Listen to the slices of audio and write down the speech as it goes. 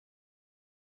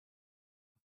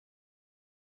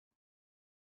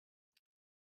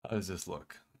How does this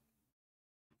look?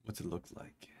 What's it look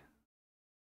like?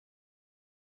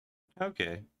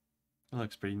 Okay, it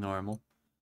looks pretty normal.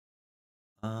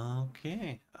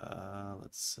 Okay,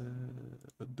 let's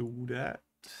do that.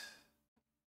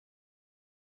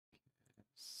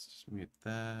 Let's just mute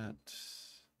that.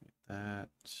 Mute that.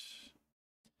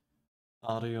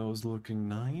 Audio's looking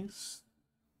nice.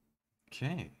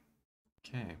 Okay.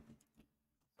 Okay.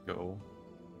 Go.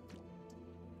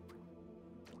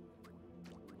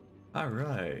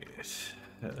 Alright.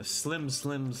 Slim,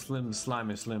 slim, slim,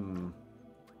 slimy, slim.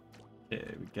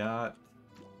 Okay, we got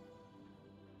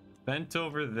bent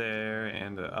over there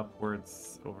and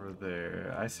upwards over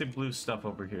there. I see blue stuff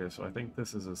over here, so I think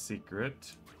this is a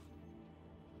secret.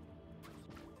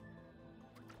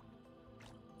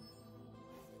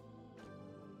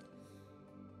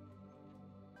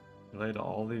 Laid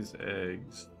all these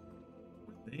eggs.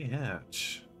 They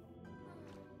hatch.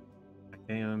 I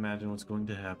can't even imagine what's going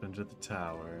to happen to the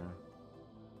tower.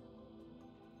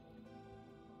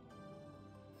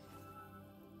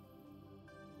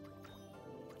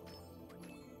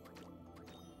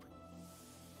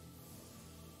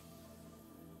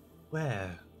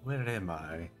 Where am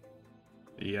I?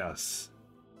 Yes.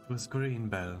 It was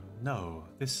Greenbell. No,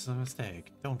 this is a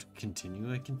mistake. Don't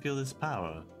continue, I can feel this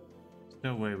power. There's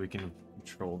no way we can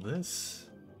control this.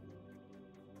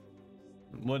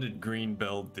 What did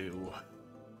Greenbell do?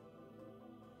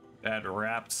 That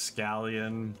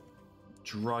rapscallion,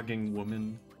 drugging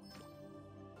woman.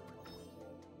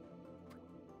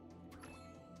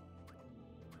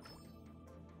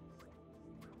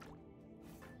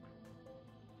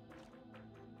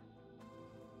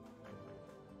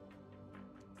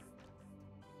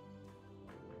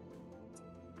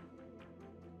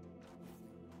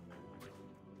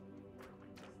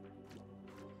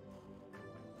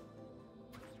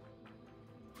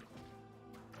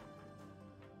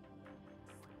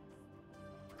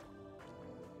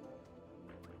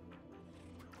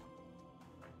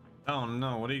 Oh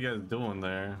no, what are you guys doing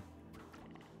there?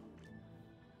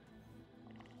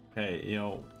 Hey,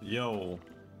 yo,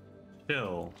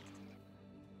 chill.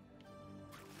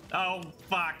 Oh,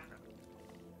 fuck!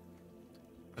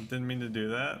 I didn't mean to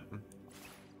do that.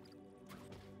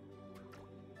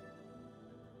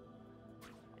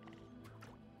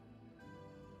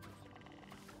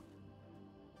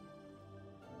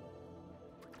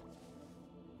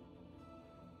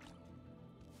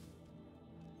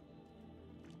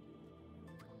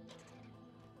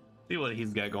 See what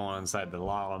he's got going inside the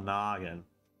lava noggin.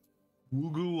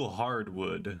 Woogle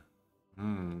hardwood.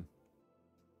 Dola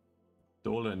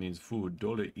needs food.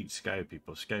 Dola eats sky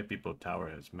people. Sky people tower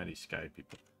has many sky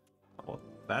people. Well,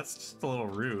 that's just a little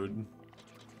rude.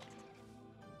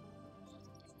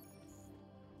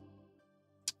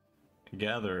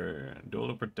 Gather.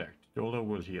 Dola protect. Dola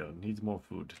will heal. Needs more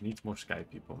food. Needs more sky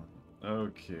people.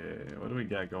 Okay, what do we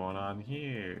got going on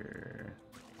here?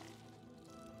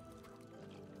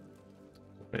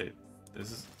 Wait,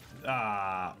 this is...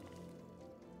 Ah!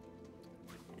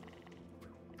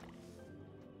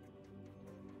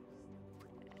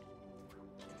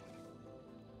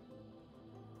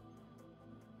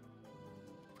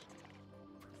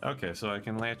 Okay, so I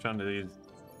can latch onto these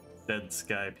dead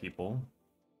sky people.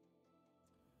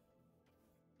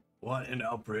 What an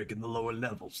outbreak in the lower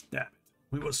levels, damn it.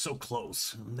 We were so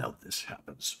close. Now this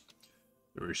happens.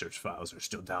 The research files are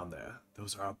still down there.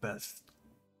 Those are our best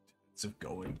chance of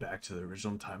going back to the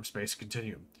original time-space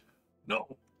continuum. No!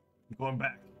 I'm going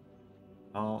back.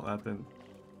 Oh,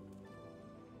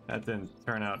 that didn't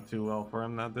turn out too well for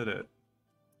him, now did it?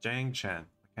 Jang Chen,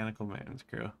 mechanical maintenance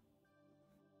crew.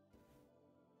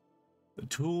 The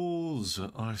tools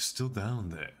are still down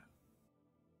there.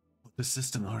 But the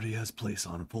system already has place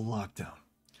on full lockdown.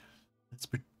 Let's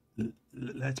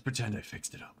pretend I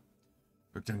fixed it up.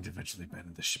 We're going to eventually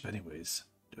abandon the ship anyways.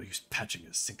 No use patching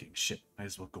a sinking ship. Might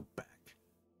as well go back.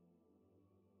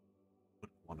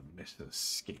 Wouldn't want to miss the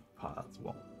escape pods.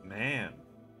 Well, man.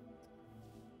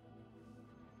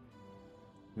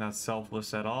 Not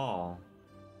selfless at all.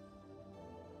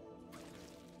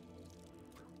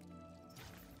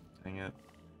 Dang it.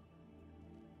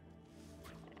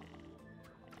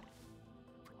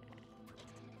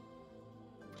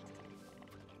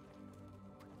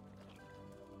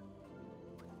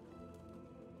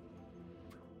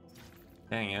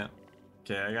 Dang it.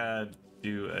 Okay, I gotta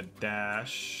do a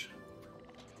dash.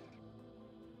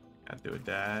 Gotta do a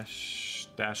dash.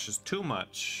 Dash is too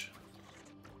much.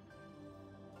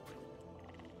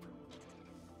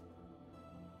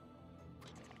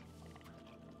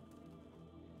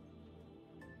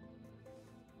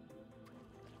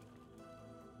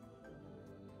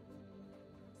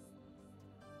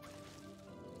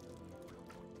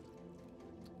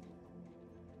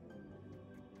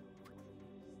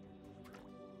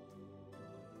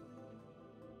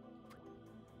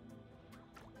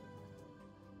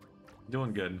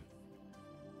 Doing good.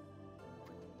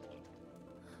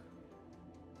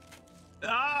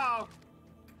 Oh,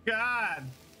 God.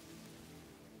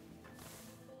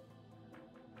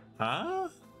 Huh?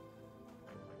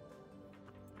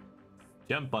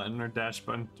 Jump button or dash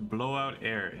button to blow out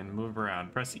air and move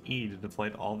around. Press E to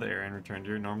deflate all the air and return to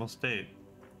your normal state.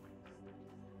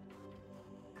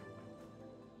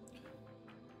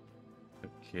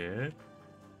 Okay.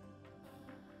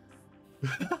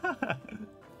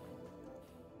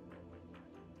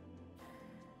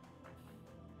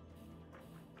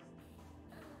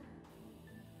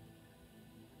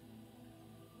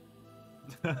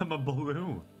 I'm a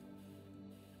balloon.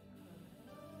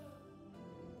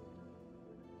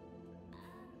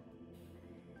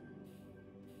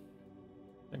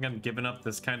 I think I'm giving up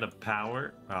this kind of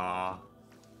power. Aw.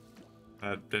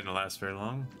 That didn't last very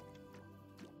long.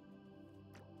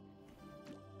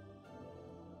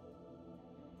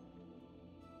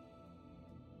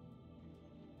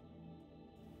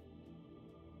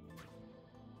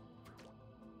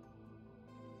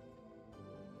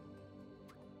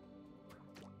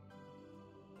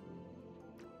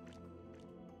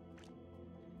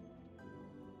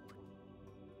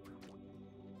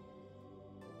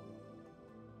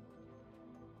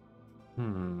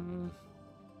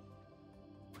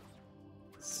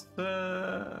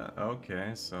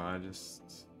 Okay, so I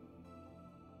just...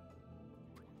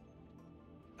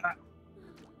 I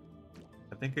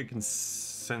think I can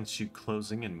sense you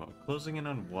closing in mode. Closing in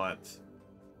on what?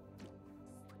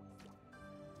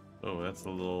 Oh, that's a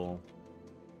little...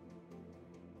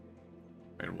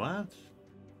 Wait, what?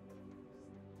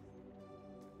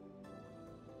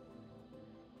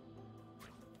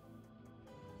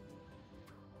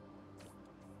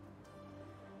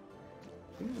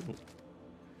 Ooh.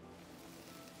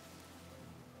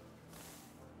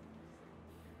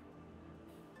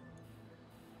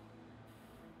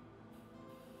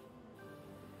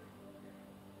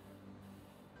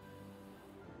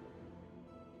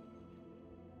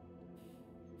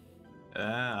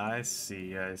 I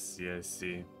see, I see, I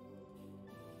see.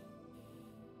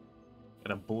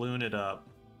 Gotta balloon it up.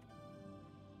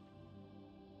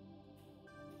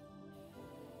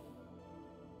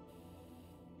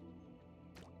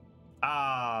 Oh,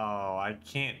 I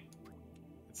can't.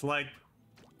 It's like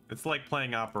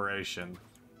playing Operation.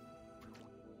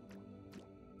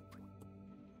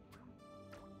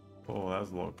 Oh, that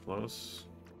was a little close.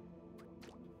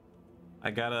 I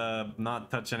gotta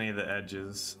not touch any of the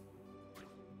edges.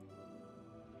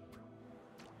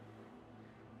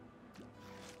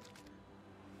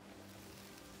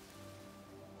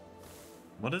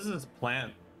 What is this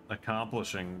plant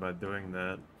accomplishing by doing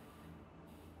that?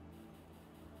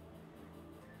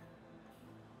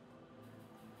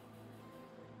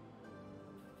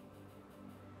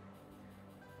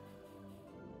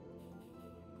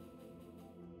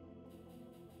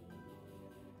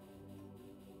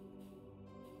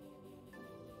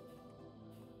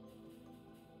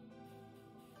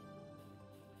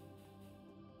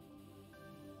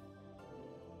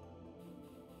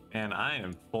 And I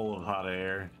am full of hot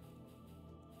air.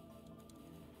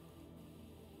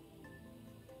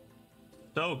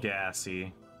 So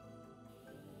gassy.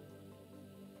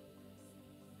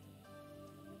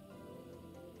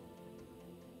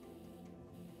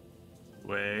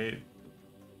 Wait.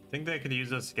 Think they could use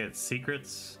this to get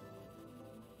secrets?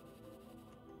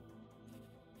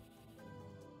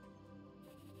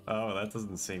 Oh, that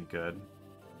doesn't seem good.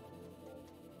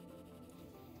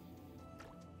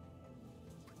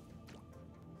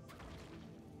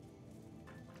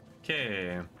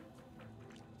 Okay.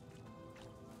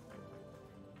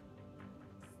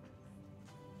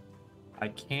 I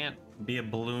can't be a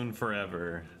balloon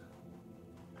forever.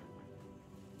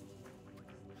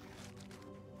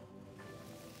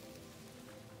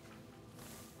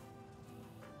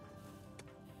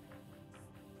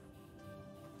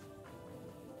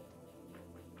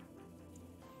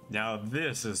 Now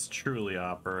this is truly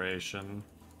Operation.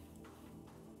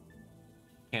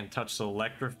 Can't touch the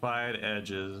electrified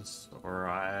edges or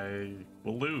I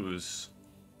will lose.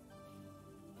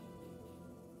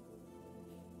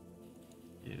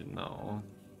 You know.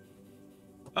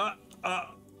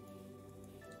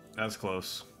 That's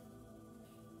close.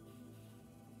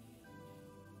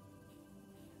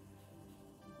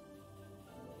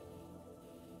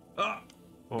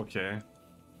 Okay.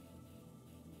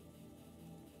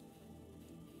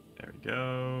 There we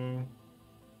go.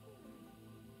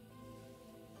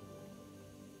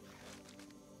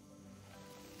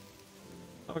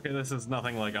 Okay, this is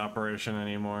nothing like Operation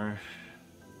anymore.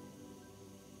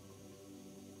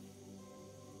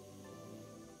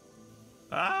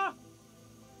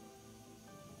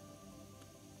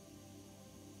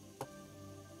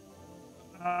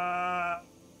 My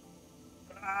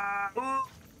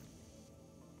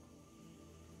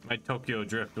Tokyo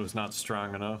drift was not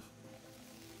strong enough.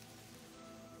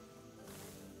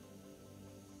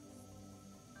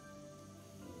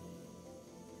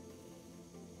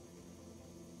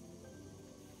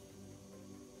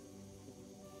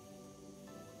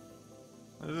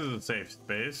 This is a safe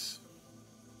space.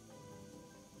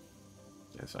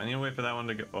 Okay, so I need to wait for that one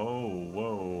to go. Oh,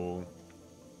 whoa.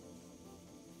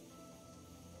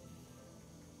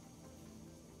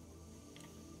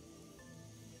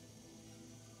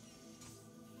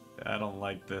 I don't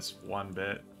like this one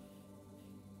bit.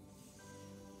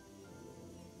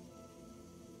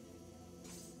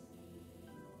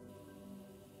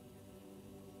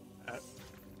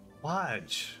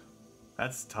 Lodge.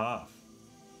 That's tough.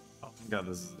 Oh my god,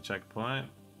 this is a checkpoint.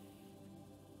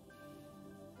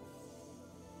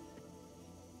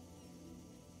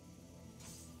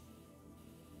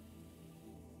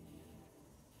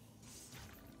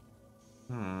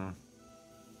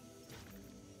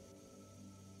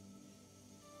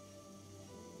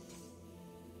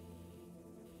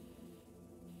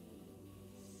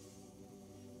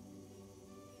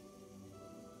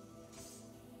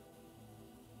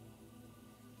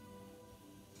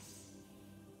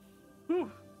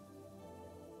 Whew.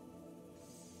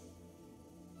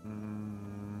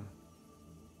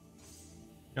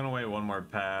 Gonna wait one more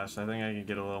pass. I think I can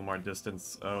get a little more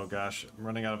distance. Oh gosh, I'm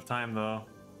running out of time though.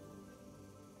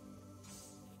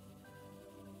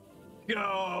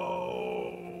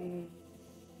 Go!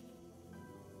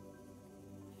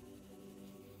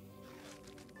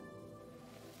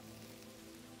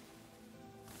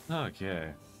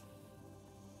 Okay.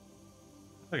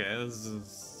 Okay, this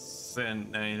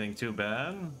isn't anything too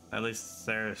bad. At least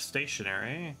they're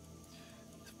stationary.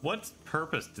 What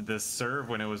purpose did this serve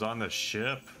when it was on the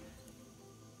ship?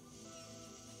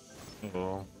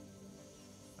 Oh,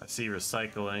 I see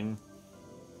recycling.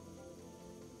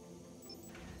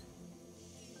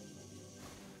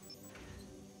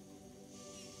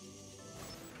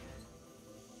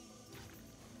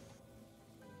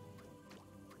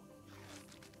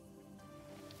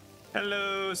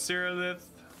 Hello, Cyrillith.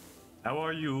 How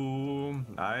are you?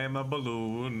 I am a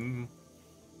balloon.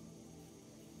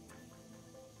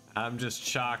 I'm just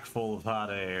chock full of hot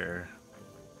air.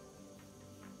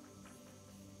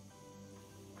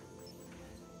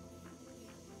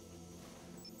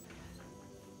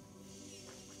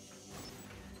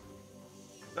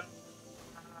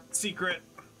 Secret.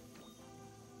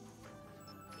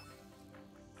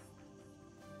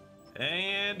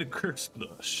 And curse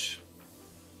blush.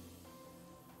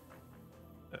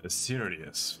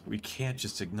 Serious. We can't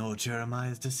just ignore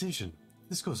Jeremiah's decision. If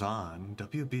this goes on,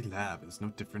 WB Lab is no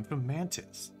different from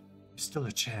Mantis. There's still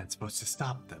a chance for us to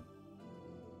stop them.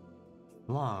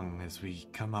 Long as we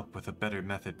come up with a better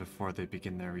method before they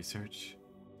begin their research.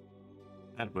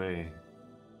 That way,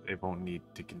 they won't need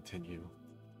to continue.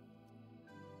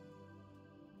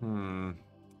 A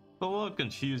little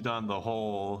confused on the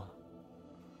whole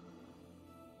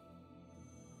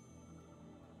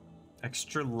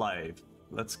extra life.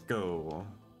 Let's go.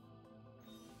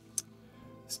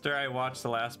 Sister, I watched the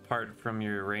last part from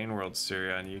your Rain World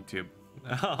series on YouTube.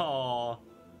 Oh.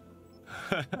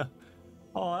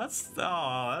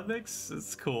 That makes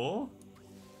it's cool.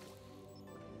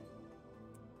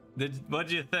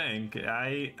 What'd you think?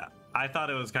 I thought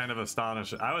it was kind of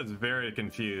astonishing. I was very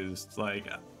confused, like,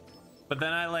 but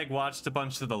then I like watched a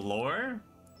bunch of the lore,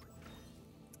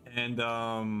 and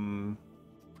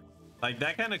like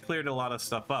that kind of cleared a lot of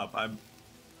stuff up.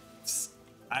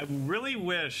 I really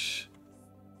wish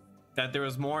that there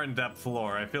was more in-depth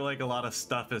lore. I feel like a lot of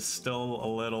stuff is still a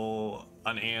little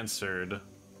unanswered.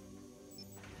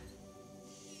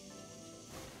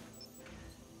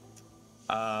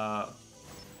 Dang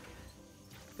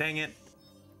it.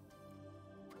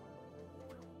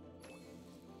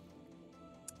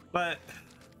 But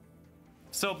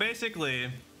so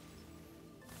basically,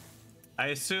 I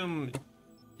assume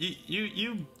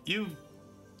you've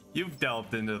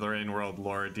delved into the Rain World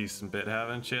lore a decent bit,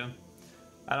 haven't you?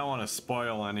 I don't want to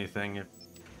spoil anything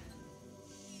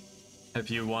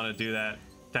if you want to do that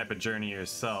type of journey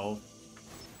yourself.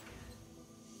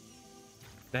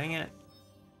 Dang it.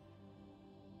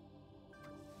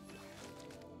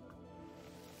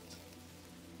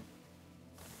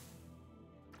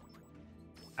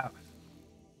 Ow.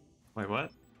 Wait,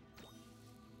 what?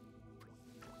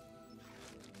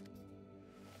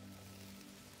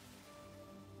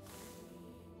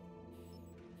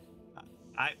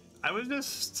 I was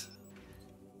just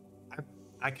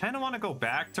I kind of want to go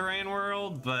back to Rain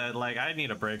World, but like I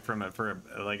need a break from it for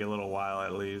like a little while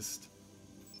at least.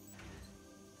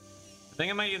 think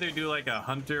I might either do like a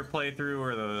hunter playthrough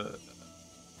or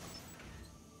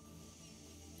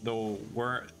the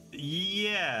worm.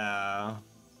 Yeah.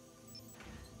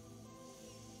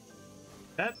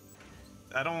 That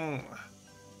I don't.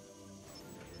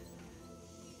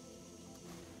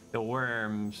 The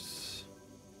worms.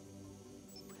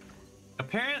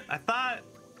 I thought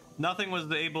nothing was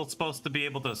supposed to be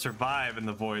able to survive in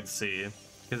the Void Sea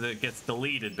because it gets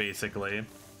deleted basically.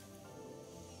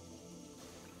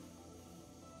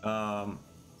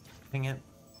 Dang it.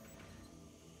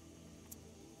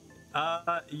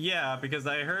 Yeah, because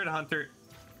I heard Hunter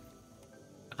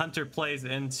plays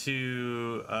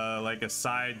into like a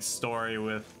side story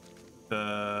with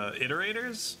the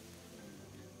iterators.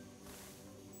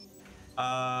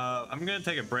 I'm gonna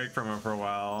take a break from it for a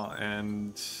while,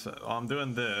 and I'm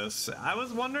doing this. I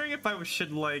was wondering if I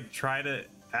should like try to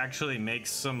actually make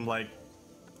some like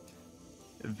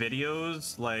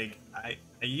videos. Like I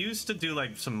used to do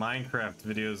like some Minecraft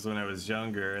videos when I was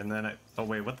younger, and then oh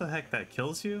wait, what the heck? That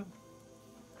kills you?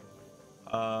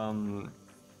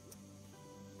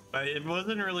 But it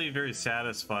wasn't really very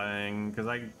satisfying because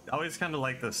I always kind of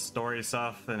like the story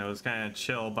stuff and it was kind of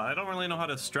chill, but I don't really know how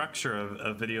to structure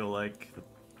a video like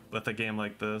with a game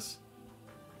like this.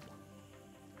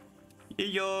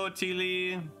 Yo,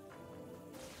 Teely.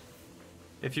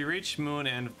 If you reach Moon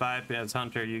and 5 as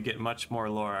Hunter, you get much more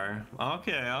lore.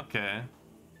 Okay, okay.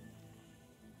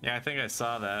 Yeah, I think I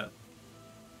saw that.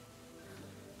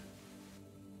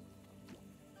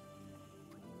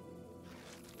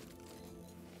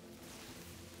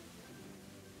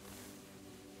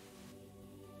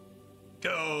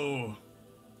 Go!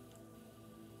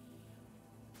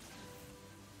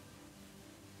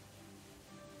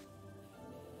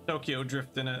 Tokyo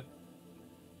drift in it.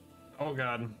 Oh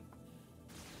god.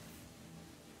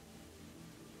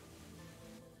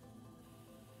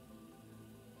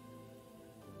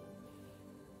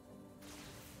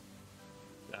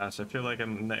 Gosh, I feel like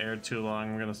I'm in the air too long.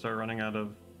 I'm gonna start running out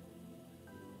of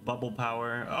bubble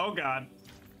power. Oh god.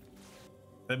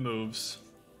 It moves.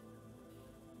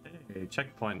 Hey,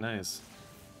 checkpoint, nice.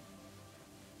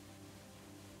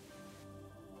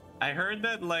 I heard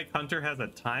that like Hunter has a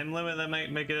time limit that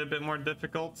might make it a bit more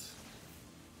difficult.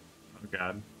 Oh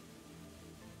god.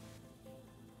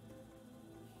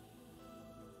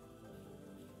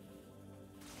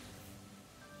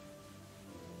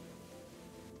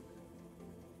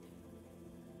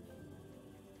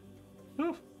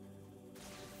 Whew.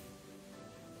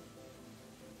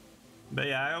 But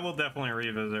yeah, I will definitely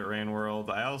revisit Rain World.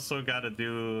 I also got to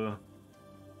do...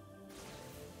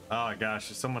 Oh gosh,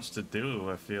 there's so much to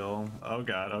do, I feel. Oh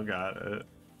god, oh god.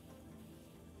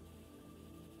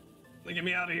 Get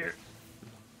me out of here.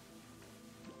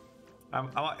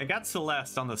 I got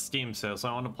Celeste on the Steam sale, so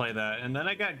I want to play that. And then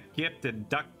I got gifted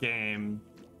Duck Game.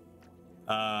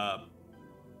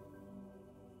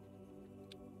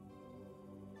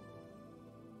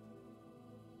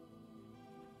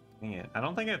 Dang it. I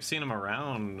don't think I've seen him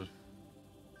around.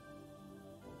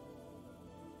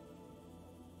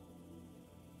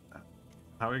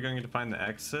 How are we going to find the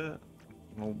exit?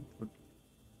 Well, I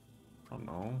don't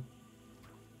know.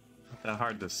 Not that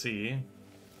hard to see.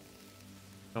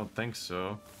 Don't think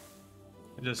so.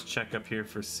 Just check up here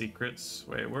for secrets.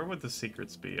 Wait, where would the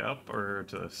secrets be? Up or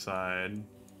to the side?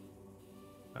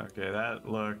 Okay, that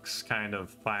looks kind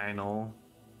of final.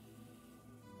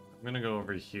 I'm gonna go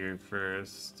over here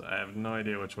first. I have no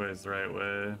idea which way is the right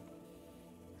way.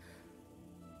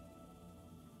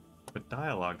 But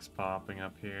dialogue's popping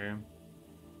up here.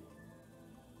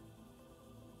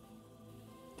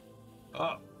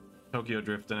 Oh, Tokyo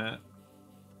drifting it.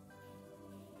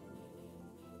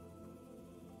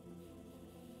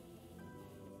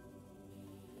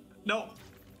 No.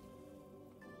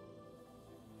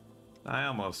 I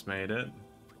almost made it.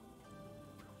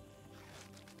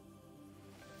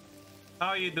 How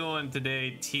are you doing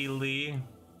today, T. Lee?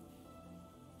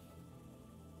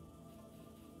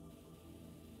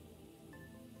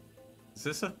 Is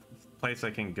this a place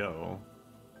I can go?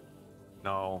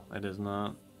 No, it is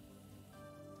not.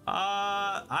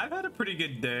 I've had a pretty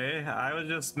good day. I was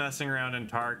just messing around in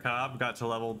Tarkov, got to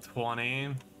level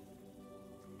 20.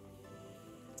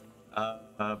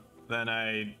 Then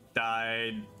I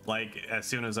died like as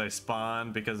soon as I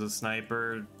spawned because the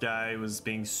sniper guy was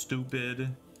being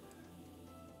stupid.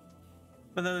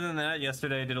 But other than that,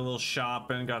 yesterday I did a little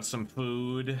shopping, got some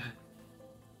food. It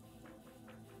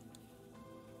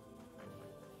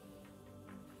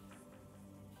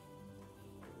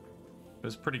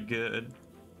was pretty good.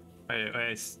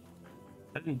 I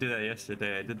didn't do that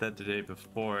yesterday. I did that the day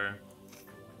before.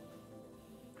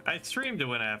 I streamed it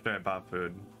when after I bought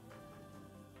food.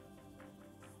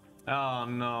 Oh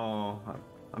no.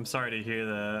 I'm sorry to hear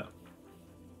that.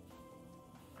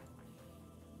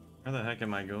 Where the heck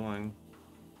am I going?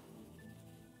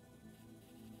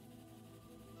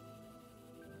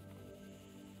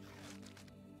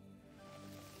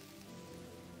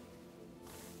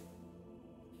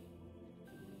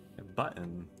 A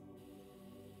button.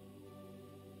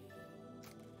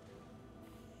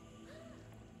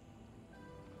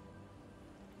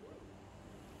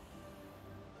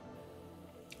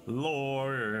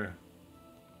 Lore.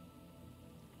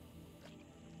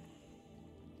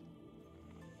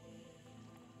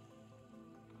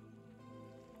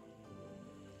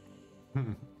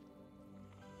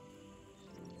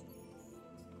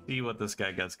 See what this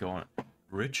guy gets going.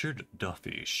 Richard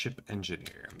Duffy, ship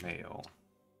engineer, male.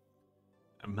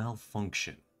 A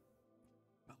malfunction.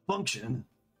 Malfunction?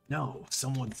 No,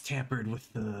 someone's tampered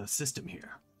with the system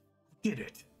here. Who did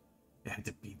it? It had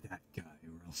to be that guy,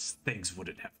 or else things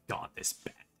wouldn't have gone this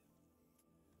bad.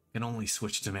 Can only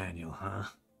switch to manual, huh?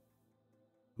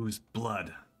 Whose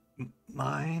blood?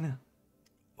 Mine?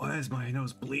 Why is my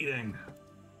nose bleeding?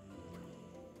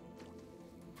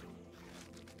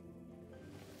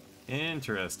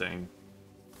 Interesting.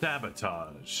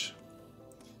 Sabotage.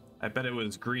 I bet it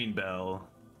was Greenbell.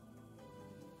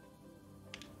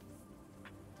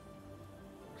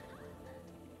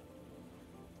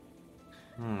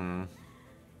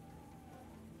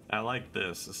 I like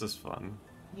this. This is fun.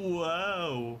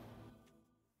 Whoa.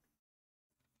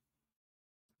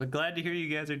 But glad to hear you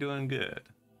guys are doing good.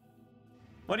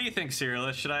 What do you think,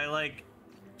 Cyrillus? Should I, like,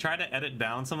 try to edit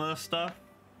down some of this stuff?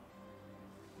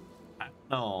 I don't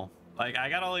know. Like, I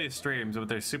got all these streams, but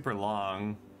they're super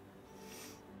long.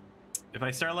 If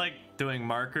I start, like, doing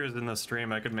markers in the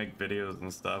stream, I could make videos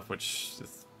and stuff, which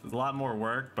is a lot more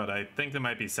work, but I think that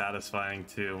might be satisfying,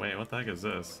 too. Wait, what the heck is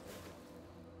this?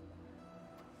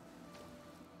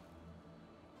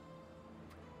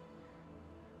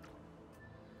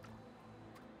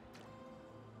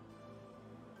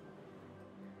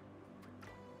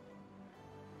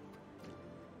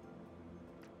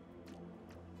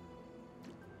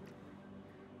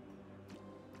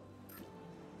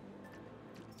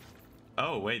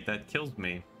 Oh, wait, that kills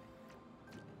me.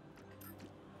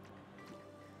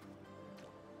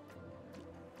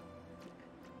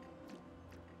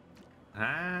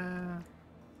 Ah.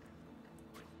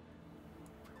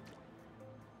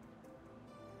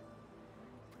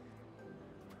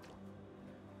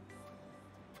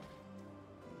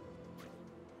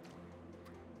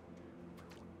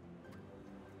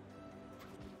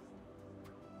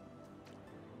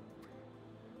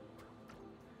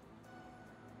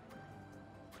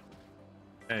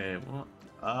 Hey, what?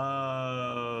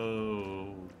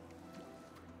 Oh.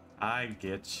 I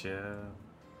get you.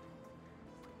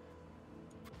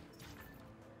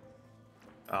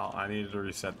 Oh, I needed to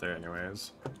reset there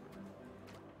anyways.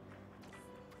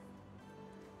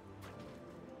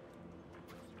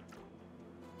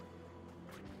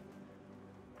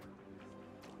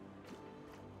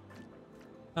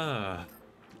 Ah.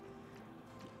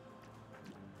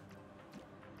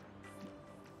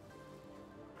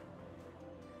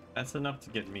 That's enough to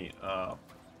get me up.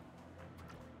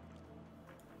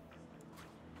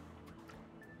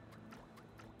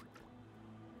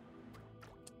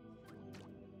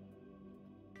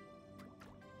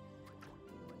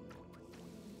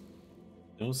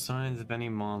 No signs of any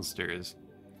monsters.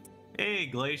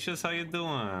 Hey, Glacius, how you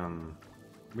doing?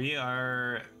 We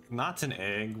are not an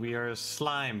egg, we are a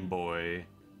slime boy.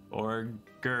 Or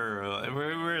girl.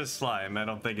 We're a slime. I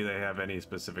don't think they have any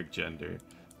specific gender.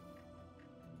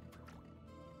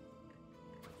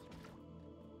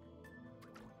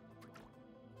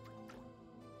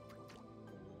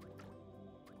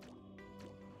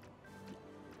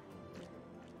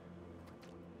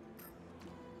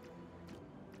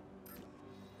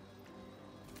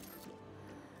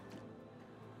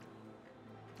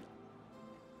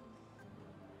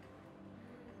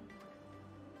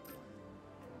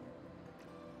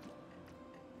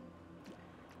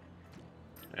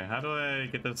 Okay, how do I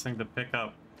get this thing to pick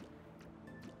up?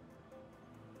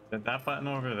 Is that button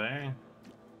over there?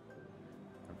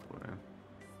 Oh, boy.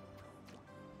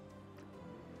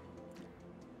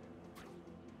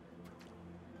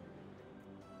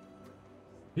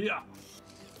 Yeah.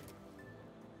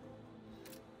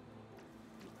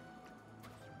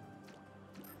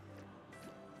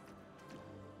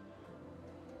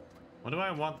 What do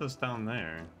I want this down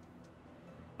there?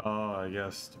 Oh, I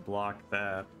guess to block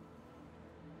that.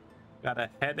 Got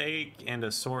a headache and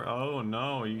a sore. Oh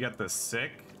no, you got the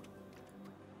sick?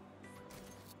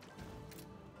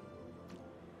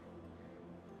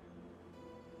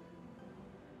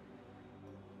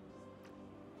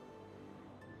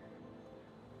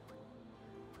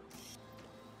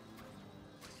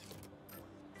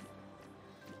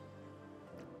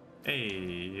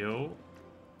 Hey, yo.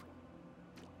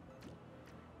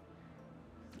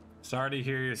 Sorry to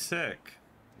hear you're sick.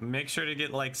 Make sure to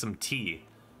get like some tea.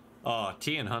 Oh,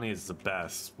 tea and honey is the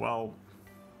best. Well,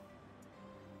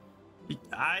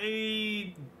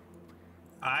 I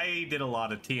did a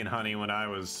lot of tea and honey when I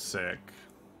was sick.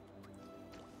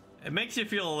 It makes you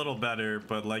feel a little better,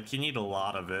 but like you need a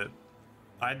lot of it.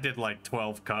 I did like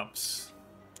 12 cups.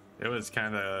 It was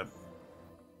kind of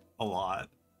a lot.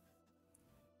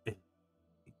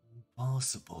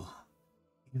 Impossible.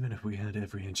 Even if we had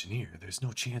every engineer, there's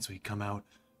no chance we'd come out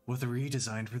with a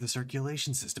redesign for the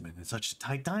circulation system in such a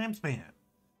tight time span.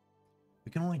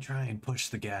 We can only try and push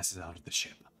the gases out of the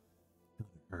ship.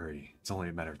 Hurry, it's only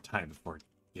a matter of time before it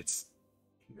gets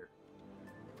here.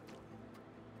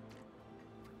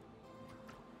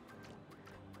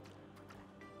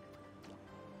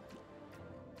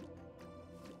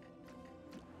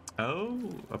 Oh,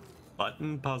 a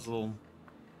button puzzle.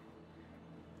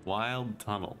 Wild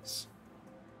tunnels.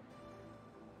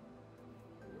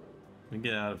 We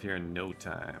get out of here in no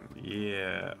time.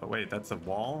 Yeah. Oh, wait, that's a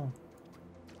wall?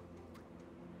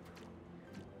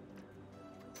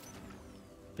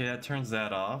 Okay, that turns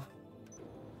that off.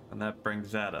 And that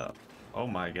brings that up. Oh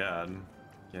my god.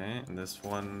 Okay, and this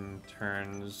one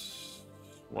turns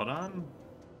what on?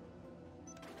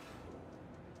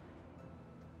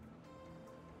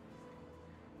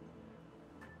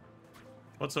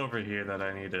 What's over here that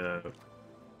I need to...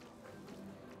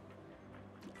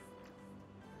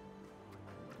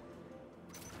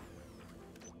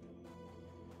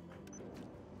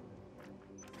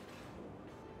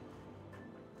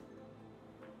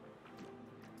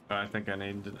 I think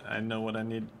I know what I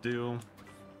need to do.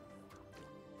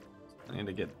 I need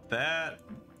to get that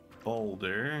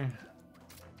boulder.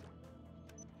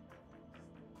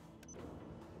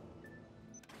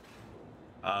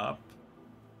 Up.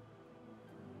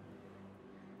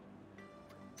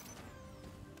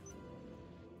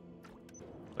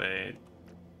 Wait.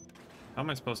 How am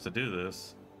I supposed to do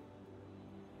this?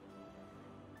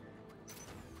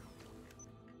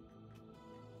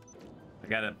 I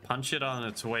gotta punch it on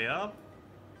its way up?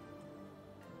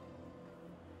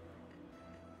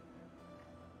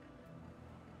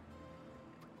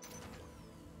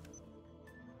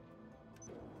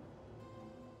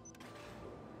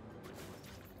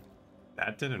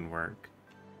 That didn't work.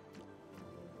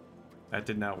 That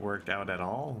did not work out at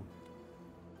all.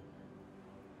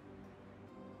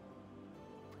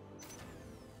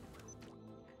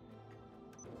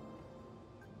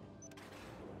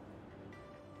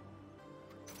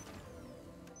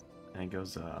 And it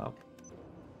goes up.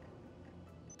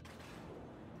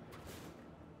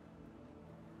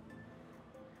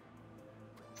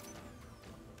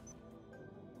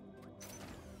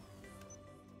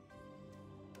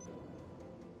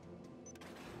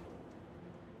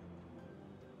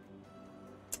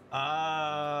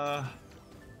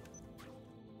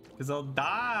 Because I'll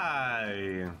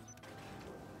die.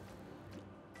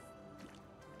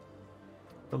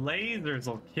 The lasers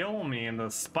will kill me, and the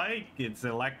spike gets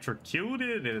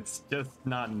electrocuted. It's just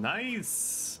not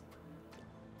nice.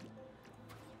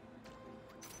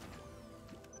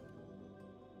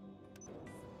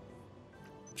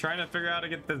 Trying to figure out how to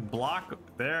get this block.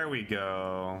 There we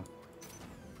go.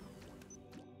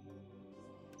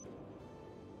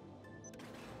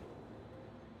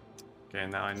 Okay,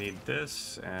 now I need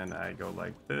this, and I go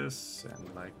like this,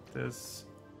 and like this.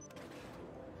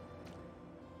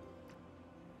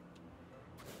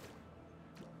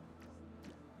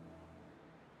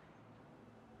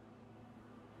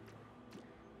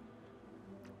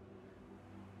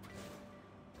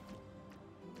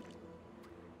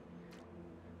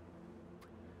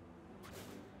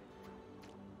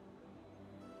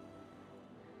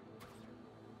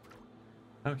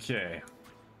 Okay.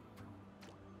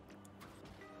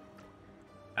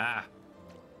 Ah.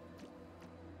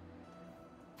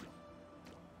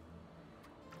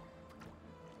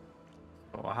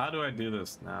 Well, how do I do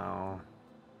this now?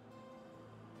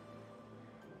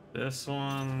 This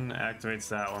one activates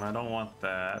that one. I don't want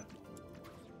that.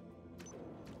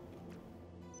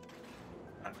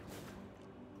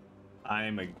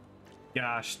 I'm a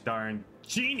gosh darn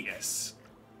genius.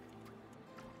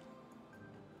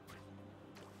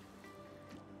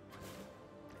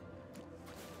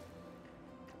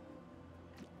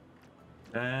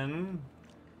 Then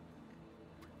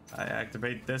I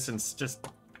activate this and just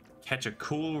catch a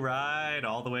cool ride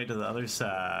all the way to the other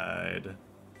side.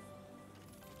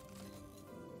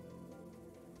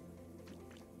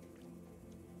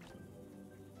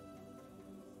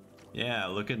 Yeah,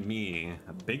 look at me.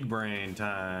 A big brain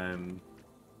time.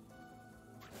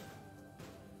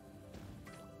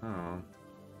 Oh.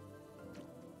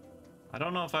 I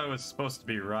don't know if I was supposed to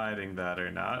be riding that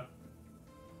or not.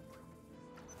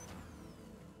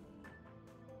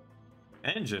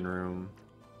 Engine room.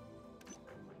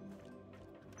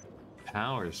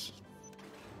 Powers.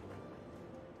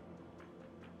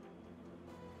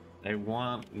 They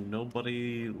want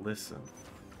nobody listen.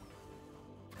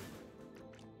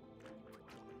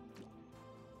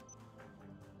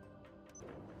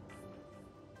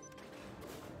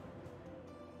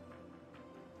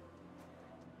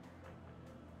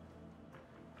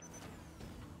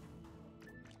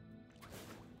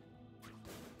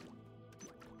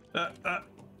 Uh.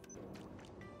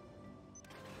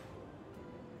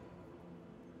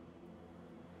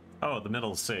 Oh, the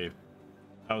middle's safe.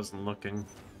 I wasn't looking.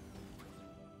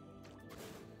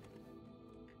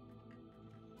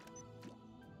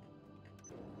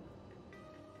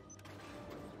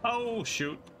 Oh,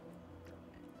 shoot.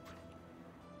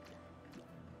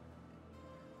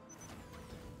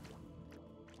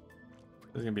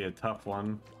 This is gonna be a tough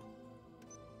one.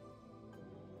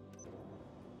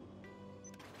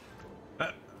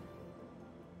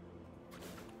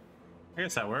 I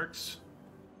guess that works.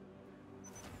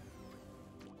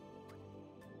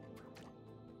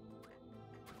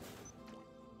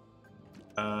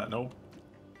 Nope.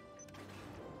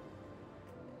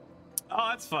 Oh,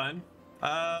 that's fun.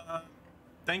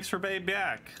 Thanks for being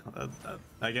back.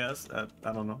 I guess. I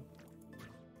don't know.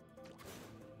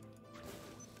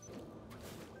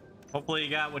 Hopefully you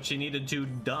got what you needed to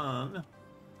done.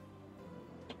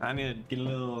 I need to get a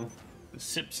little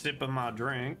sip of my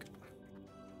drink.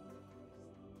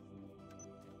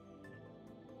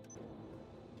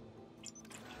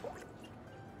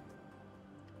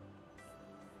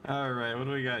 All right, what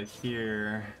do we got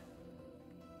here?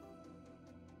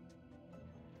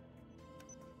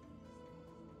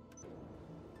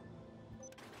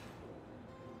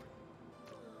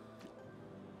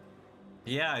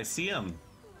 Yeah, I see him.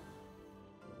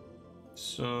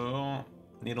 So,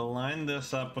 need to line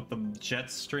this up with the jet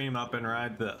stream up and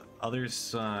ride the other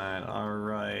side. All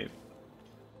right.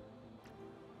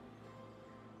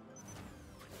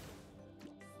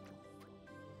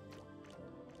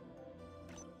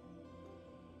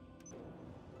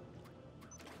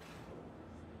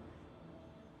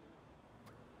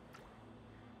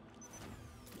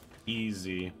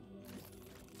 Easy.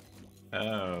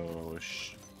 Oh,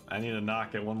 I need to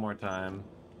knock it one more time.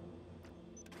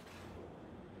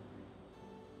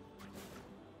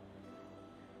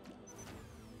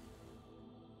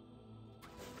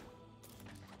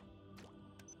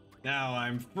 Now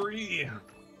I'm free.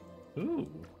 Ooh.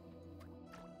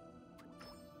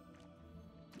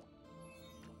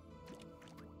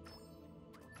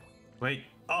 Wait.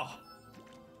 Oh.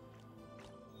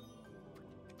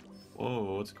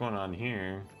 Whoa, what's going on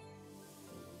here?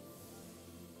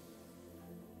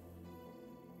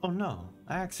 Oh no,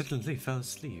 I accidentally fell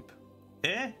asleep.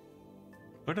 Eh?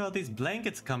 Where do all these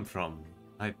blankets come from?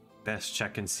 I best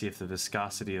check and see if the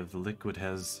viscosity of the liquid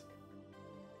has...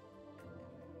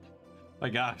 My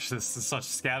gosh, this is such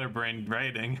scatterbrained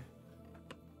writing.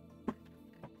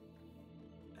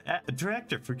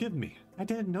 Director, forgive me. I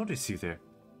didn't notice you there.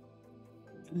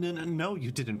 No, you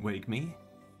didn't wake me.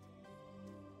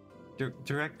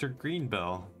 Director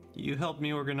Greenbell, you helped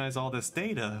me organize all this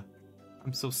data.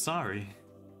 I'm so sorry.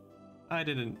 I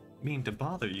didn't mean to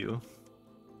bother you.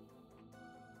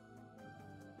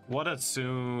 What a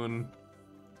soon.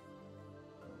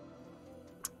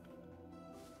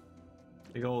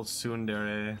 Big old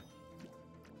tsundere.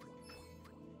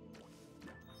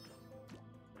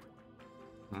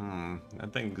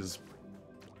 That thing's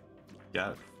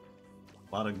got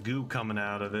a lot of goo coming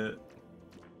out of it.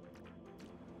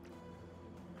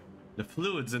 The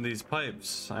fluids in these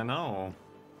pipes, I know.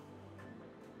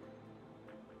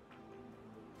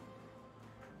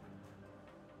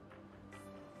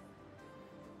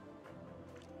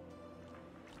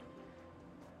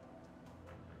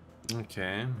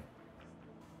 Okay.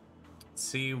 Let's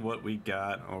see what we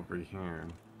got over here.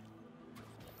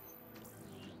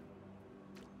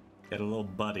 Get a little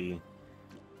buddy.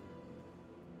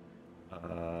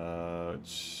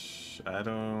 I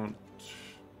don't...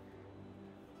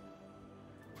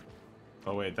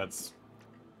 Oh wait, that's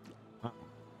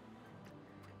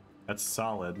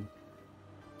solid.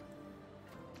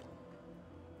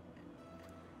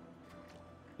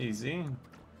 Easy.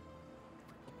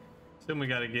 Assume we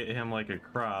gotta get him like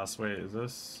across. Wait, is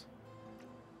this?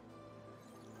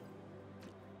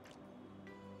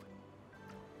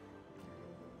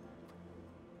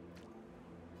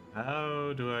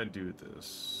 How do I do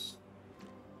this?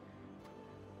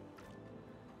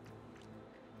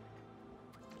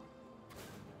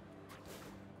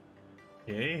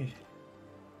 Okay.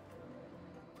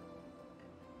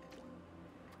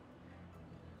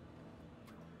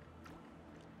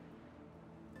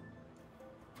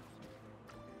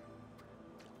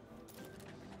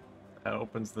 That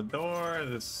opens the door.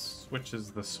 This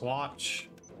switches the swatch.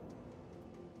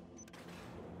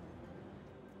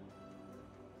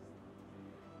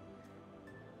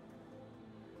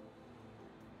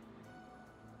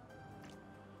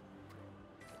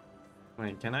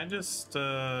 Wait, can I just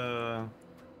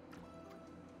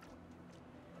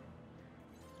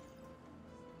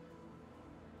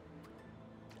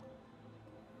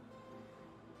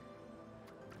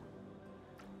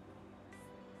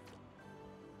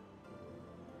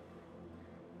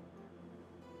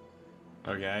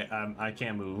okay, I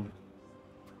can't move.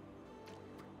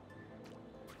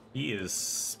 He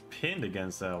is pinned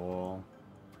against that wall.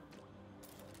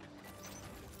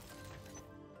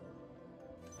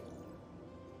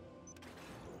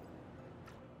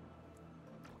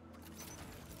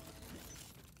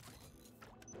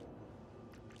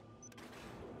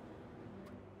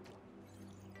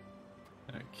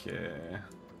 Okay.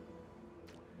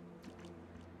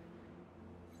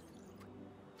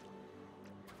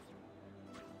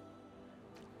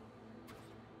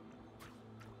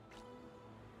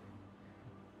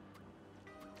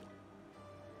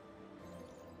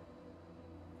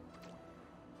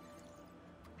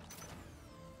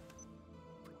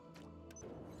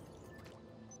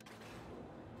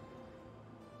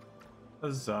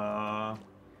 Huzzah.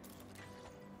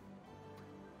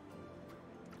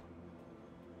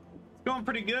 It's going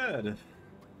pretty good.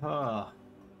 Huh.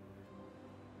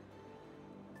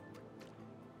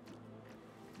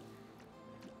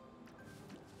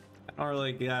 I don't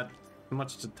really got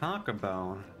much to talk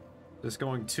about. It's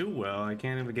going too well. I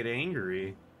can't even get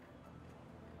angry.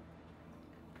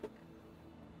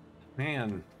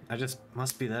 Man, I just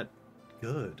must be that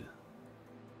good.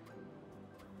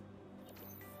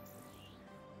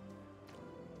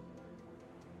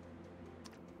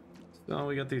 So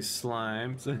we got these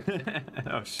slimes.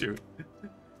 Oh shoot.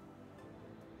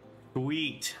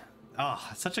 Sweet. Oh,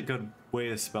 such a good way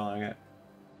of spelling it.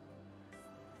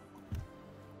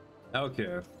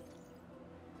 Okay.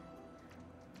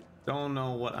 Don't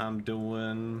know what I'm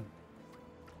doing.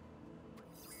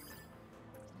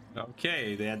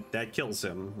 Okay, that kills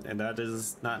him, and that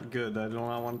is not good. I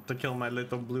don't want to kill my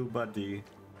little blue buddy.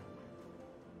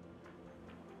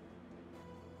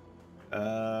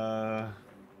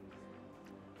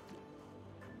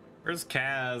 Where's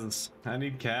Kaz? I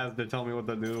need Kaz to tell me what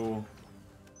to do.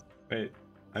 Wait,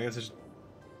 I guess I should...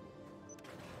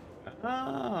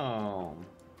 Oh.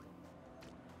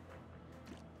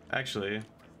 Actually,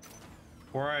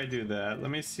 before I do that,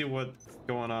 let me see what's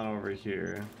going on over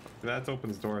here. That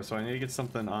opens door, so I need to get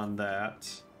something on that.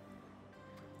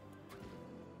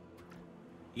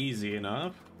 Easy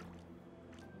enough.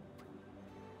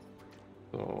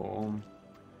 So...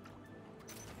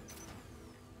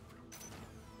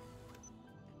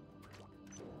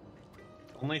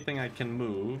 only thing I can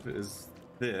move is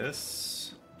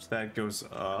this, so that goes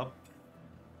up.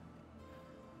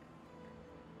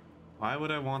 Why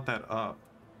would I want that up?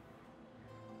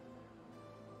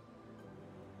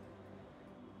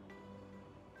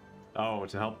 Oh,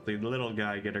 to help the little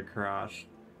guy get across.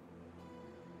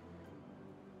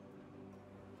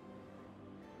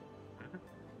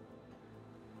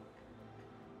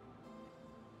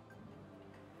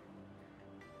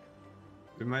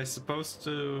 Am I supposed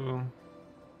to...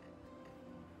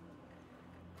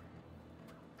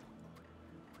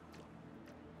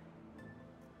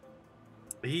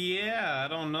 Yeah, I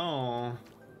don't know.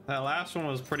 That last one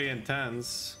was pretty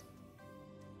intense.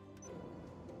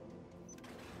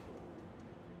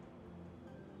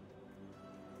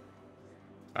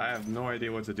 I have no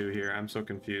idea what to do here. I'm so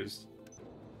confused.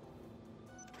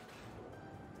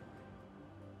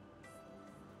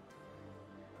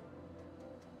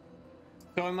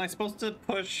 So am I supposed to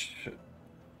push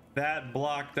that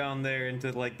block down there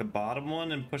into like the bottom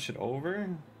one and push it over?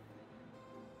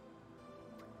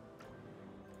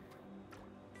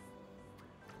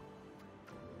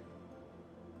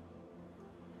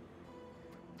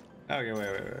 Okay,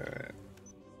 wait.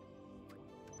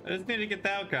 I just need to get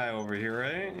that guy over here,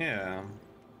 right? Yeah.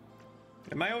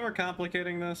 Am I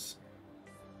overcomplicating this?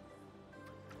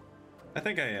 I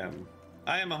think I am.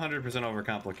 I am 100%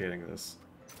 overcomplicating this.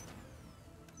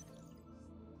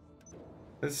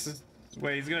 This is...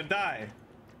 wait, he's gonna die.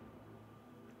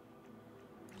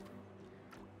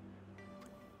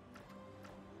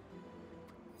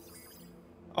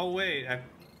 Oh wait, I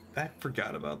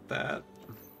forgot about that.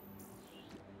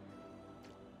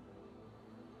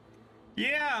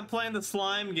 Yeah, I'm playing the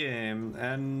slime game,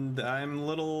 and I'm a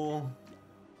little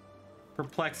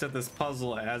perplexed at this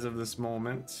puzzle as of this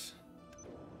moment.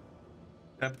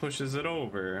 That pushes it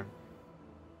over.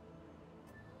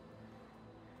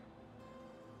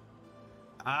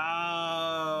 Oh,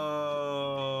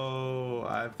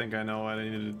 I think I know what I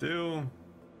need to do.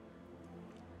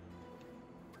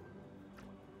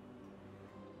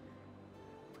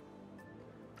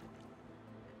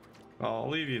 I'll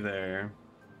leave you there.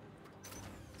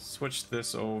 Switch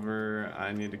this over.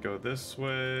 I need to go this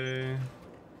way.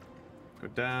 Go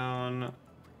down.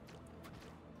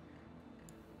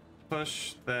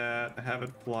 Push that. Have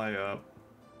it fly up.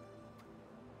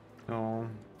 No.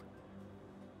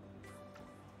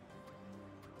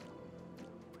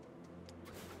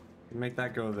 Make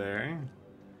that go there.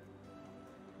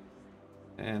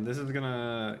 And this is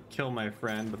gonna kill my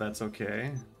friend, but that's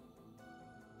okay.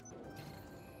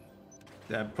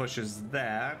 That pushes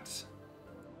that.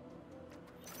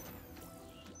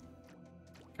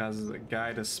 Causes a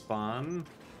guy to spawn.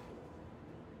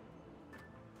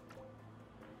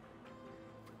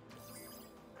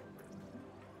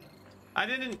 I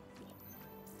didn't.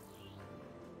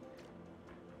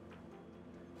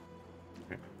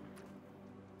 Okay.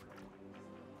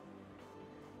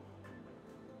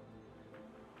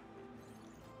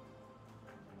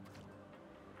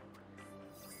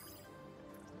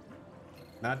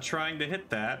 Not trying to hit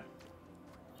that.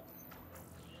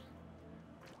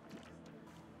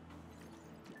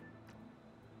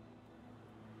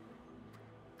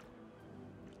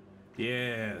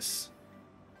 Yes.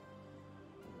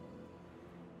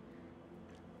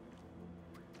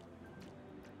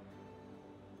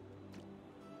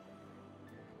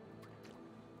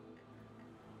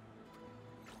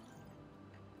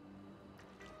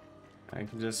 I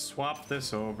can just swap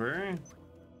this over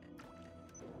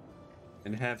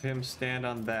and have him stand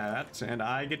on that, and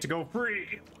I get to go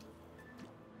free.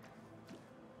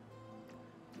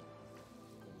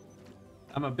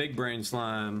 I'm a big brain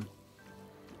slime.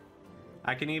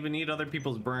 I can even eat other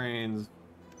people's brains.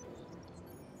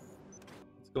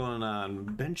 What's going on?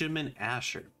 Benjamin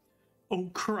Asher.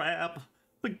 Oh crap!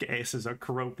 The gases are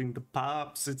corroding the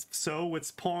pipes. It's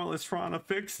pointless trying to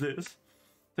fix this.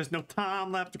 There's no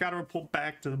time left. I gotta report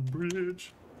back to the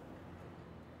bridge.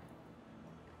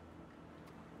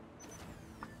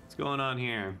 What's going on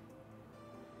here?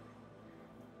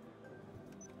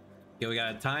 Yeah, we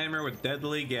got a timer with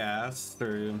deadly gas.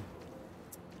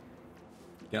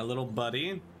 Got a little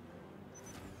buddy.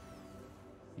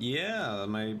 Yeah,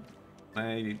 my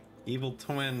evil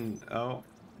twin. Oh,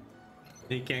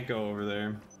 he can't go over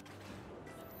there.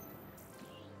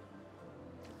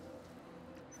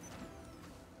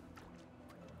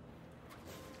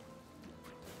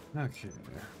 Okay.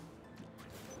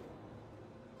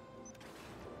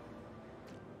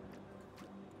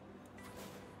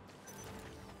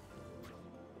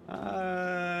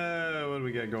 What do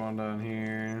we got going on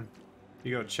here?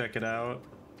 You go check it out.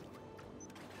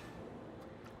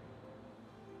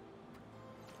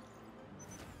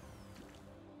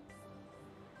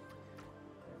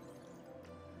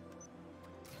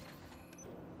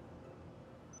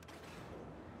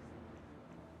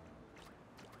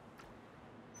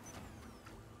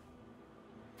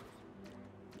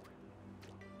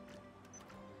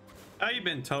 How you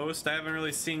been, Toast? I haven't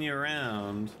really seen you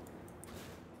around.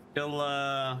 Still,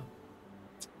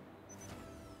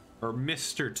 or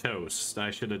Mr. Toast,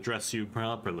 I should address you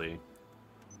properly.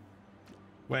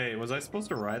 Wait, was I supposed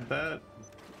to ride that?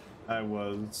 I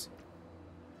was.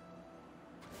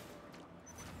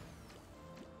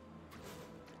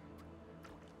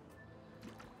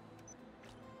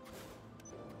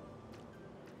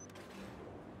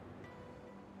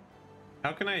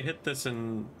 How can I hit this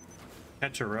and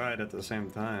catch a ride at the same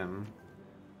time?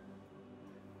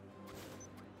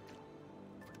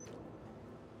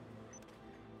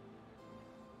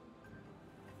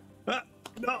 Ah,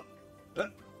 no! Ah.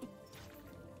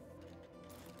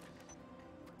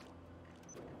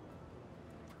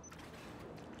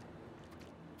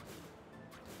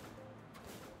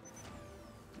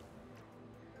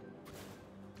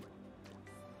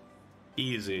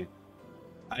 Easy.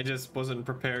 I just wasn't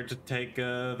prepared to take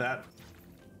that.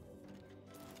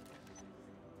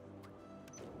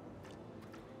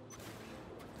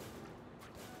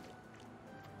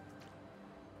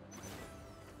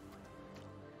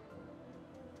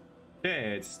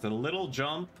 Okay, it's the little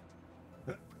jump.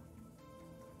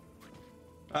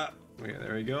 Ah, okay,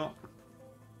 there we go.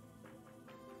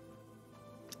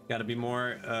 Gotta be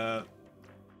more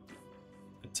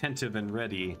attentive and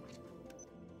ready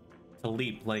to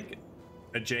leap like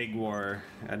a jaguar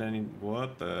at any.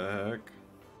 What the heck?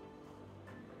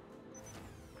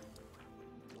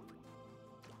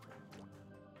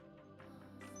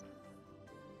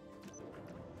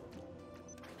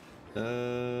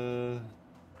 Uh...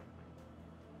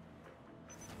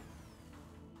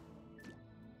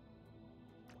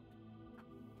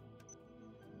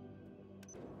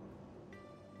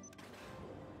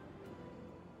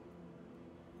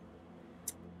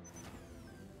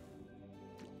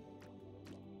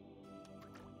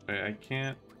 Wait, I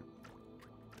can't.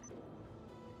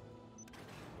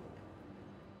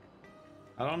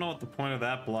 I don't know what the point of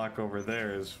that block over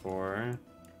there is for.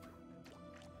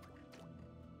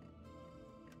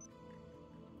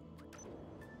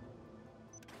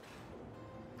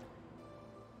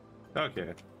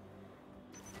 Okay.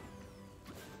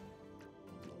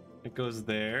 It goes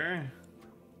there.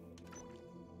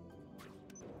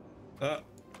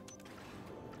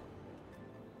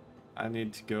 I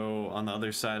need to go on the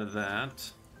other side of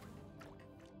that.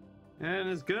 And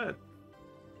it's good.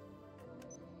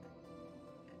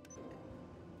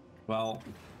 Well,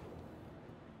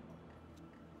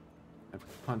 I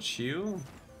punch you.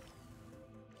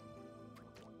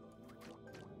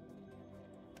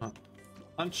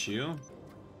 Punch you.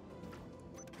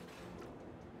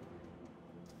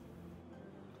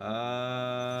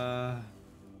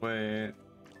 Wait.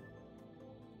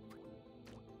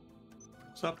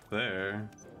 What's up there?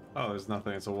 Oh, there's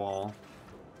nothing, it's a wall.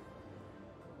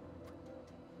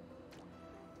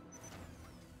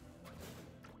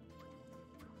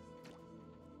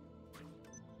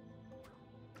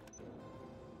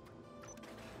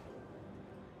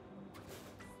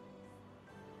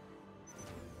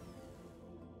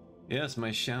 Yes,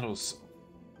 my shadows.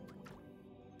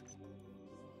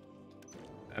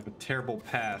 I have a terrible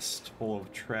past full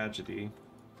of tragedy.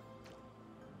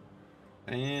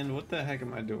 And what the heck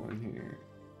am I doing here?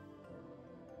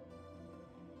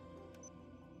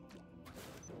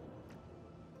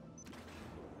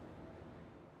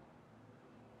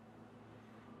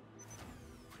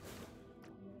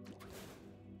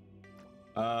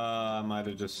 I might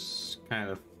have just kind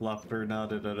of fluffed or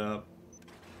nutted it up.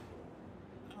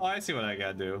 Oh, I see what I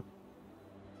gotta do.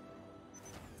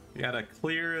 You gotta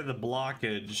clear the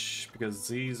blockage because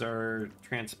these are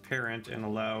transparent and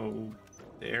allow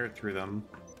the air through them.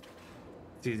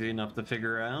 It's easy enough to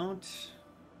figure out.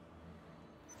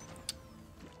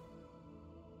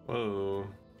 Whoa.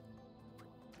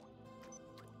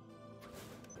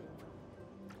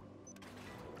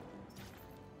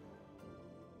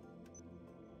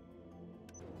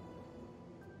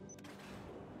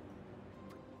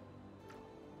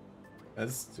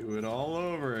 Let's do it all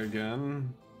over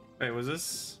again. Wait, was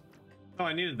this? Oh,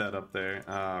 I needed that up there.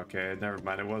 Oh, okay, never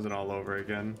mind. It wasn't all over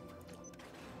again.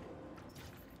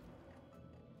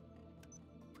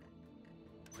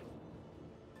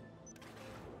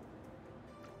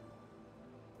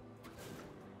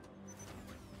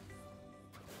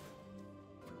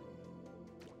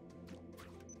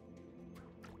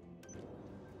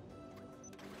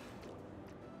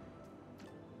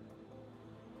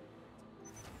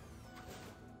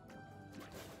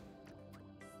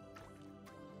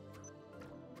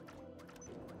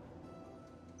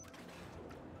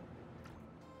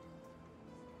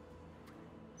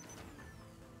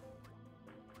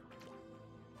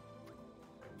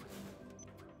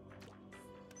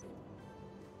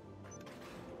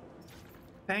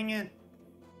 Dang it.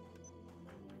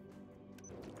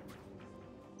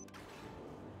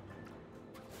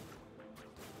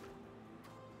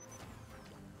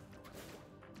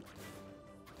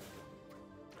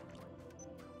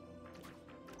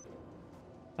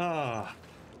 Ah.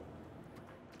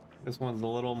 This one's a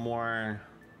little more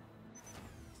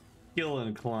skill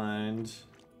inclined.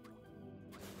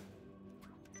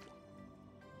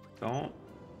 Don't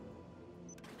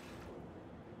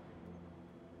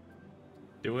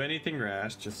do anything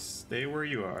rash, just stay where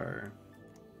you are.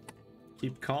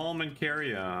 Keep calm and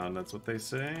carry on, that's what they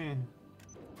say.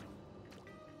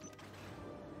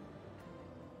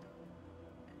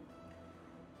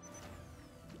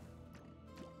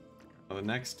 Well, the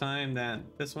next time that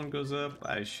this one goes up,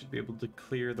 I should be able to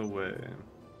clear the way.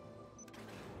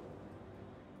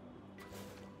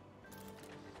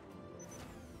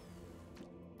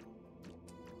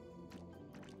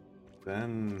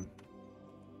 Then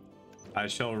I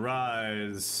shall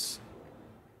rise.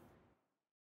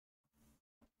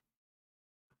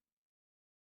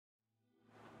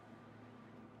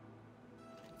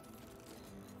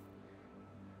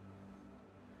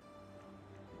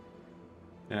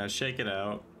 Yeah, shake it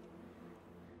out.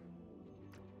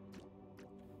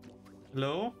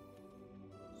 Hello?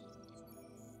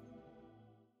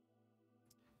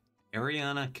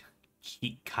 Ariana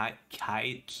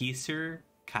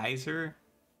Kaiser?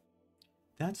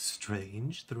 That's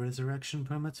strange. The resurrection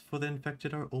permits for the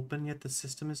infected are open, yet the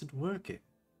system isn't working.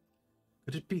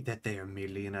 Could it be that they are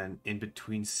merely in an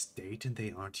in-between state and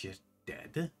they aren't yet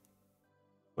dead?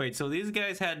 Wait, so these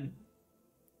guys had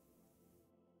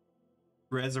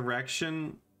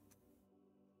resurrection?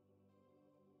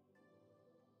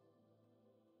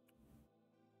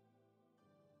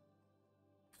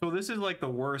 So this is like the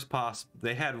worst possible.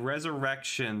 They had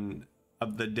resurrection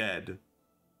of the dead.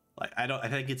 Like I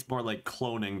think it's more like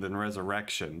cloning than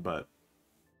resurrection, but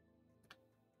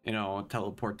you know,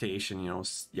 teleportation, you know,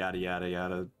 yada yada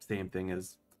yada, same thing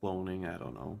as cloning, I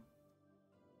don't know.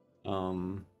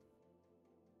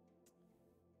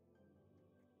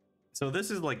 So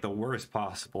this is like the worst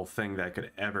possible thing that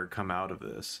could ever come out of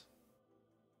this.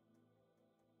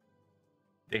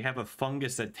 They have a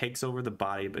fungus that takes over the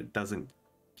body but doesn't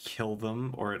kill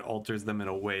them, or it alters them in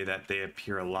a way that they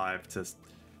appear alive to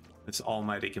this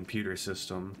almighty computer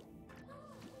system.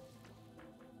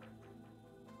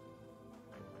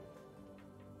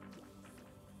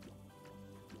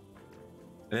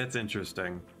 That's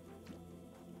interesting.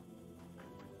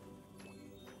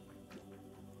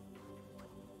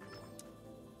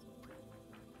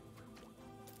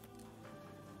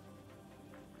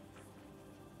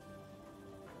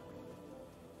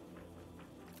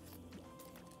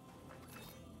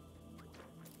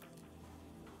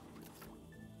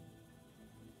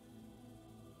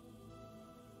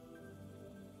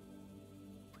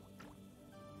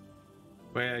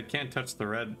 Wait, I can't touch the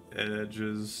red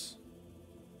edges.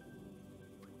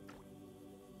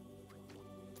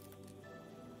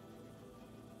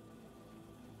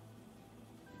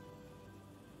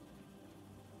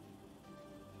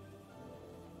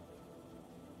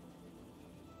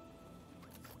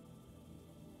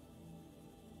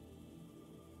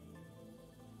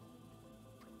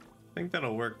 I think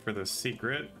that'll work for the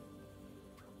secret.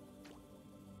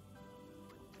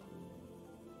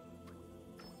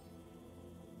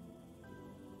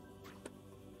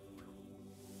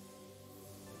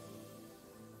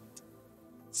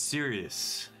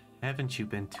 Serious. Haven't you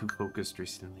been too focused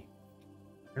recently?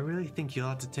 I really think you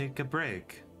ought to take a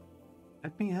break.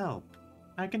 Let me help.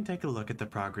 I can take a look at the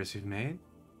progress you've made.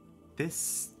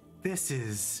 This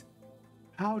is...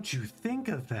 How'd you think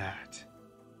of that?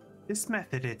 This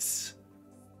method,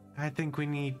 I think we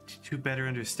need to better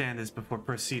understand this before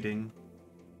proceeding.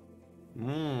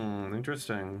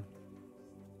 Interesting.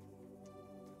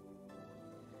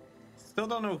 Still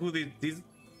don't know who these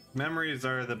memories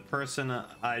are. The person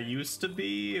I used to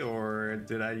be, or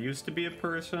did I used to be a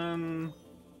person?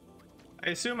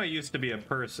 I assume I used to be a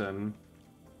person.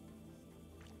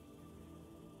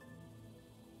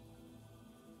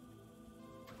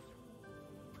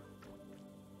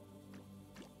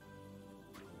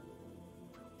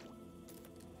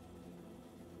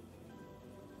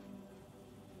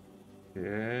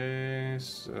 Okay,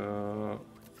 so...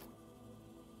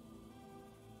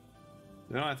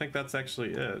 No, I think that's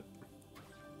actually it.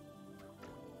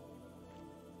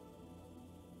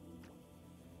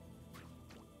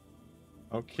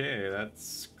 Okay,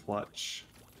 that's clutch.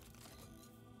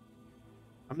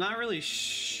 I'm not really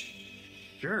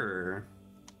sure.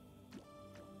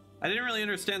 I didn't really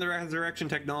understand the resurrection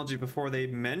technology before they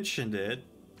mentioned it.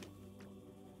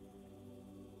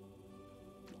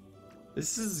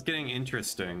 This is getting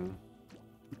interesting.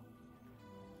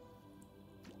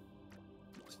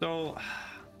 So,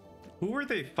 who were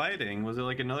they fighting? Was it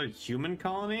like another human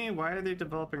colony? Why are they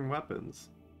developing weapons?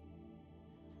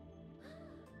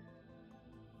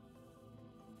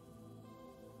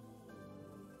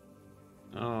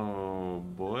 Oh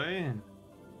boy.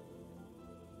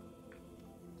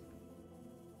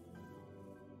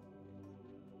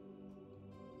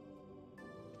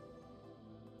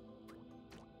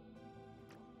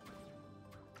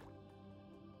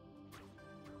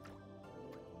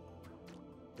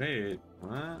 Wait,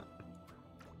 what?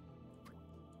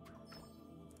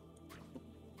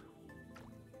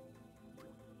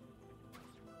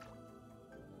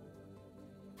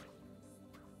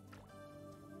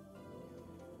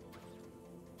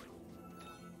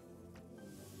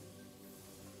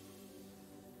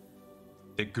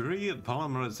 Degree of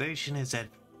polymerization is at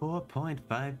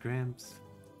 4.5 grams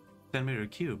centimeter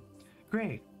cube.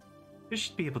 Great. This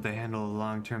should be able to handle a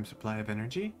long-term supply of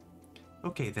energy.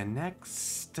 Okay, the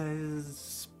next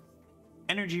is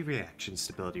energy reaction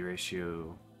stability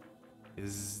ratio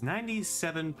is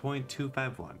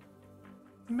 97.251.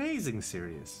 Amazing,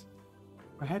 Sirius.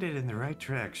 We're headed in the right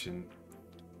direction.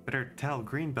 Better tell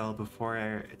Greenbell before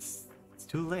it's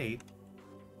too late.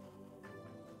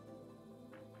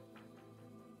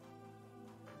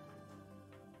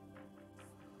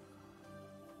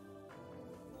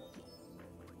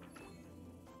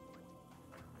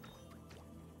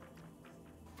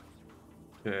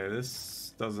 Okay,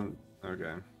 this doesn't...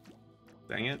 Okay.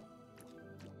 Dang it.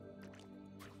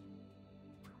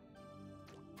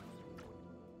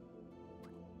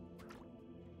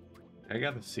 I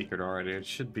got the secret already. It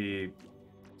should be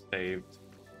saved.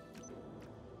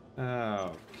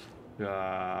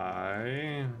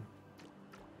 Okay.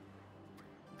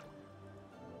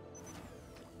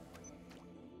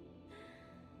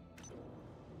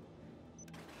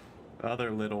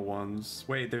 Other little ones.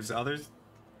 Wait, there's others?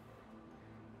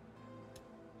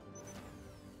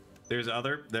 There's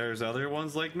other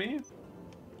ones like me?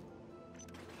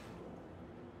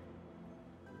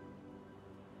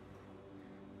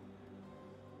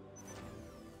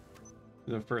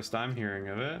 The first I'm hearing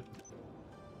of it.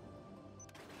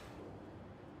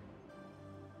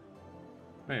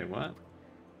 Wait, what?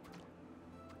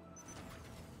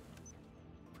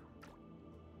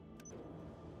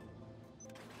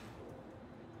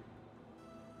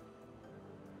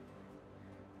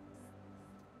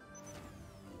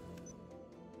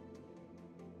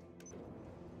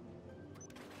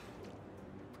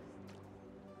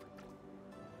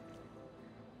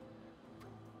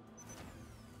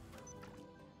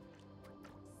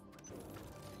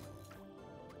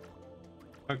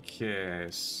 Okay,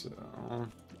 so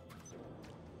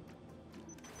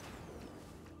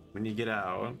when you get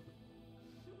out,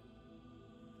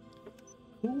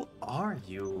 who are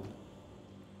you?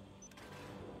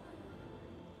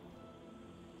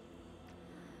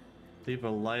 Live a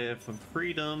life of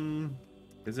freedom.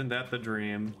 Isn't that the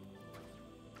dream?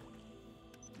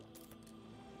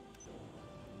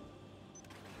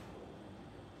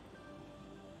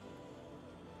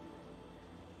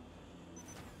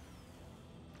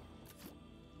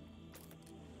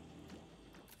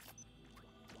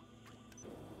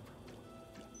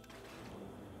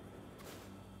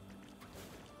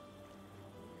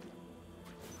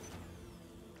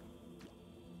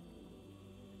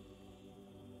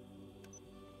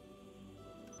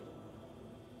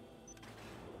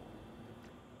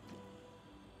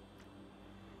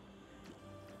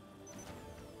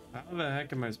 How the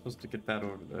heck am I supposed to get that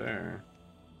over there?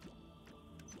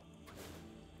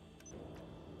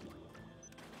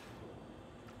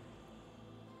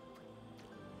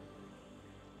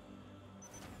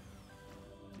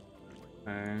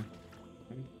 Okay.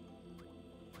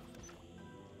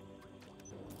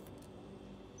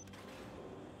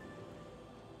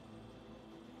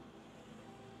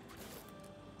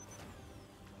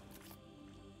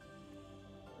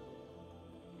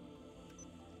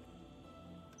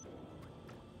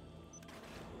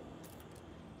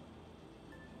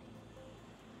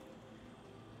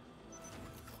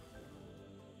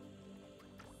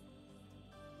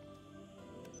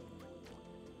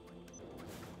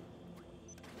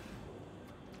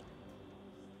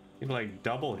 You like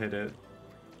double hit it.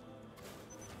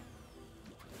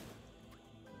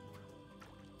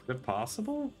 Is it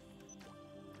possible?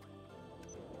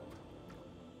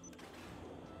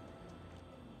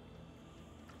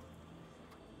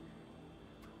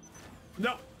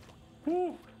 No.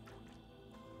 Woo.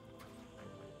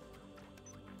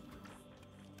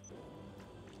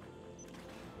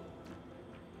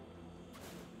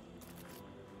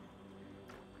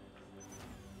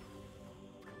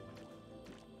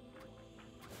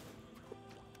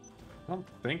 I don't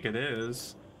think it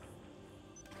is.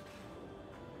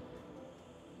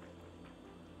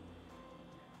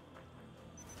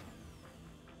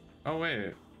 Oh,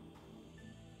 wait.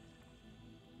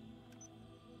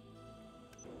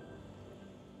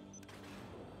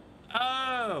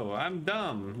 Oh, I'm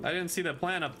dumb. I didn't see the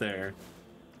plan up there.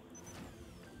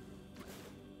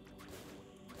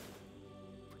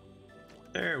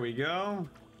 There we go.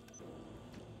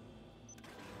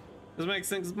 This makes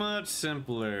things much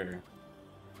simpler.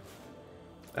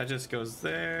 That just goes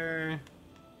there.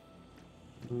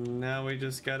 Now we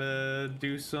just gotta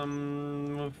do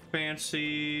some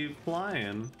fancy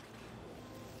flying.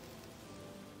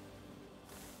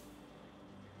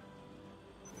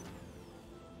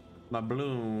 My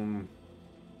bloom.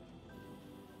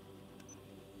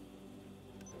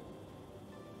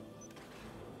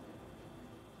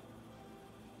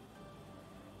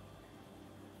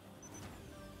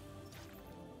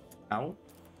 Ow.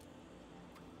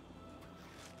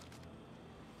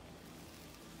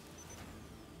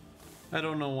 I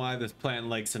don't know why this plant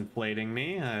likes inflating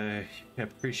me. I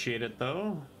appreciate it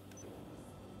though.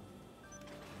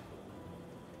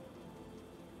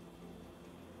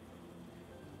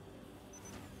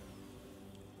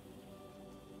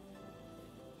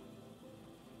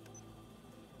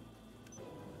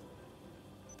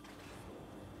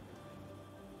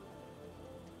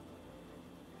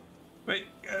 Wait.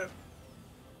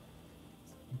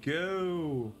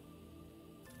 go.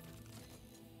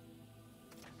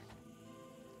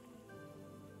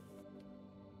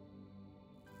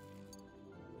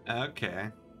 Okay.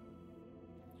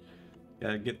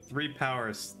 Gotta get 3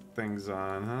 power things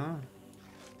on, huh?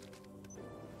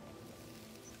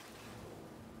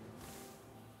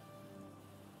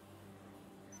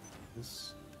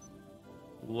 This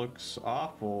looks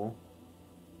awful.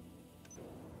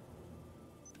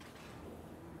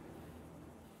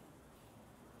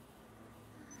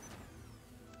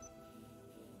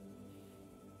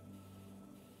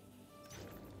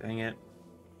 Dang it.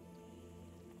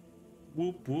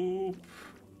 Whoop whoop.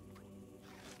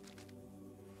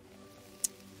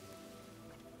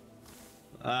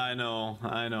 I know,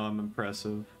 I'm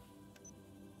impressive.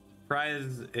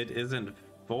 Surprised it isn't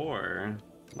 4.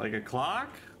 Like a clock?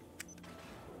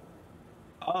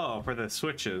 Oh, for the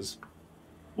switches.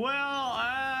 Well,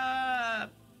 I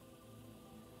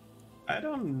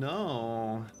don't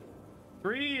know.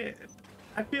 3,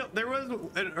 I feel there was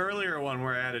an earlier one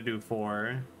where I had to do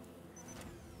 4.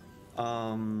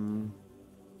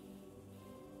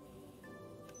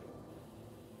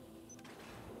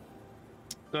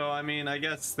 So, I mean, I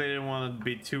guess they didn't want to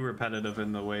be too repetitive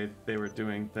in the way they were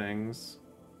doing things.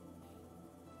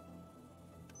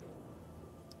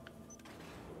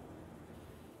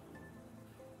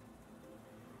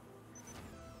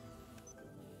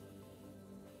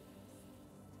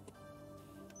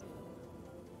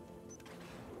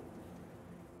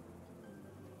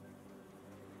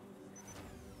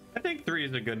 I think 3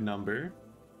 is a good number.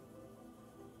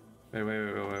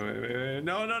 Wait.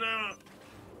 No.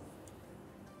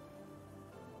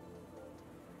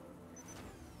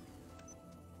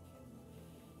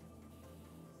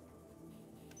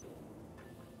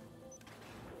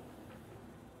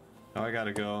 Oh, I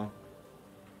gotta go.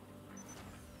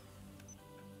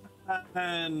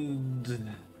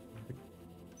 And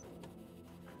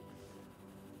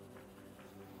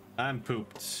I'm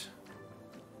pooped.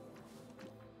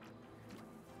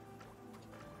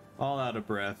 All out of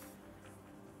breath.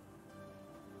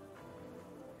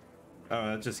 Oh,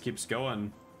 that just keeps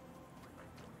going.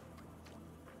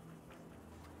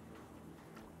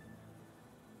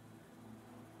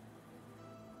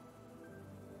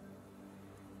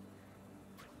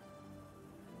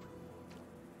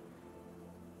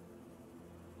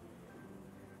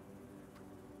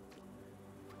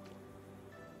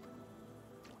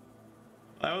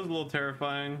 That was a little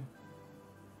terrifying.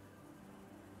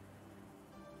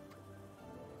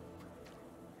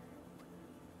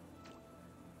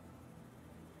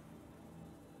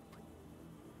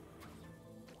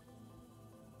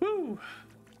 Woo!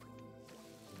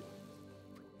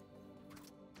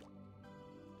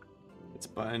 It's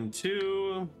button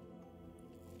 2.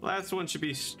 Last one should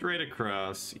be straight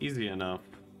across. Easy enough.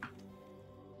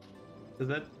 Does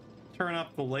that turn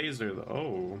off the laser?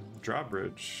 Oh,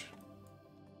 drawbridge.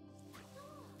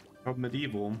 Oh,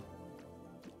 medieval.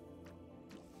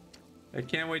 I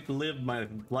can't wait to live my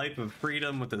life of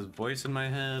freedom with this voice in my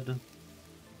head.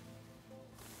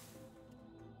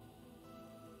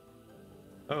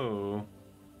 Oh.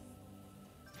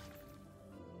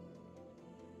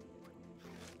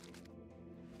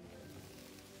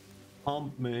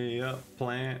 Pump me up,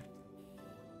 plant.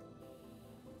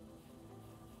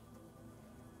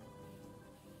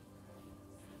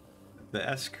 The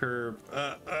S curve.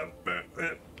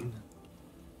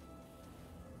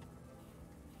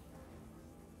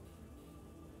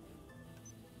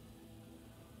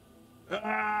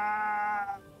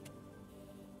 Ah!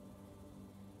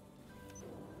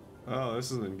 Oh,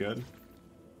 this isn't good.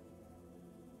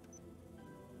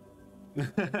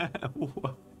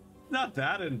 Not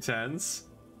that intense.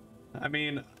 I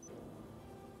mean,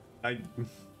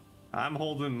 I'm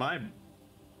holding my.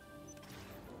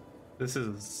 This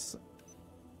is.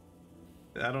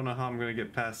 I don't know how I'm gonna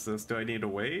get past this. Do I need to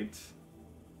wait?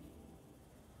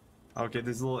 Okay,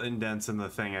 there's little indents in the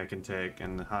thing I can take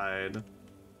and hide.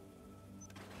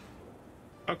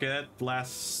 Okay, that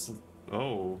lasts.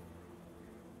 Oh.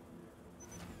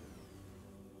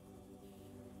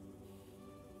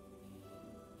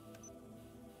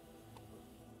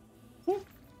 Whoop.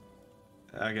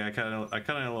 Okay, I kind of a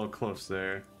little close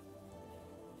there.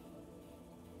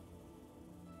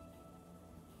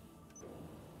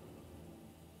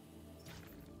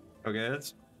 Okay,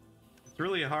 it's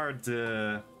really hard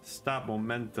to stop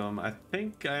momentum. I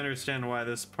think I understand why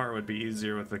this part would be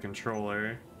easier with the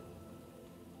controller.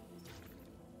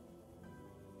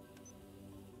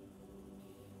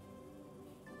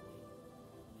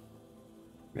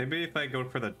 Maybe if I go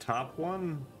for the top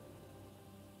one?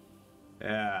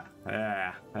 Yeah,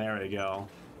 there we go.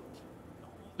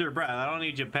 your breath. I don't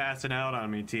need you passing out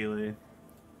on me, Teely.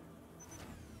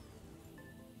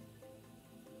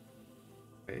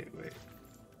 Wait.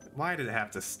 Why did it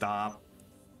have to stop? Wait.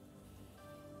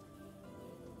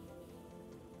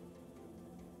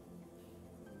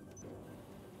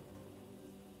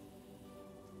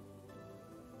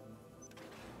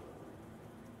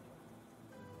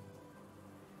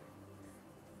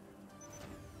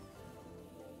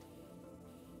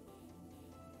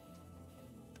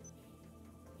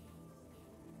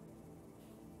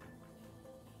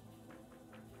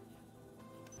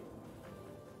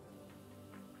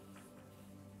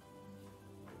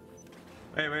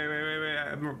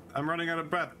 I'm running out of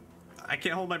breath. I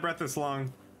can't hold my breath this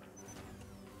long.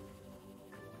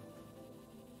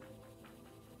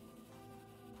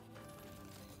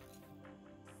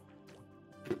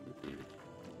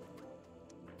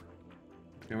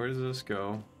 Okay, where does this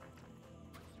go?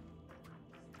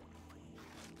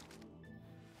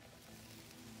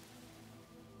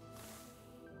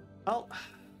 Well,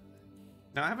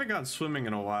 now I haven't gone swimming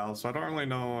in a while, so I don't really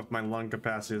know if my lung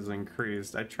capacity has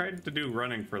increased. I tried to do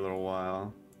running for a little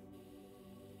while.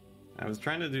 I was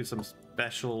trying to do some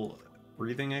special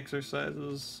breathing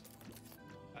exercises.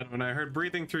 When I heard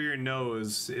breathing through your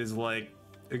nose is like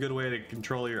a good way to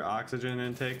control your oxygen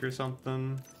intake or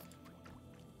something.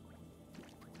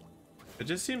 It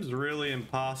just seems really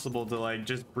impossible to like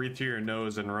just breathe through your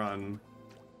nose and run.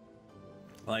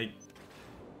 Like,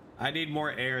 I need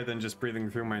more air than just breathing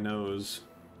through my nose.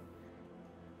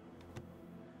 I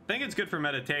think it's good for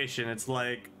meditation. It's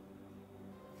like,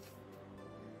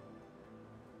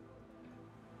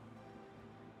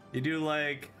 you do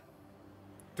like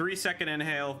 3-second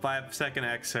inhale, 5-second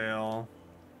exhale.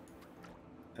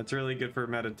 That's really good for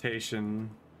meditation.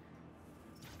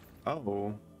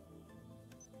 Oh,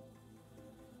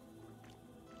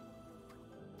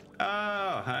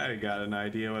 I got an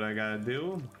idea what I gotta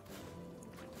do.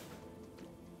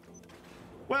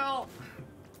 Well,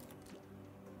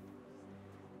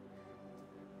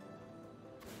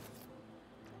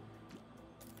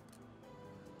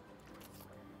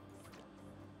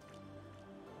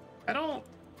 I don't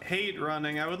hate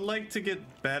running. I would like to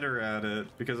get better at it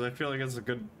because I feel like it's a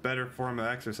better form of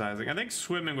exercising. I think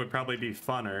swimming would probably be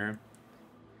funner,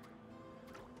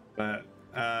 but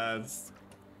it's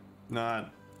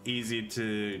not easy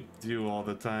to do all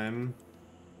the time.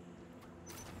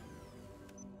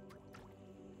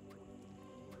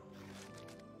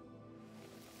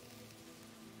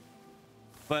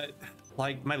 But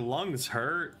like, my lungs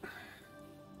hurt.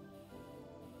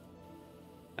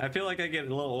 I feel like I get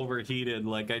a little overheated.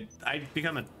 Like I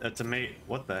become a tomato.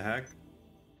 What the heck?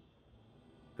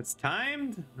 It's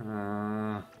timed?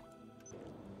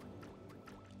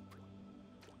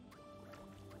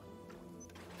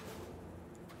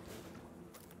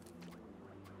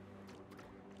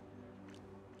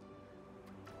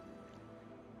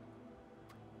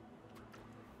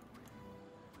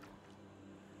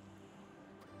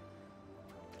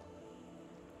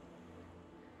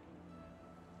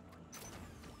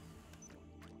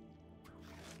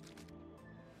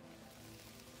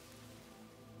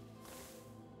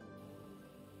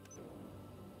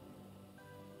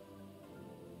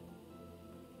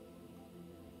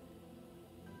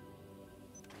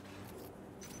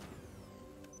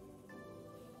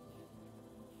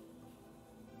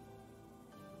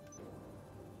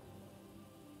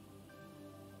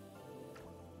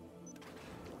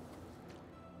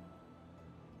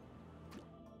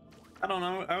 I don't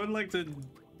know. I would like to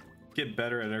get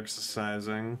better at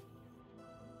exercising.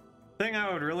 Thing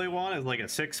I would really want is like a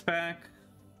 6-pack,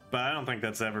 but I don't think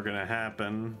that's ever gonna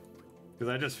happen because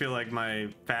I just feel like my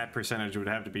fat percentage would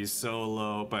have to be so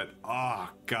low. But oh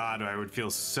god, I would feel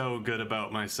so good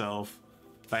about myself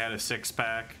if I had a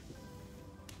 6-pack.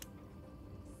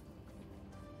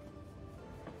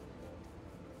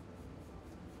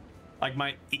 Like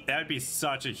that'd be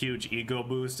such a huge ego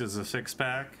boost as a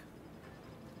 6-pack.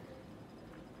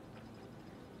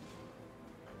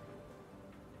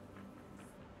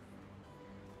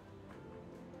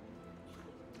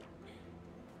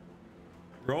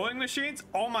 Rowing machines?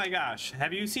 Oh my gosh.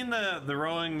 Have you seen the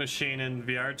rowing machine in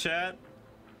VR chat?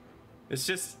 It's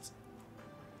just,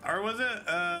 or was it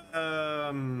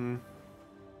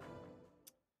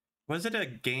a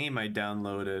game I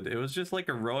downloaded? It was just like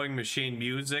a rowing machine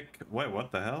music. Wait,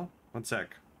 what the hell? One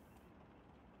sec.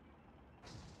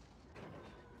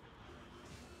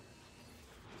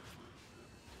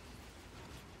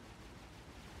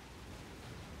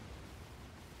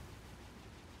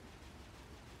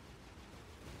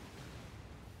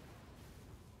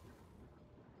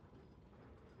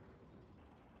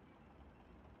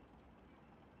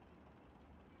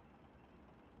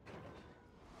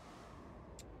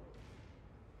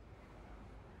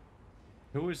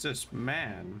 Who is this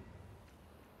man?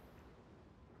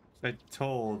 I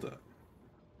told.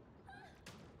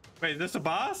 Wait, is this a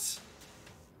boss?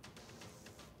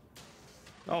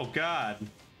 Oh god.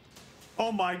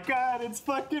 Oh my god, it's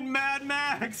fucking Mad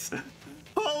Max!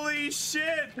 Holy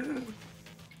shit!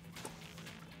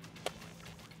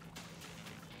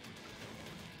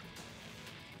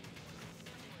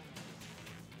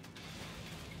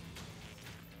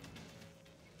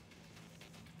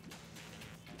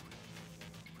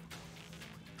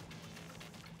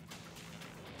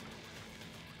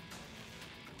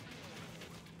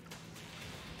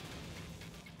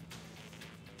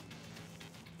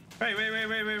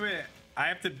 Wait. I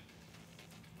have to.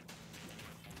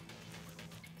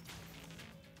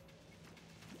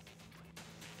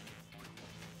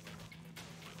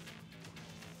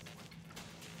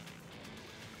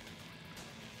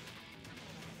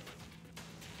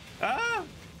 Ah!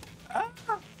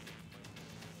 Ah!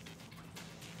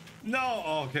 No!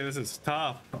 Oh, okay, this is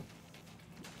tough.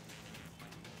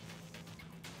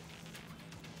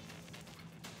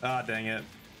 Ah, dang it.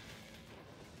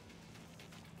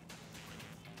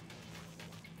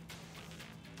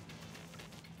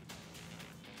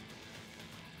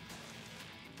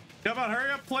 Come on, hurry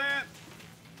up, plant!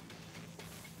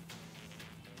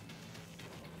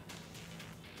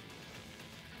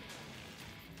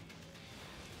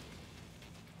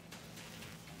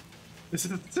 This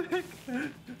is sick!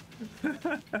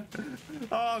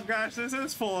 Oh gosh, this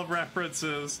is full of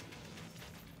references.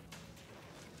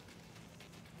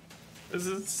 This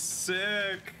is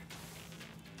sick.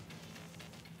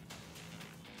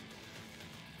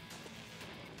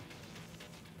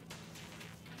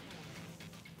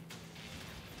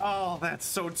 Oh, that's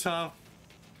so tough.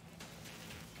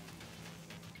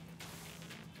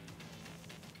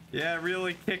 Yeah, it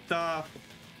really kicked off.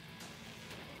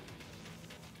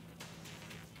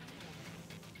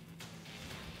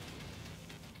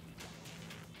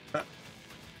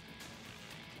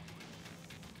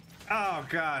 Oh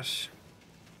gosh.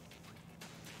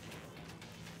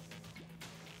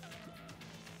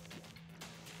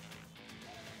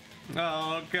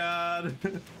 Oh god.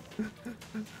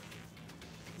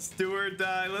 Stewart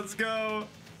die, let's go.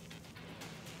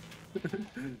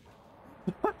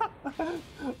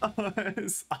 Oh,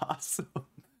 it's awesome.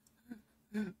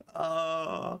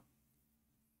 Oh.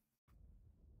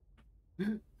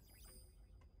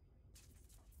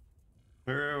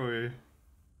 Where are we?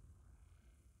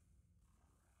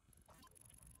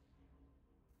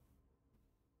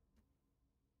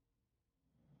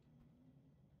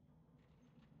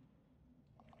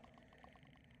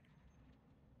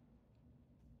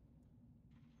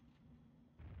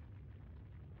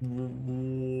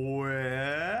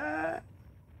 Where?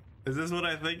 Is this what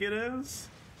I think it is?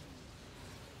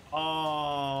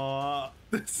 Oh,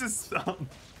 this is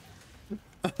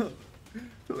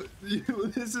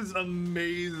this is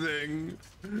amazing.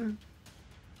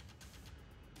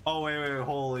 Oh wait,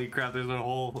 holy crap! There's a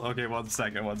whole. Okay, one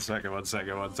second. This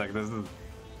is.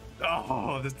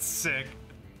 Oh, that's sick.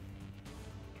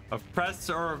 Press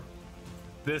or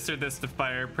this to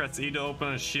fire. Press E to open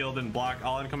a shield and block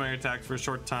all incoming attacks for a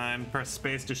short time. Press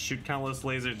space to shoot countless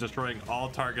lasers, destroying all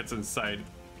targets in sight.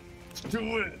 Let's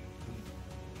do it!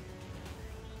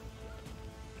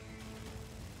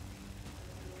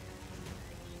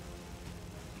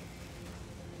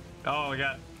 Oh, we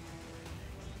got...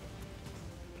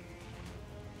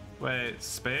 Wait,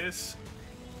 space?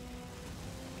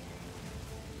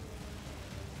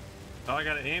 Oh, I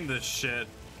gotta aim this shit.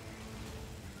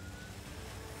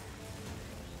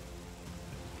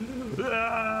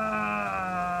 Ah!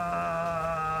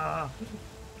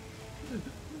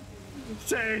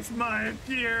 Taste my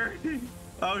fury!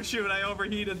 Oh shoot, I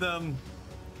overheated them.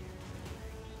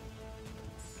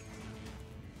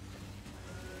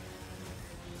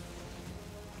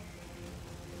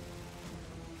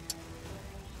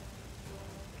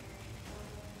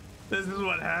 This is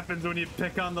what happens when you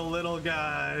pick on the little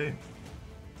guy.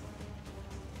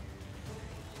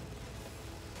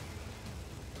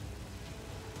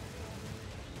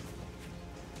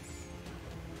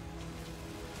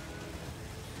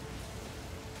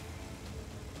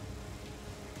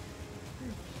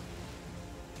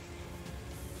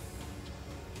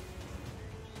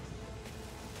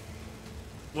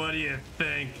 What do you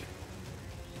think?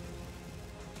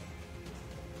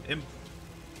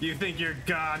 You think your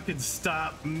god can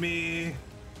stop me?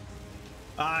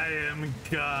 I am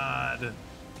God.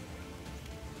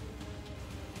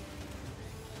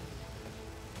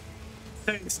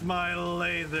 Taste my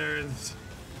lasers.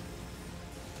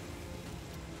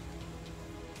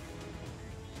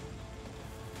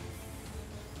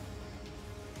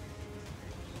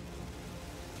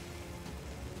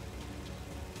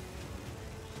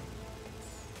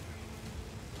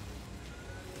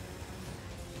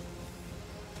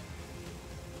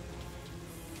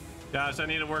 Gosh, I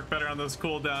need to work better on this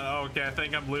cooldown. Oh, okay, I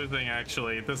think I'm losing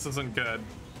actually. This isn't good.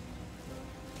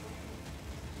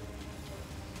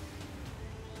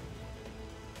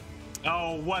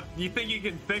 Oh, what? You think you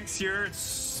can fix your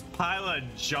pile of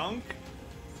junk?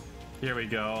 Here we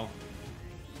go.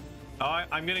 Oh,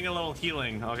 I'm getting a little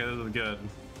healing. Okay, this is good.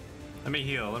 Let me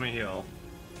heal, let me heal.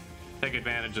 Take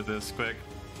advantage of this quick.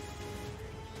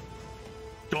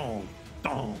 Dong,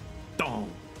 dong, dong,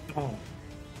 dong.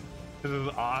 This is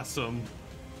awesome.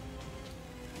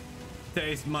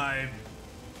 Taste my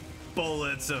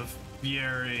bullets of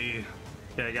fury.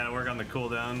 Okay, I gotta work on the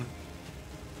cooldown.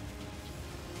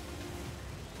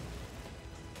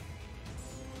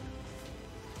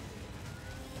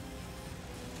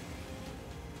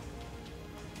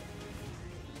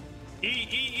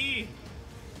 E.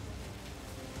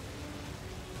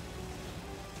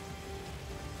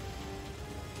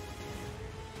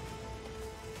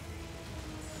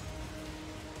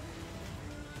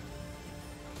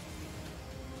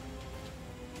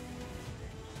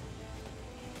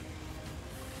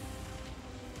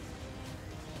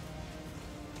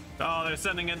 Oh, they're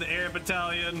sending in the air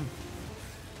battalion.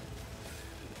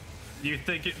 You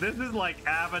think this is like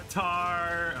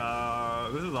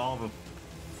Avatar? This is all of them.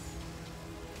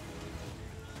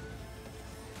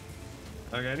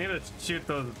 Okay, I need to shoot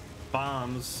those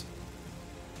bombs.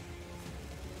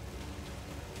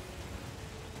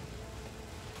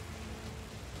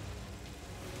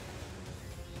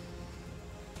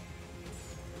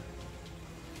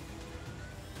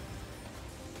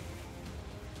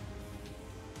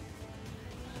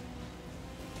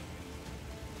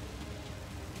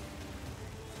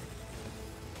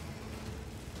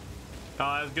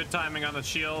 Oh, that's good timing on the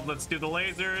shield. Let's do the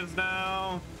lasers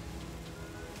now.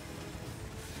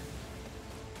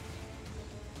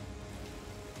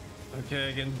 Okay,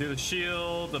 I can do the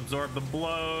shield, absorb the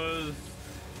blows.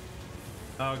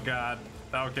 Oh god.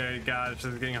 Okay, god, this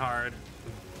is getting hard.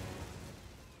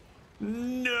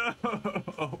 No!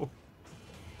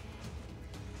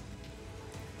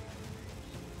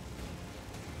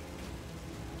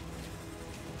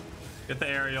 Get the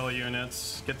aerial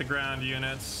units, get the ground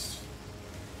units.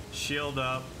 Shield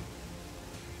up.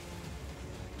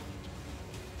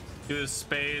 Do the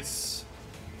space.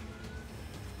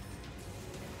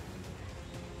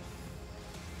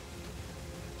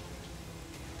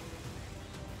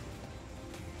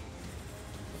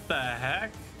 What the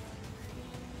heck?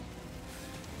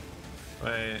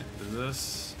 Wait, is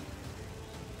this?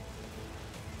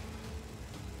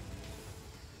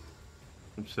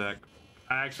 One sec.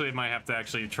 I actually might have to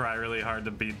actually try really hard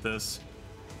to beat this.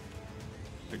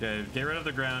 Okay, get rid of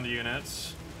the ground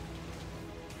units.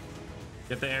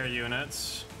 Get the air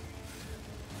units.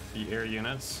 The air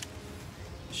units.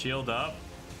 Shield up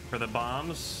for the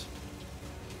bombs.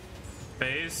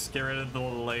 Base, get rid of the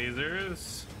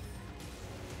lasers.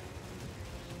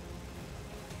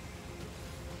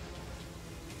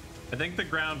 I think the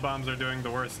ground bombs are doing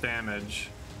the worst damage.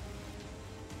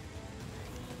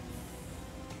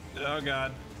 Oh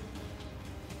god.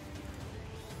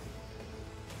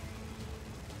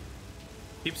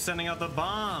 Keep sending out the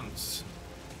bombs.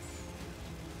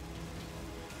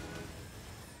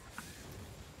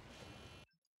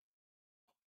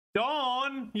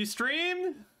 Dawn, you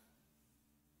streamed?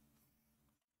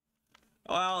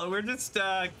 Well, we're just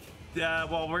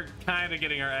well, we're kind of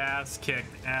getting our ass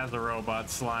kicked as a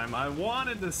robot slime. I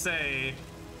wanted to say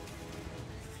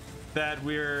that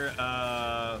we're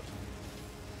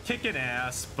kicking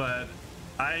ass, but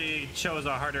I chose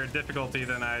a harder difficulty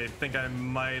than I think I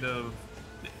might have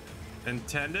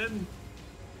intended.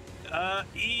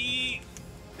 The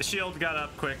shield got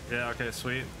up quick. Yeah, okay,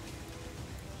 sweet.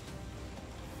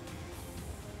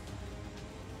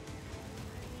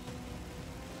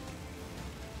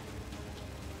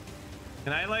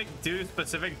 Can I like do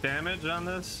specific damage on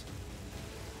this?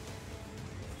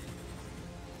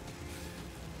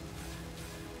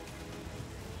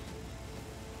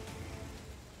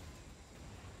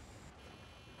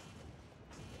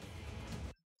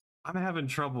 I'm having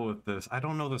trouble with this. I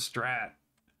don't know the strat.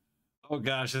 Oh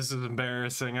gosh, this is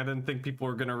embarrassing. I didn't think people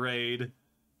were gonna raid.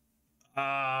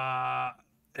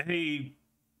 Hey.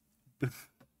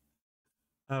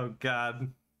 Oh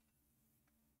god.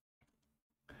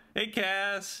 Hey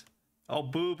Cass. Oh,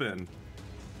 boobin.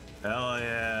 Hell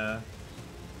yeah.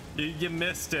 You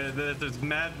missed it. There's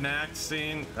Mad Max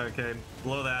scene. Okay,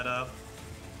 blow that up.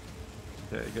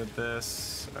 Okay, get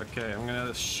this. Okay, I'm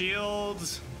gonna shield.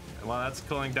 While that's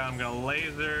cooling down, I'm gonna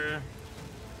laser.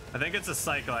 I think it's a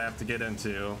cycle I have to get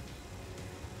into.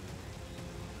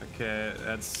 Okay,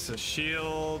 that's a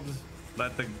shield.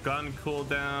 Let the gun cool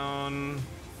down.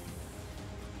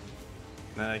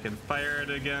 Then I can fire it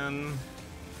again.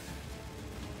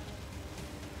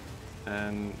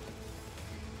 And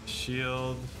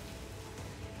shield.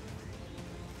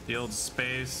 Shield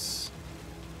space.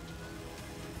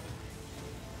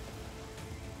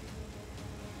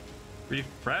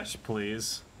 Refresh,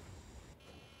 please.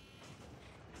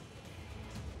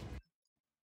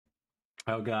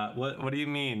 Oh god, what do you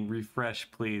mean refresh,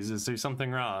 please? Is there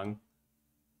something wrong?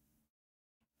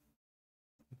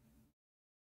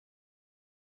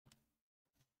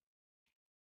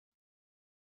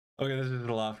 Okay, this is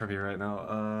a lot for me right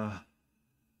now.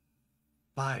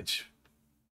 Fudge.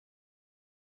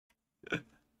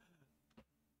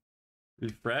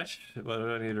 Refresh? What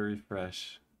do I need to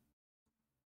refresh?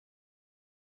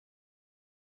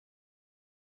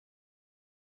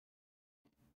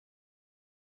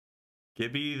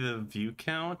 Give me the view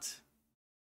count.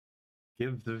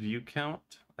 Give the view count.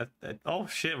 Oh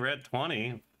shit, we're at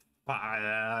 20.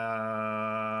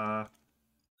 Dang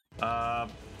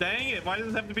it, why does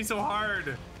it have to be so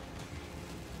hard?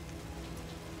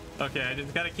 Okay, I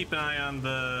just gotta keep an eye on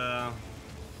the...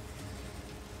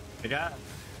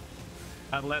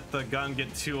 I'd let the gun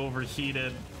get too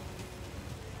overheated.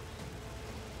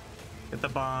 Get the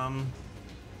bomb.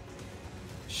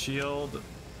 Shield.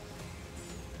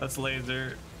 Let's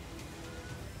laser.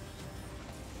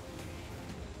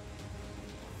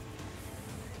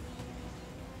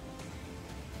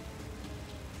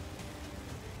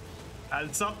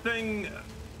 And something...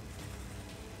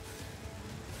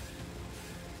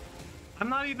 I'm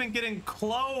not even getting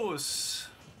close.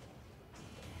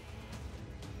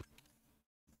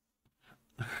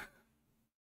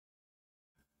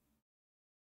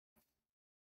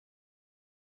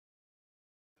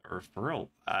 Referral.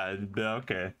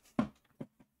 Okay.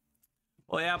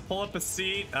 Well, yeah, pull up a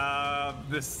seat.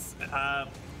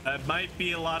 It might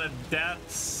be a lot of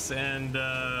deaths and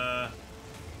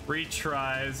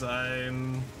retries.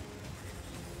 I'm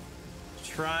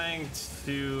trying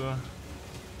to...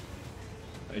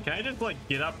 Can I just like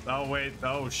get up? Oh wait,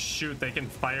 oh shoot, they can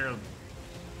fire.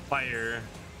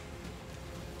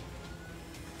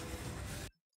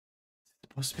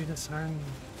 Supposed to be this iron?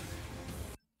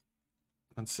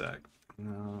 One sec.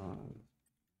 No.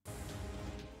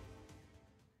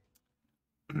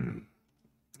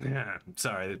 Yeah,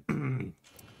 sorry.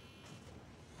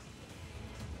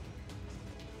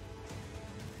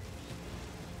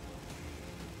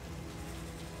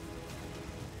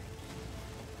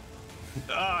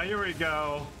 Oh, here we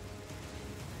go.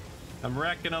 I'm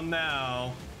wrecking them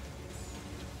now.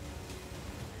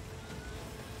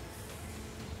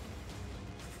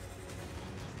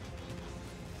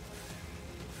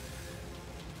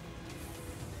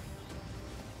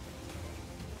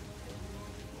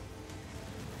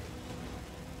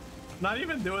 Not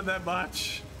even doing that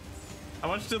much. How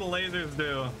much do the lasers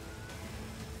do?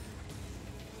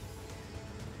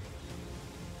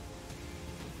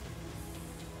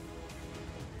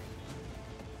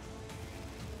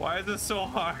 Why is this so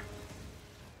hard?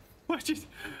 What you...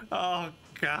 Oh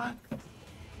god.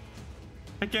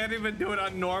 I can't even do it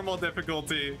on normal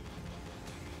difficulty.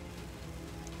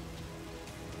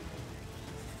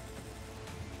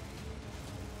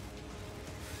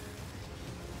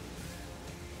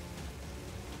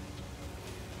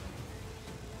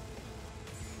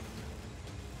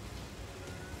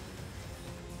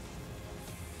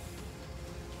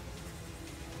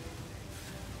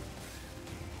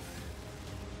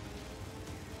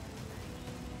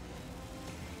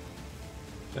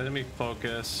 Enemy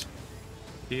focus,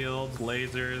 shields,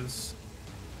 lasers.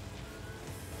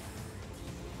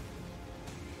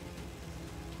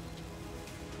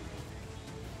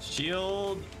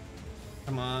 Shield,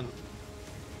 come on.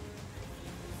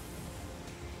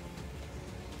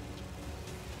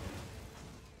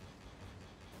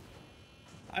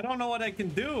 I don't know what I can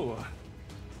do.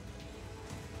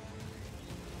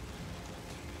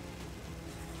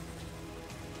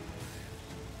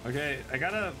 Okay, I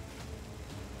gotta...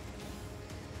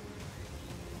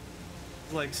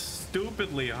 like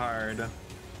stupidly hard.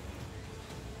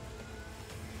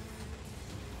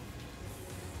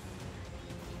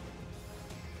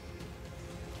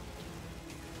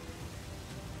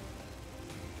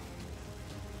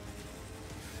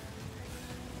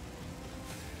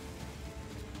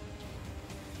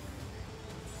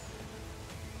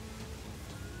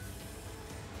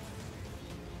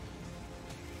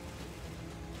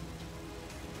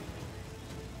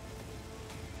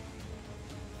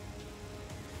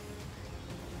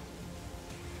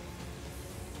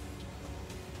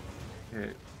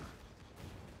 Okay.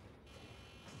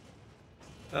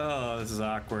 Oh, this is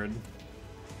awkward.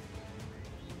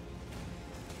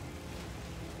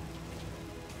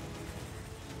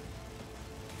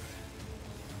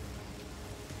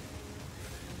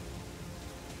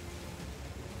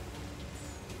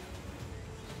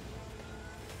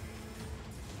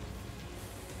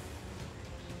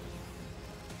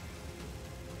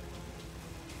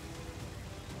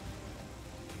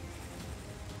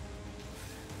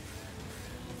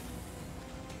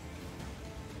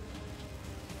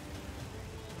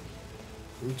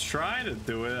 I'm trying to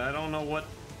do it. I don't know what.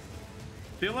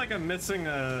 I feel like I'm missing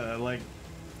a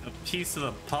piece of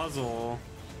the puzzle.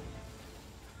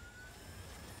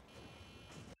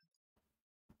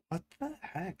 What the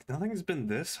heck? Nothing's been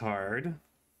this hard.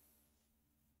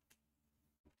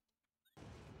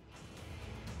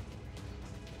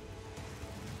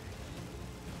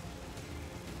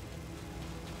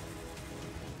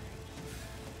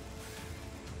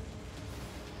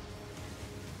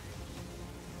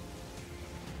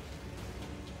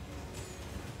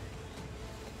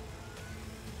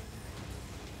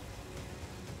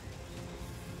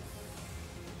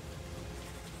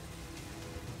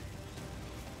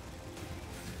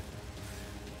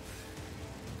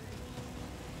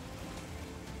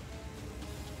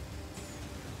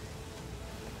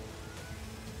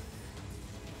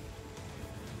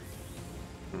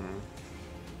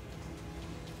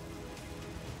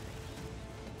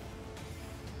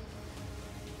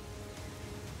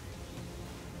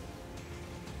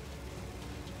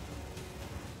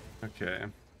 Okay.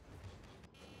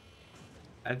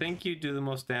 I think you do the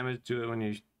most damage to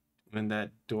it when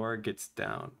that door gets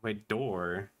down. Wait,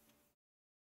 door?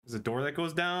 Is a door that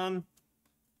goes down?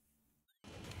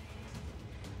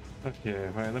 Okay,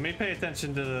 wait, let me pay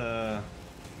attention to the...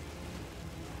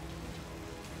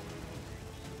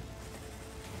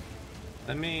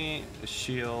 Let me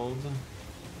shield.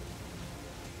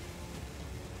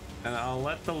 And I'll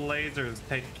let the lasers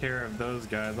take care of those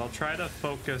guys. I'll try to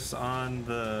focus on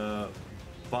the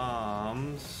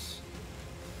bombs.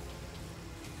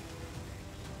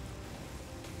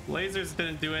 Lasers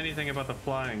didn't do anything about the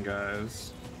flying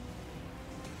guys.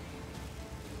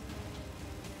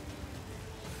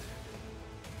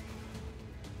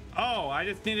 Oh, I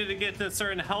just needed to get to a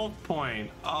certain health point.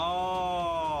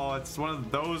 Oh, it's one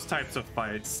of those types of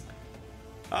fights.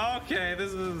 Okay,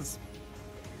 this is...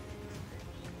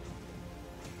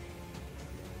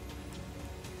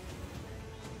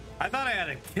 I thought I had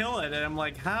to kill it, and I'm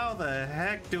like, how the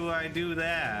heck do I do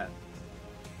that?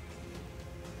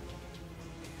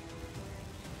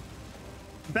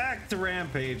 Back to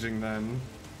rampaging then.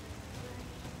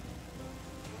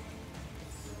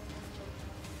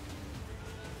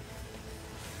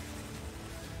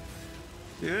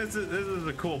 Yeah, this is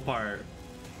the cool part.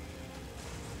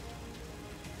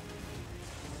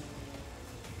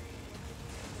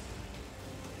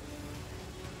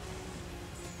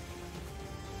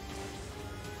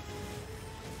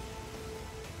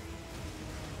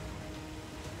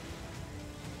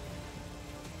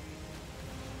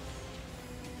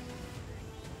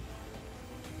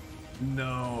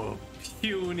 No,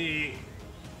 puny.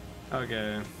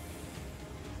 Okay.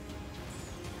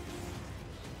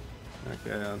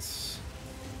 Okay, let's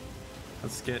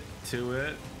get to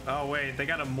it. Oh wait, they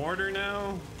got a mortar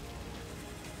now?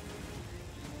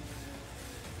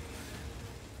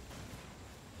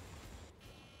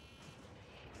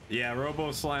 Yeah,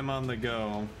 Robo Slime on the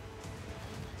go.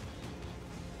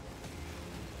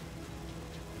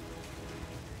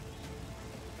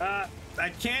 I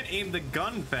can't aim the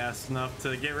gun fast enough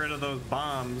to get rid of those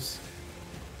bombs.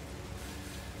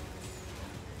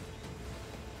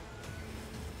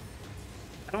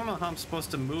 I don't know how I'm supposed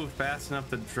to move fast enough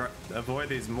to avoid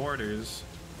these mortars.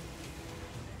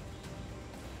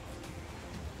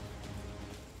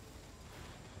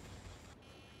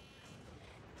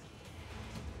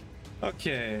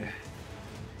 Okay.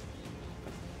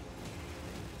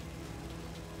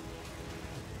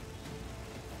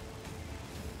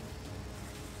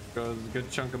 Goes a good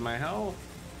chunk of my health.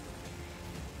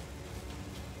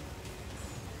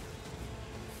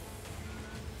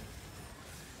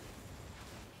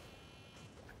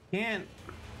 Can't.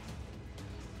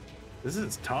 This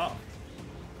is tough.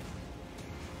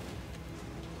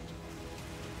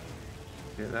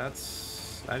 Okay,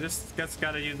 that's. I just guess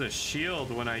gotta use a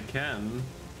shield when I can.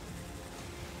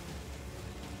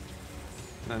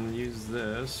 Then use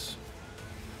this.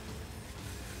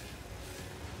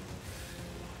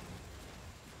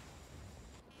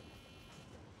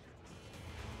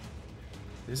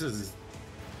 This is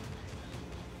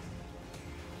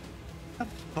a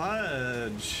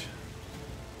fudge.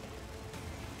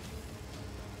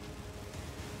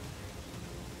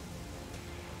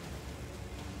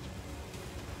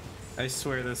 I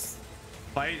swear this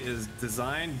fight is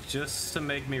designed just to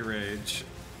make me rage,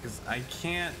 because I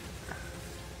can't.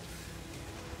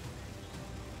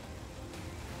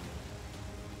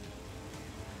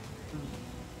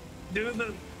 Do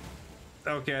the.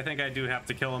 Okay, I think I do have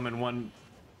to kill him in one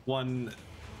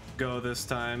go this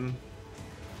time.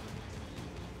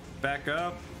 Back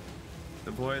up,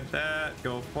 avoid that,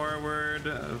 go forward,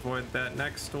 avoid that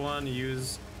next one,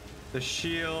 use the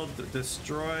shield,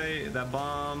 destroy that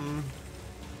bomb,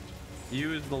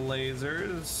 use the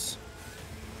lasers,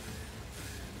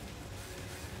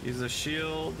 use the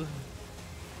shield.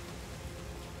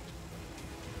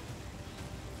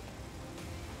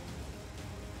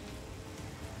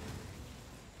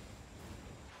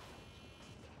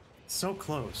 So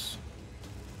close.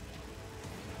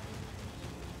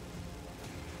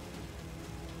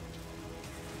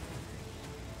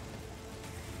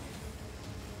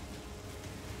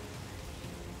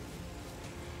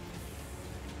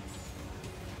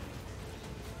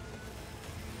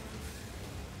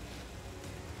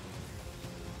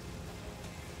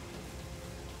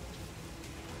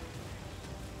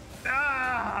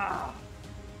 Ah!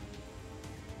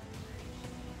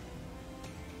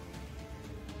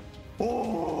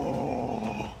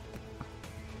 Oh!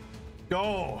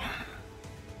 Go!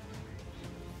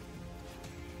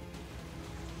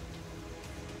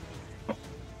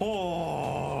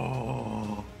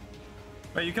 Oh!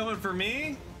 Are you coming for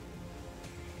me?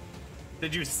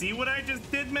 Did you see what I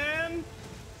just did, man?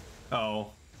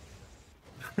 Oh.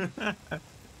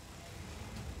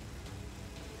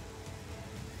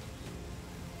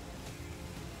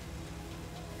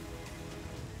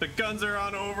 The guns are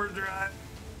on overdrive.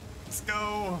 Let's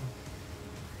go.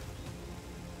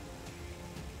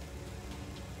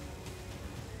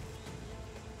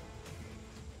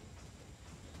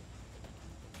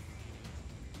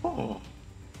 Oh.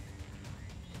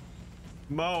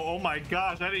 Mo, oh my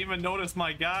gosh, I didn't even notice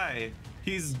my guy.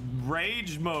 He's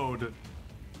rage mode.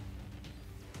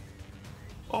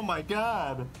 Oh my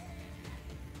god.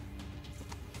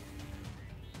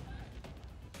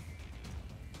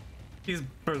 He's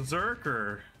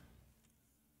berserker.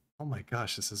 Oh my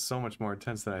gosh, this is so much more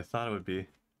intense than I thought it would be.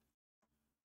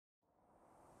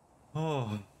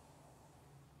 Oh.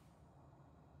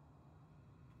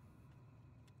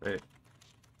 Wait.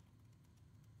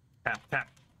 Tap, tap.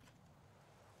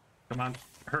 Come on,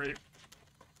 hurry.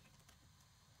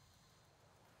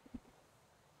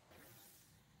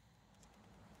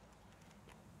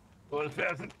 What is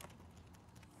that?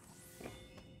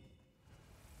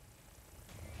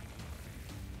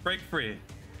 Break free.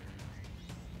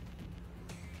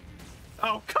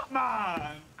 Oh, come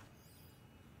on!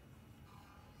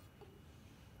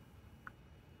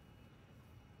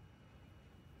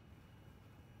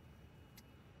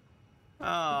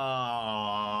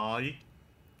 Oh,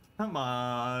 come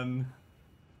on.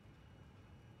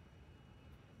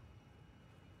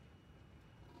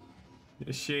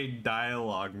 Shade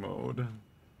dialogue mode.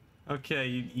 Okay,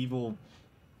 you evil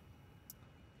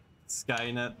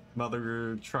Skynet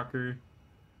mother trucker.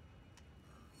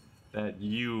 That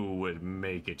you would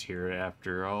make it here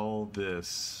after all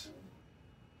this.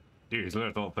 These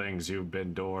little things you've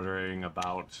been ordering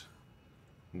about.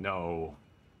 No,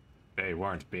 they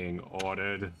weren't being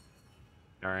ordered.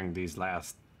 During these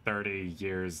last 30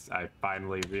 years, I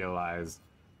finally realized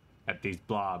that these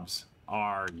blobs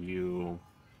are you.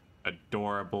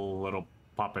 Adorable little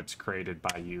puppets created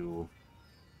by you.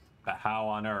 But how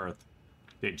on earth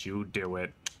did you do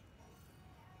it?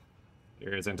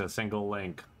 There isn't a single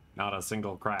link, not a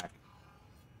single crack,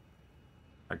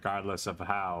 regardless of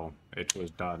how it was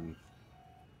done.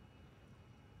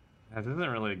 That isn't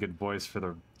really a good voice for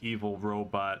the evil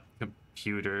robot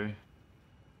computer.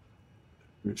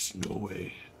 There's no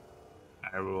way.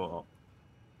 I will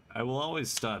always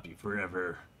stop you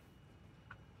forever.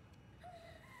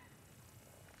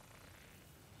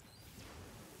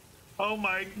 Oh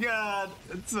my god,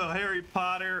 it's a Harry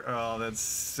Potter. Oh, that's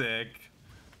sick.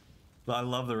 I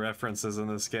love the references in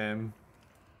this game.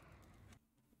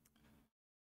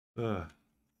 Ugh,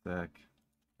 sick.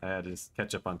 I had to just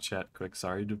catch up on chat quick.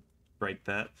 Sorry to break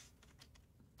that.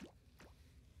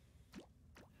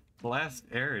 The last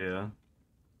area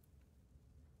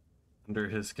under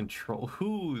his control.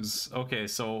 Who's okay?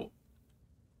 So,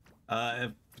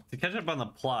 to catch up on the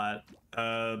plot,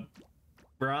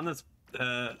 we're on this.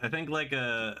 I think like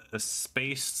a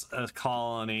space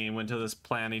colony went to this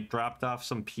planet. He dropped off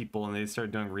some people and they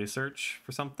started doing research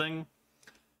for something.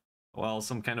 Well,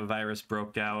 some kind of virus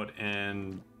broke out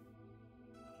and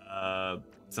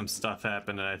some stuff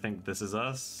happened, and I think this is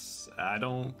us. I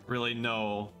don't really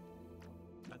know.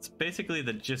 That's basically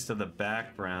the gist of the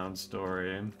background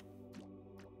story.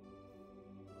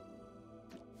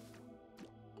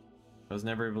 I was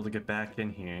never able to get back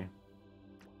in here.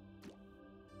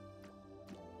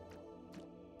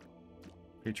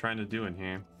 What are you trying to do in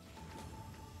here?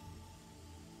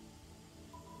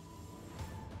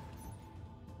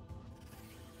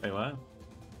 Wait, what?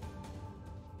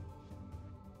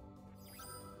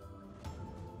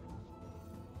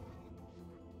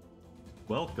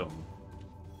 Welcome.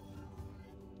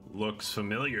 Looks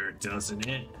familiar, doesn't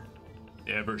it?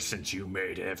 Ever since you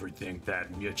made everything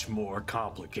that much more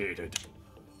complicated,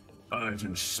 I've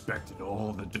inspected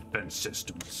all the defense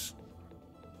systems.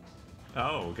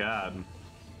 Oh, God.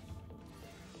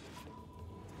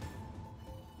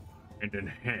 And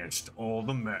enhanced all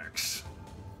the mechs.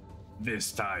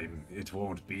 This time, it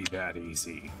won't be that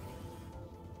easy.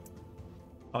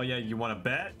 Oh, yeah, you want to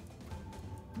bet?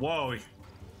 Whoa.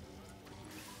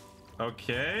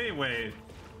 Okay, wait.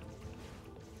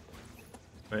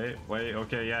 Wait,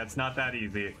 okay, yeah, it's not that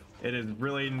easy. It is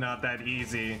really not that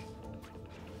easy.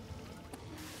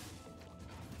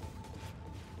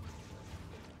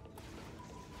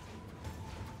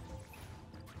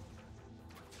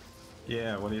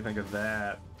 Yeah, what do you think of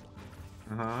that?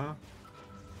 Uh-huh.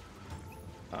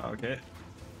 Okay.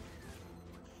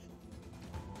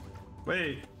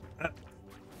 Wait.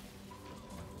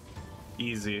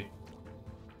 Easy.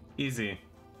 Easy.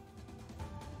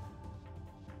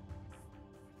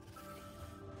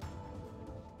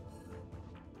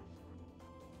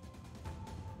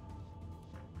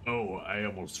 Oh, I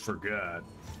almost forgot.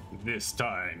 This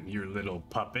time, your little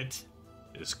puppet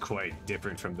is quite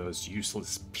different from those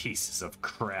useless pieces of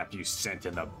crap you sent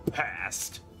in the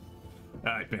past.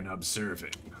 I've been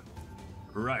observing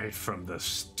right from the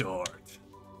start.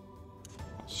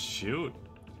 Shoot.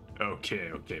 Okay,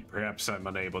 perhaps I'm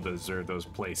unable to observe those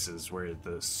places where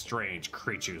the strange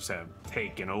creatures have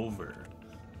taken over.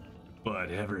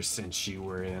 But ever since you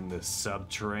were in the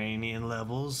subterranean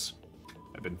levels,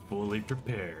 I've been fully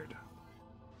prepared.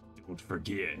 Don't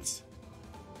forget,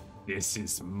 this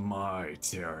is my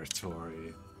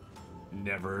territory.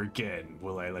 Never again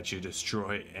will I let you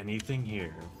destroy anything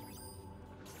here.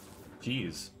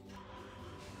 Jeez.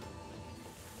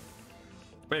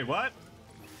 Wait, what?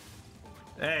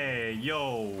 Hey,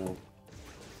 yo.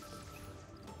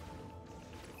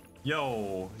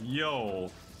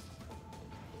 Yo.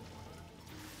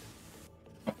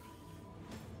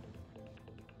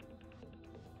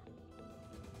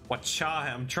 Watcha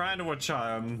him. I'm trying to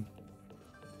watcha him.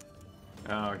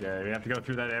 Okay, we have to go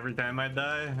through that every time I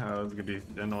die? Oh, it's gonna be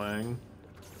annoying.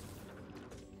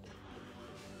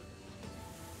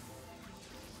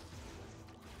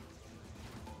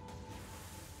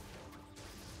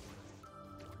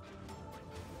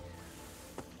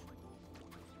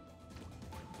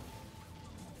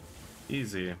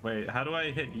 Easy. Wait, how do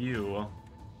I hit you?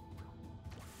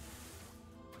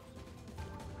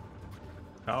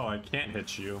 Oh, I can't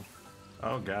hit you.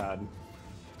 Oh, God.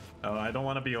 Oh, I don't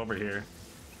want to be over here.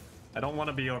 I don't want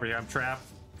to be over here. I'm trapped.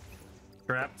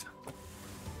 Trapped.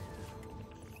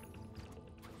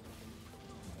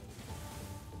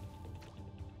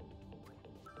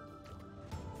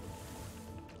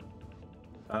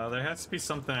 There has to be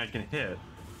something I can hit.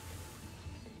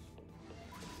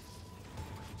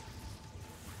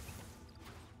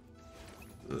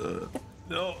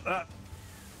 No.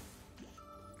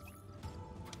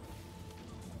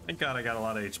 Thank God I got a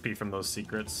lot of HP from those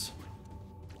secrets.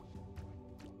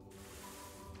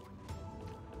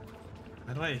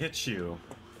 How do I hit you?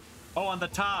 Oh, on the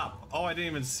top! Oh, I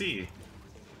didn't even see.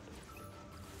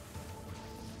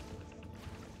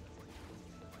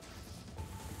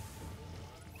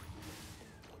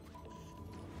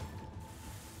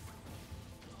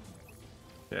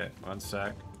 Okay, 1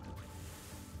 sec.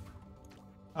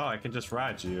 Oh, I can just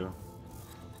ride you.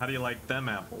 How do you like them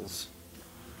apples?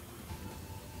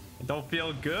 It don't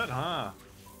feel good, huh?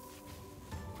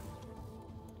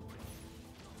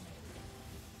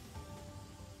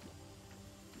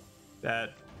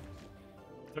 That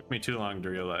took me too long to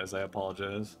realize. I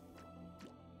apologize.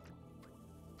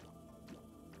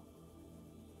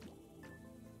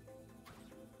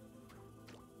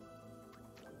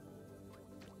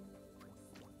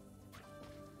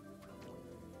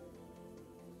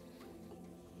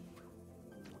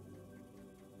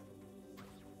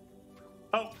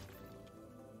 Oh!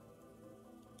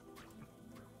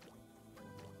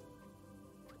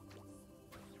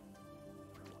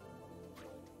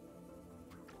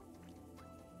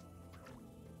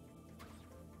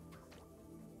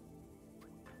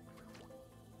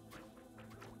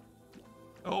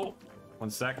 Oh! 1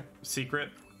 sec. Secret.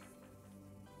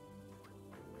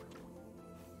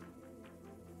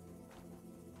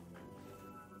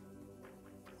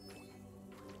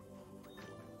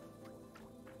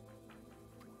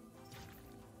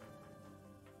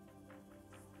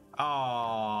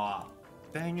 Aw,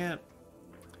 dang it.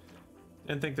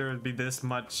 Didn't think there would be this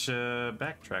much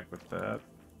backtrack with that.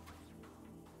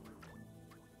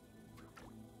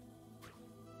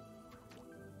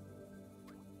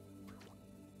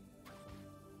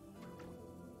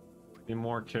 Be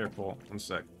more careful. One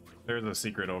sec. There's a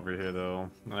secret over here, though,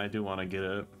 and I do want to get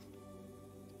it.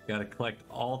 Gotta collect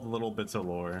all the little bits of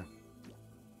lore.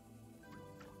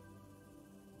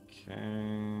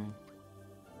 Okay.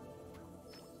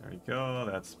 There we go.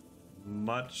 That's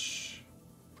much.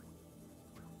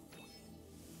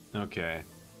 Okay.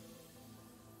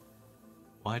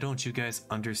 Why don't you guys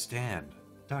understand?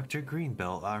 Dr.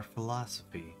 Greenbelt, our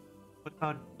philosophy. What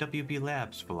about WB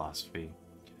Labs' philosophy?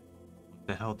 What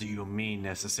the hell do you mean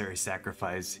necessary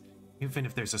sacrifice? Even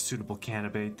if there's a suitable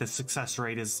candidate, the success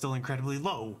rate is still incredibly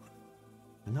low.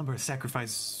 The number of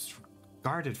sacrifices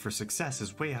guarded for success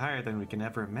is way higher than we can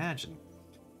ever imagine.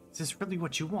 Is this really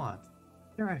what you want?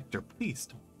 Director, please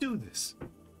don't do this.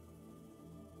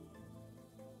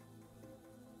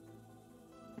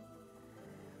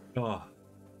 Oh.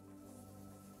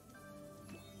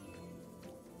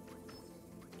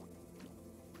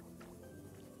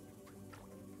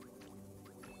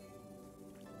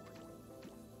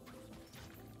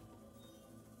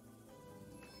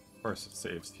 Of course it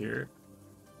saves here.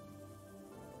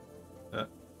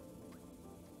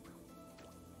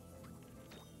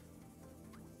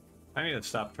 I need to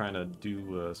stop trying to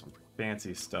do some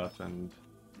fancy stuff and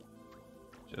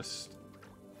just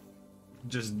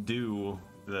do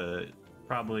the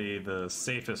probably the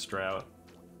safest route.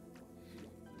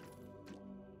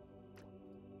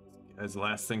 As the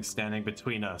last thing standing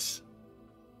between us.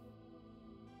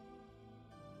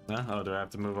 Huh? Oh, do I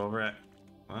have to move over it?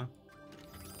 Huh?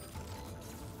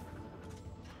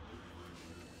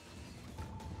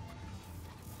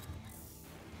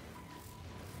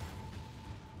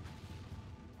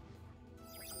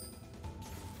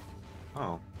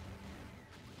 Oh.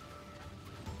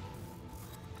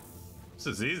 This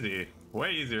is easy.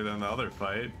 Way easier than the other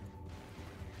fight.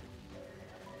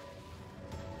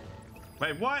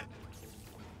 Wait, what?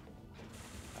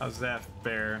 How's that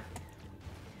fair?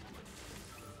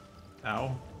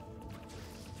 Ow.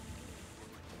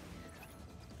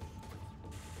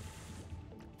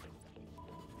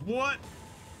 What?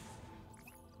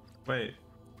 Wait.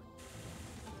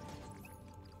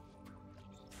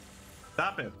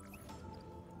 Stop it.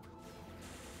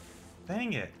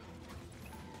 Dang it.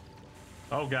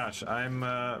 Oh gosh, I'm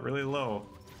really low.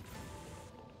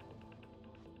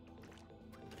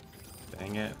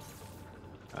 Dang it.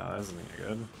 Oh, that isn't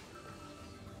good.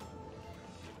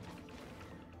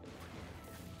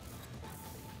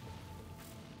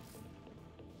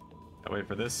 I wait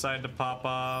for this side to pop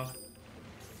off.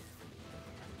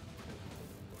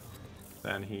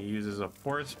 Then he uses a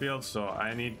force field, so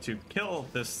I need to kill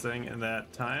this thing in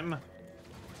that time.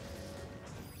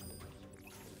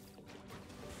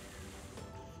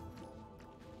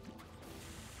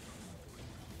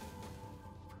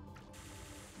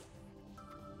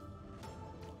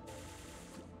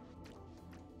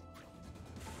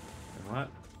 What?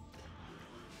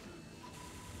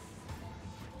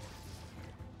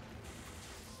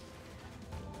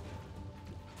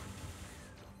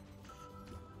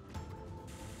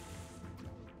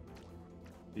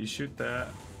 You shoot that.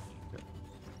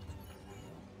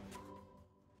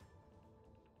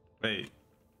 Wait,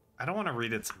 I don't want to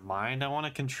read its mind. I want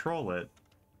to control it.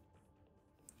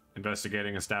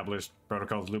 Investigating established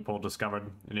protocols, loophole discovered.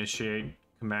 Initiate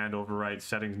command override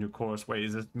settings, new course. Wait,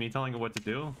 is this me telling it what to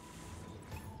do?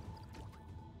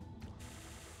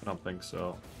 I don't think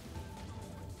so.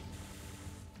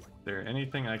 Is there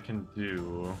anything I can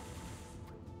do?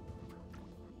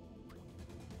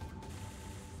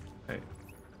 Hey.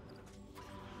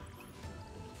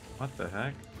 What the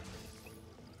heck?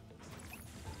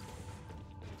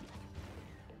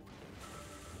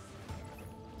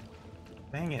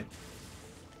 Dang it.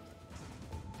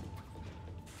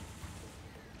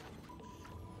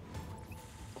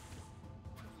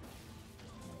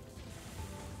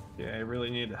 Yeah, I really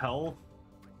need help.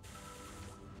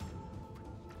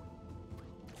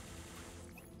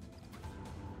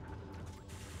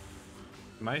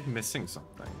 Am I missing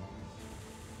something?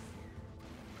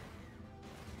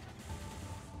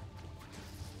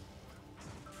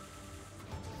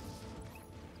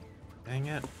 Dang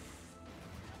it.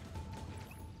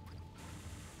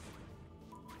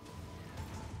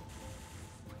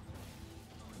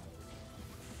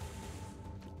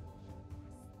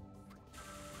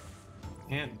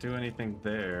 Can't do anything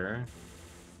there.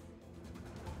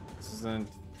 This isn't...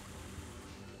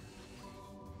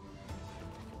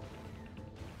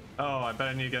 Oh, I bet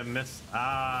I need to get miss.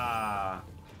 Ah!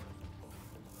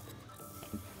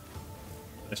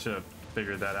 I should have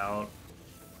figured that out.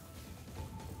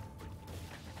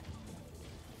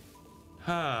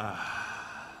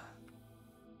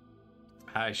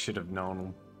 I should have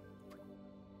known.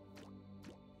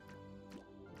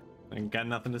 And got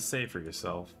nothing to say for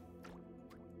yourself.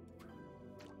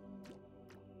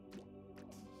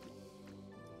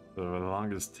 For the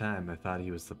longest time, I thought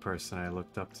he was the person I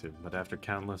looked up to, but after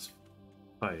countless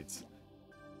fights,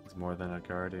 he's more than a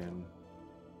guardian.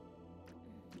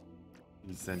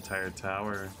 He's the entire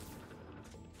tower.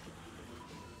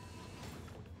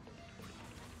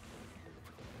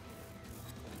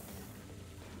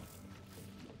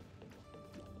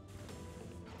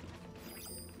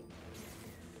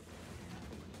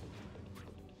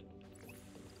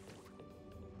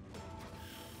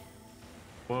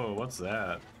 Whoa, what's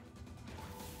that?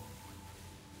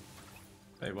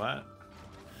 Hey, what?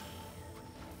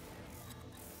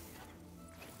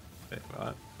 Hey,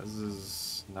 what? This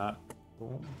is not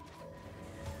cool.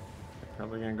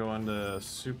 Probably gonna go into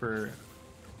super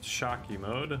shocky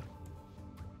mode.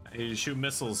 I need you to shoot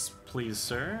missiles, please,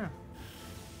 sir.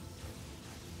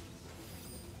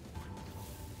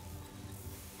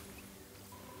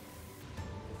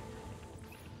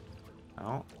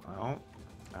 Ow, ow,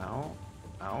 ow,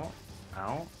 ow,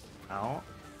 ow, ow,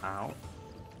 ow.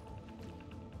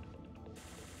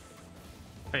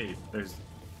 Hey, there's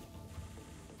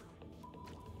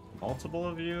multiple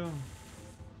of you?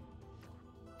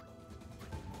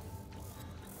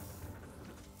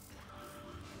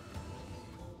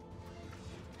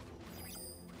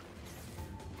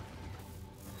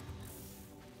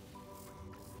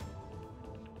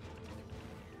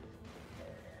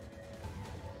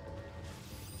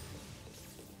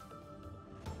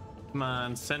 Come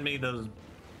on, send me those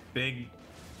big...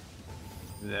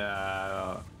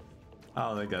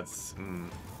 oh, they got...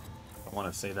 I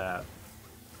want to say that.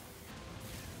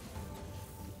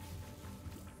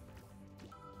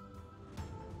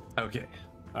 Okay.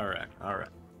 Alright, alright.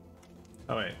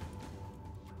 Oh, wait.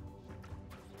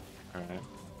 Alright.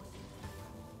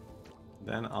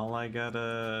 Then all I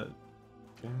gotta...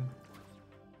 do...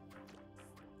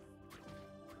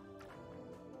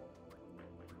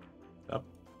 Up.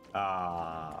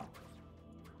 Ah.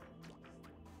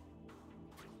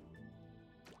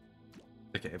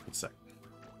 Okay, 1 sec.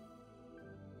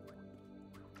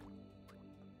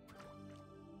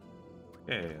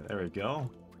 Okay, there we go.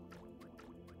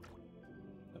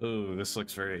 Ooh, this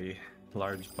looks very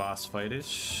large boss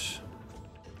fight-ish.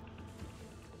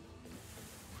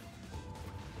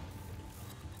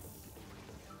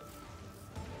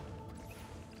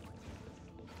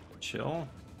 Chill.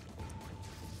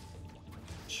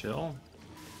 Chill.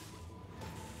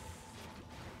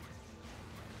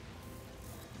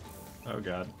 Oh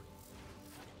god.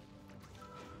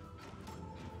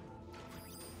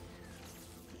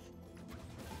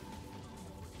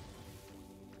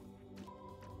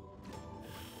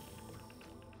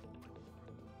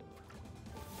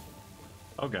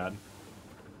 Oh god.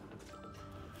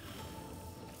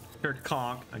 Here,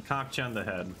 conk. I conked you on the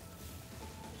head.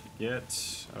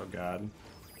 Get. Oh god.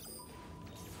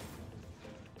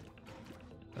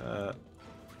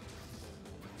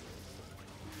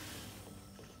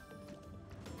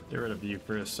 Get rid of you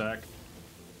for a sec.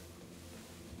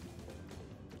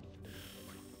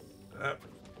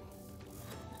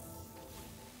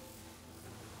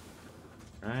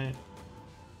 Right.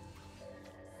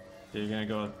 You're gonna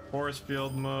go with force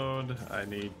field mode. I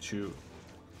need to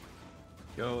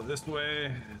go this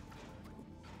way.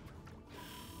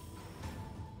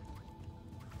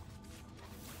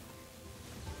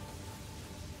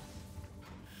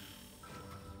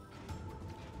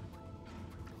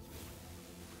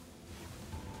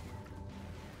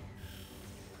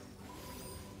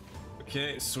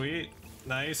 Okay, sweet.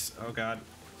 Nice. Oh god.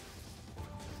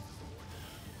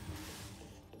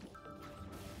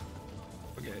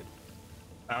 Okay.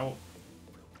 Ow.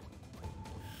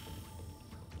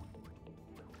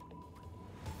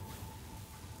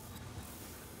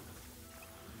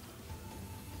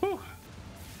 Whew.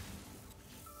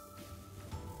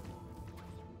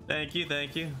 Thank you,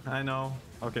 thank you. I know.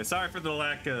 Okay, sorry for the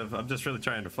lack of... I'm just really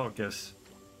trying to focus.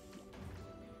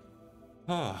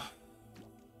 Oh.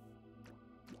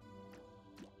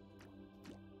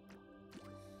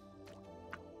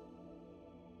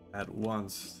 At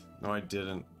once. No, I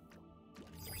didn't.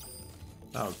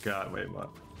 Oh god, wait, what?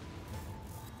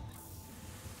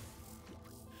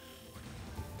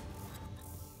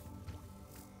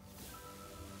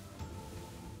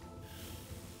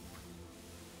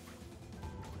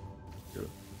 Good.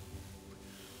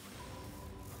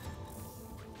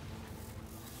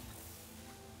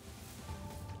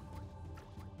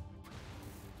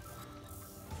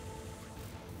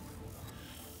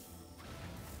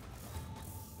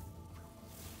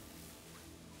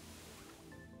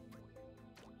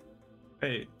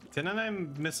 Hey, didn't I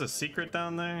miss a secret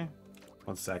down there?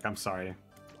 One sec, I'm sorry.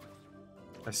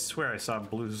 I swear I saw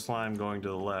blue slime going to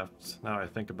the left, now I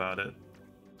think about it.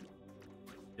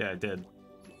 Yeah, I did.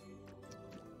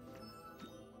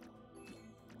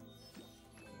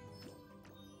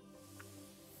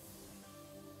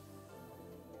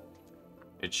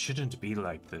 It shouldn't be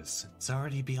like this. It's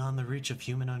already beyond the reach of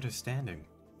human understanding.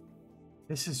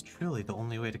 This is truly the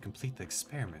only way to complete the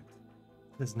experiment.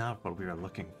 This is not what we are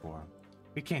looking for.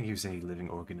 We can't use any living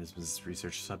organisms as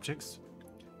research subjects.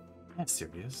 That's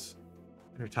serious.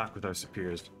 Better talk with our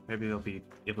superiors. Maybe they'll be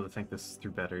able to think this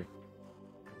through better.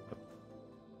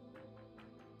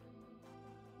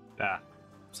 Ah,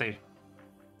 see.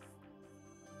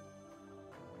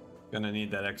 Gonna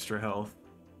need that extra health.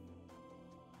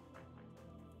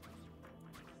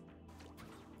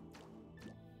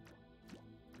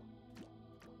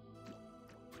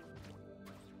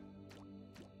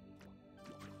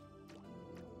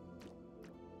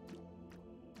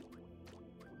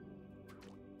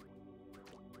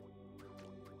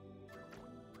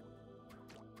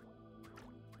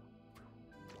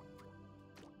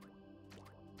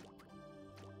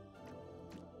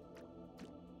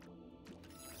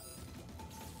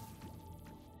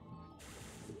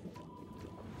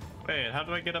 Wait, how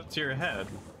do I get up to your head?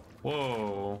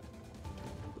 Whoa.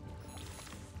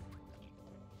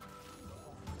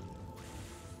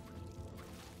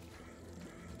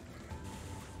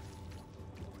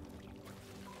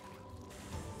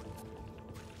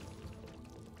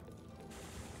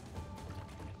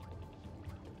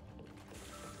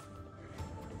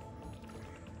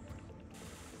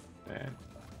 Okay.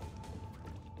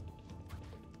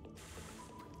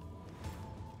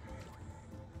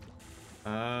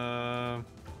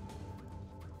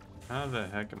 How the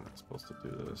heck am I supposed to do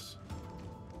this?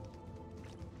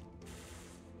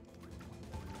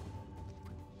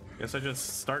 Guess I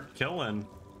just start killing.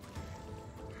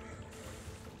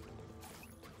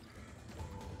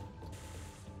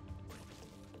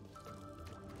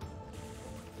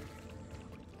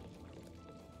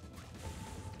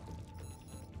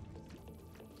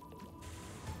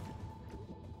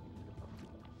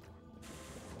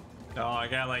 Oh, I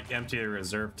got like empty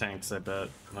reserve tanks, I bet.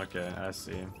 Okay, I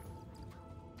see.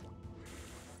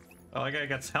 Oh, that guy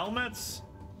gets helmets?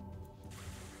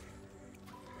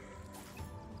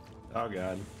 Oh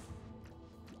god.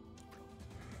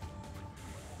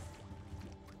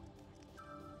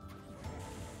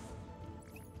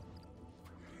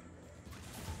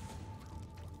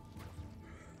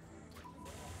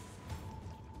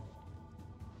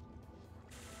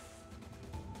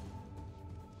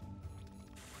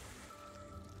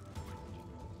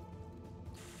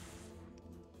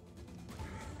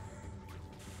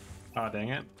 Oh, dang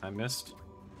it. I missed.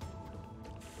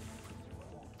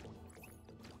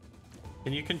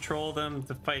 Can you control them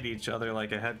to fight each other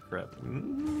like a head grip? I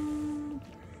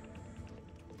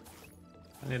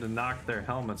need to knock their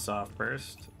helmets off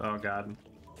first. Oh god.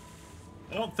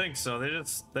 I don't think so. I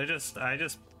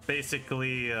just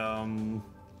basically,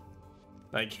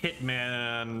 like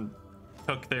Hitman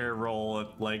took their role.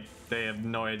 Like, they have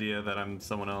no idea that I'm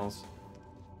someone else.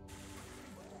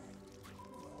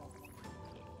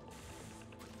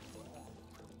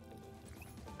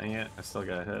 Dang it, I still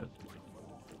got hit.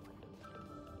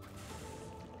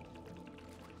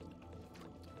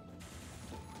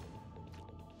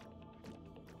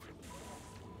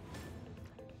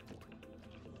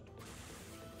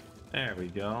 There we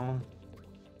go.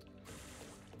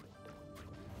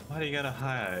 Why do you gotta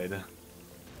hide?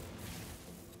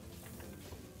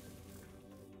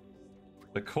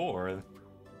 The core?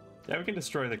 Yeah, we can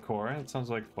destroy the core. It sounds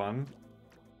like fun.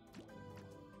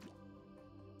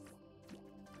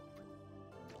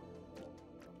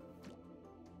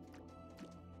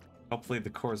 Hopefully the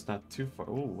core is not too far.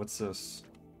 Ooh, what's this?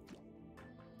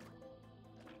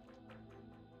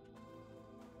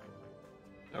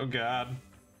 Oh god.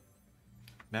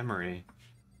 Memory.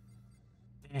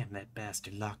 Damn, that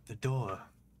bastard locked the door.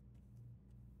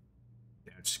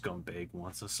 That scumbag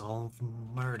wants us all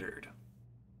murdered.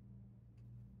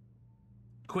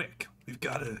 Quick, we've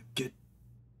gotta get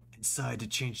inside to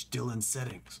change Dylan's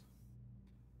settings.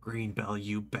 Green bell,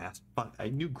 you bastard. Fuck, I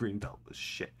knew green belt was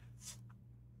shit.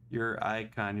 Your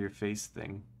icon, your face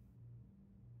thing.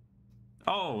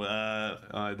 Oh,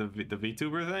 the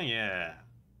VTuber thing, yeah.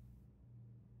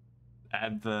 I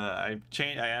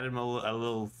added him a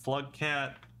little slug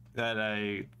cat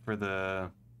that for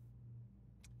the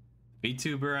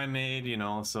VTuber I made, you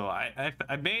know. So I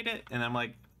made it, and I'm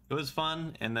like, it was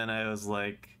fun, and then I was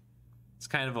like, it's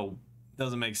kind of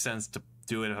doesn't make sense to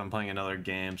do it if I'm playing another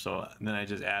game. So then I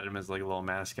just added him as like a little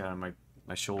mascot on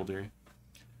my shoulder.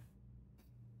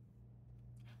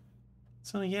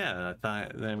 So yeah, I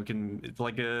thought then we can. It's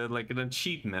like an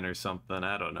achievement or something.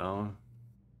 I don't know.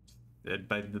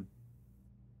 By the.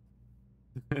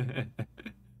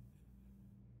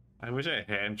 I wish I had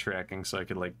hand tracking so I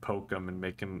could like poke him and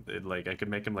make him like I could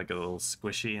make him like a little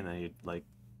squishy and then he'd like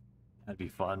that'd be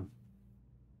fun.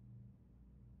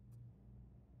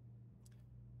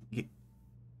 We've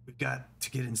got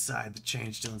to get inside the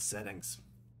change Dylan's settings.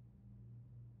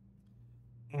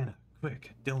 Anna,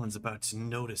 quick. Dylan's about to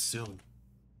notice soon.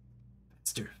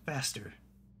 Faster, faster.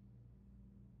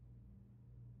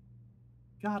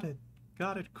 Got it.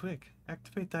 Got it, quick.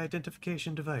 Activate the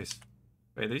identification device.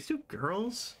 Wait, these two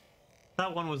girls? I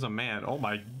thought one was a man. Oh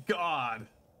my god.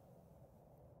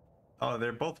 Oh,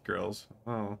 they're both girls.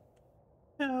 Oh.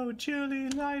 No, Julie,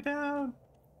 lie down.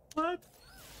 What?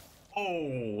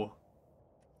 Oh.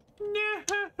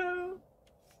 No.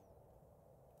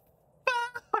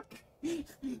 Fuck.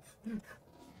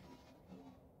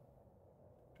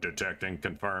 Detecting,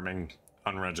 confirming,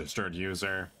 unregistered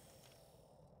user.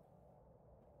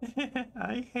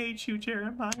 I hate you,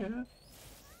 Jeremiah.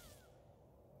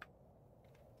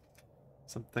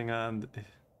 Something on...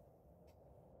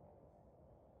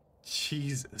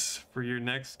 Jesus. For your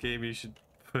next game, you should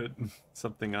put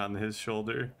something on his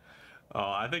shoulder.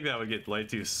 Oh, I think that would get way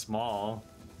too small.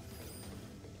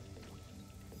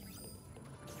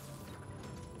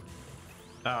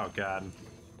 Oh, God.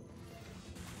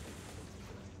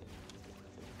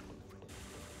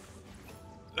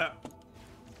 Oh,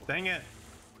 dang it.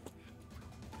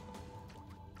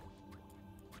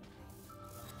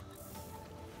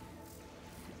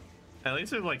 At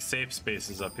least there's like safe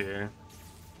spaces up here.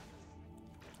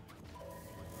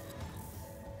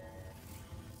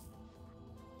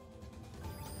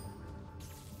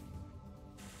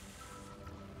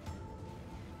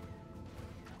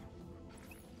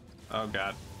 Oh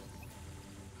god.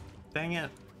 Dang it.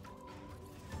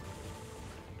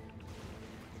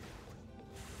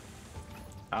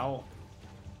 Ow.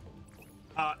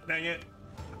 Ah, dang it.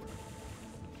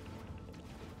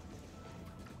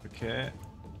 Okay.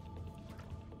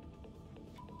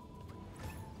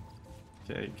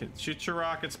 Okay, you can shoot your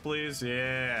rockets, please.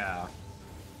 Yeah.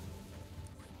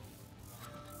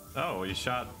 Oh, you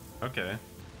shot. Okay.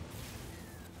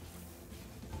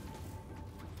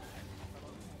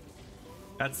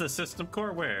 That's the system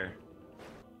core? Where?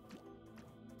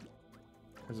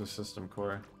 There's a system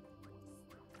core.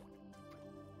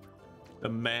 The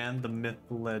man, the myth,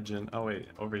 the legend. Oh, wait.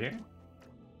 Over here?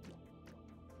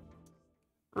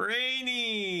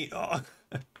 Rainy! Oh,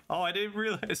 oh, I didn't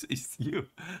realize it's you.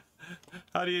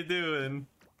 How do you doing?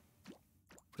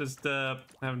 Just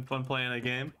having fun playing a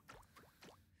game.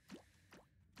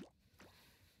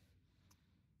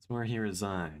 It's where he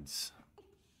resides.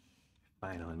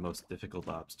 Final and most difficult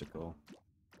obstacle.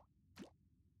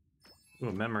 Ooh,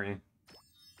 a memory.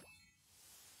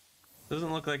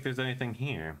 Doesn't look like there's anything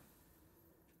here.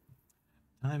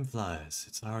 Time flies.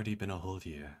 It's already been a whole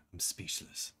year. I'm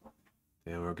speechless.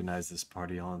 They organized this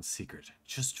party all in secret,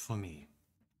 just for me.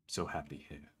 So happy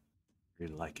here.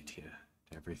 Really like it here.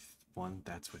 To everyone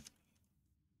that's with me.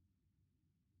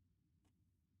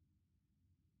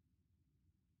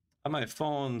 My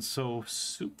phone's so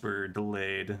super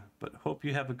delayed, but hope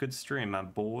you have a good stream, my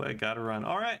boy. I gotta run.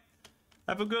 All right,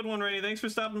 have a good one, Rainy. Thanks for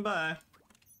stopping by.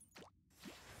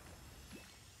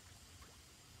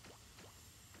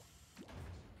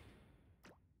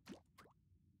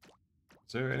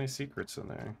 Is there any secrets in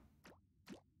there?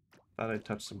 Thought I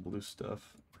touched some blue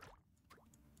stuff.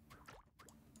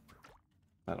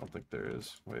 I don't think there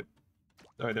is. Wait.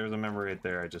 Oh, there's a memory right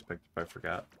there. I just picked up. I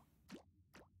forgot.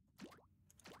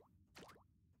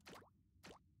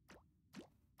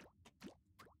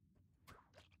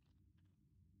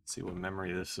 See what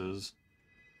memory this is.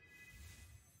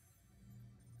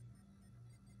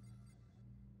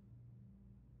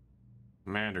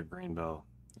 Commander Greenbow.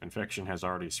 Infection has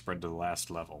already spread to the last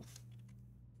level.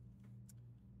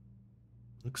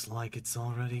 Looks like it's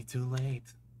already too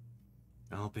late.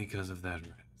 All because of that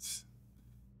rat.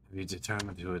 Have you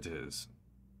determined who it is?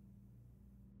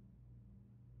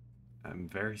 I'm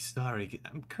very sorry.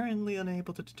 I'm currently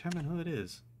unable to determine who it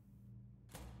is.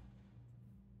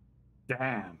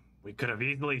 Damn, we could have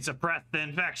easily suppressed the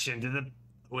infection to the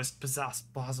lowest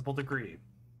possible degree.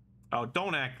 Oh,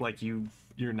 don't act like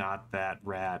you're not that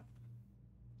rat.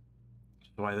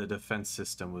 Why the defense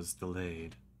system was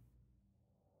delayed.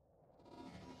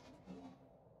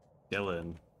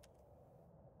 Dylan.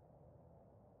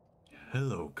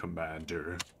 Hello,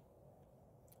 Commander.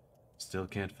 Still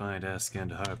can't find Ask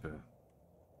and Harper.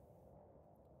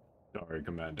 Sorry,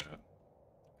 Commander.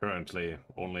 Currently,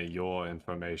 only your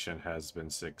information has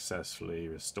been successfully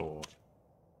restored.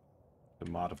 The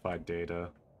modified data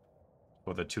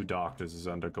for the 2 doctors is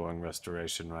undergoing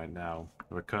restoration right now.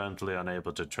 We're currently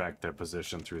unable to track their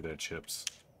position through their chips.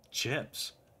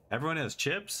 Chips? Everyone has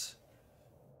chips?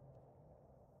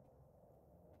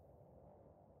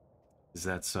 Is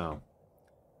that so?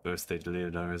 First they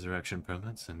deleted our resurrection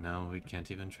permits, and now we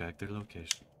can't even track their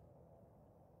location.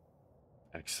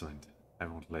 Excellent. I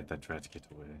won't let that rat get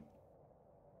away.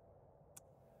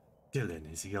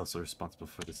 Dylan, is he also responsible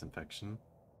for this infection?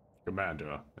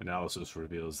 Commander, analysis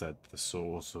reveals that the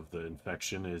source of the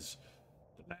infection is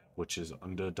the lab which is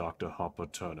under Dr. Hopper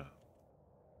Turner.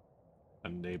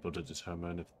 Unable to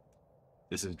determine if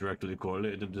this is directly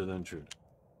correlated to the intruder.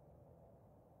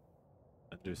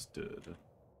 Understood.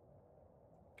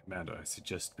 Commander, I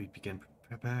suggest we begin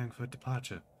preparing for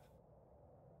departure.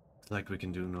 Looks like we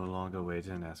can do no longer wait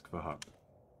and ask for Hopper.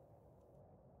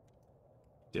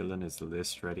 Dylan, is the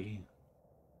list ready?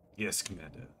 Yes,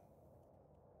 Commander.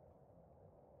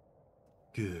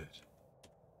 Good.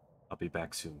 I'll be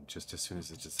back soon, just as soon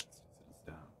as it just settles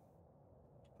down.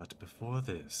 But before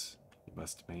this, we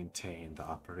must maintain the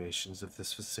operations of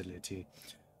this facility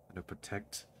and to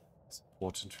protect this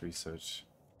important research.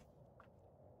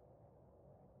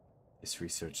 This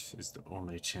research is the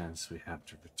only chance we have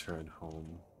to return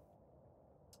home.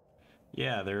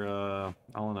 Yeah, they're all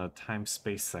in a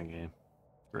time-space thingy.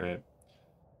 Great.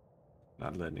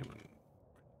 Not letting anyone.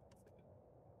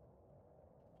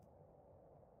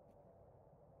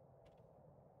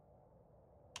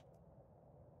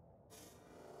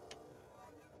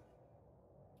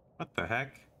 What the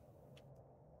heck?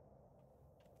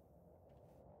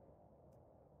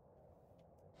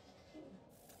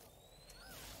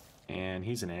 And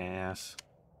he's an ass.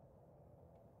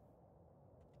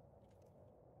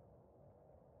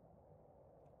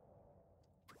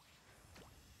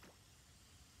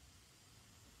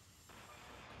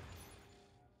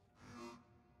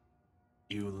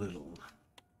 You little.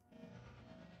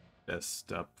 Best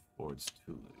step before it's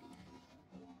too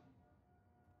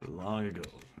late. Long ago.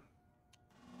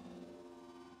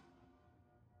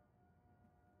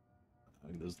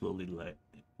 Those lowly light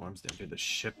forms down here, the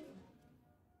ship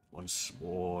once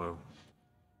more.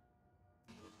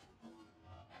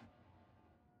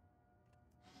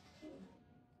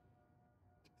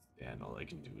 And all I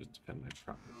can do is defend my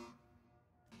property.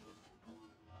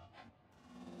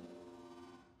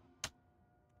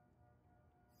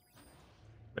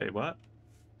 Wait, what?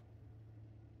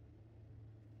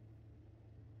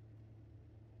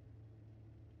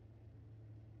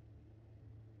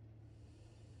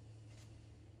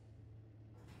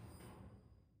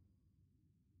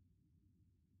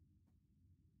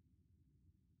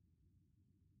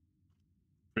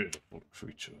 Beautiful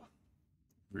creature.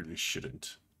 Really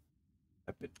shouldn't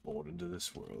have been born into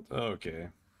this world. Okay.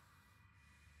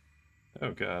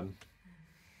 Oh god.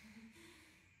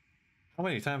 How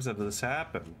many times have this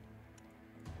happened?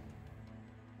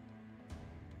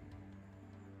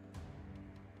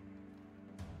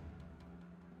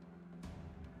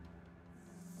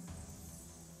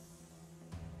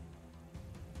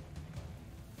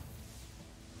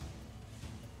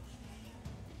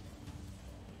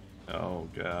 Oh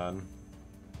god.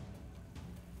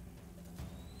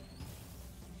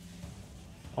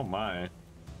 Oh my.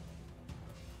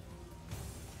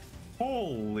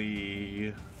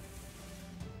 Holy.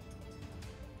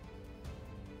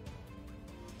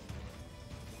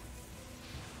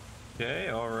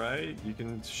 Okay, alright. You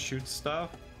can shoot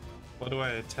stuff. What do I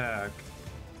attack?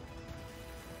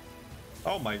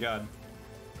 Oh my god.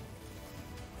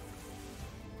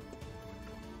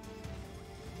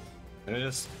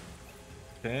 Just.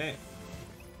 Okay.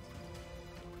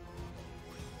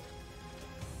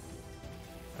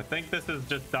 I think this is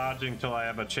just dodging till I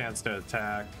have a chance to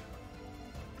attack.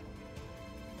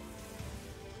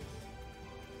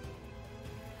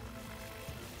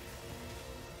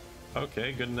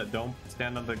 Okay, good that don't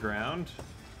stand on the ground.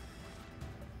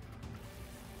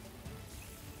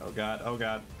 Oh god, oh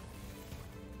god.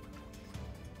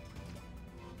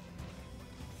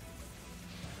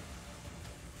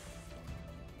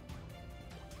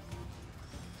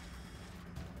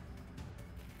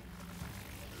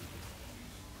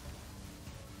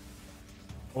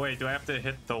 Wait, do I have to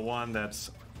hit the one that's...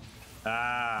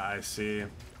 Ah, I see.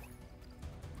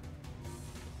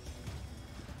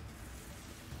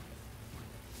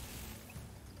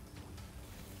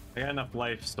 I got enough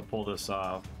lives to pull this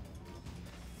off.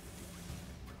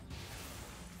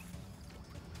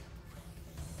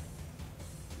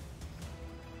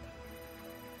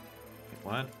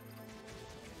 What?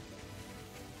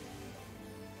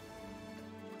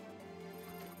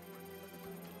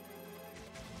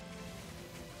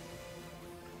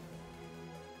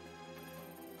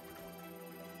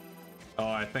 Oh,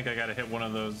 I think I gotta hit one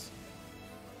of those.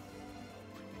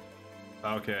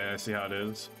 Okay, I see how it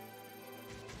is.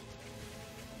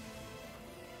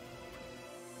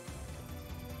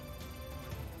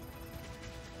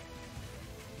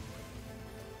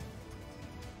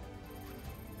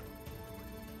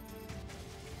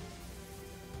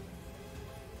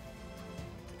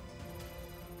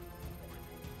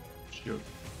 Shoot.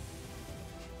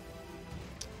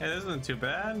 Hey, this isn't too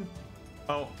bad.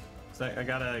 Oh, so I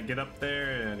gotta get up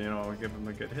there and, you know, give him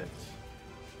a good hit.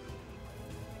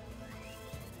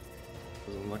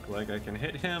 Doesn't look like I can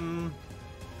hit him.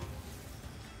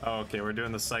 Oh, okay, we're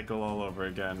doing the cycle all over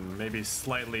again. Maybe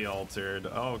slightly altered.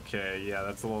 Okay, yeah,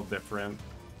 that's a little different.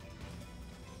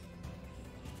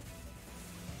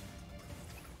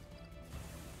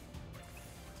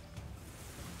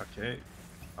 Okay,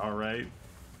 all right.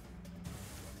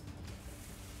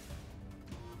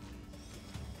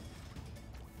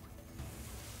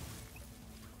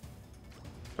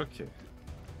 Okay.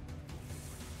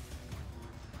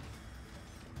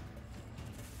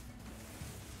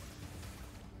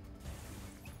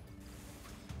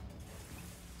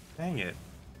 Dang it.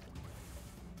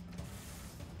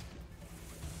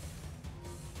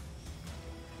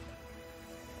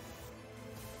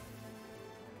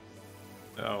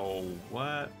 Oh,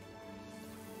 what?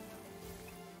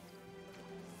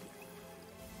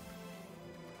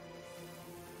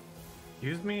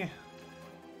 Excuse me?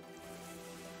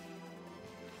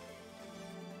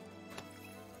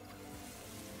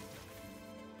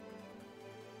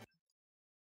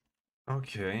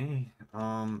 Okay.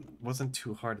 Wasn't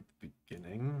too hard at the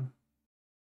beginning.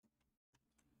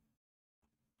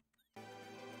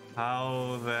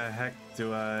 How the heck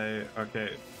do I...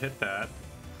 Okay, hit that.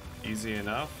 Easy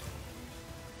enough.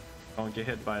 Don't get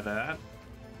hit by that.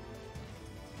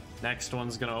 Next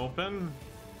one's gonna open.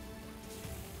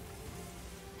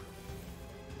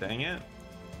 Dang it.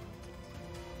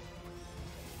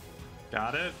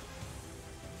 Got it.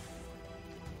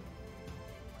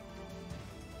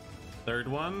 Third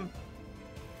one.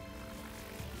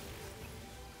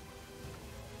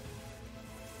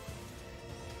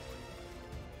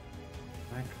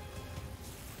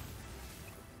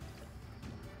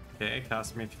 Okay,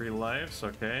 cost me 3 lives,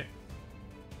 okay.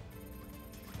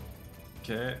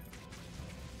 Okay.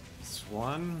 This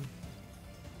one.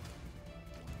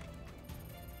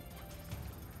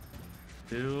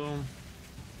 2.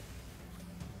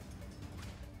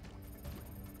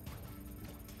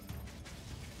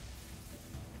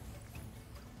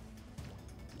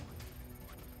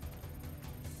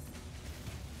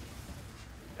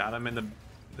 Got him in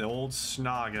the old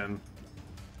snoggin.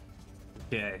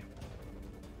 Okay.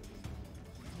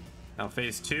 Now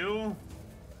phase 2.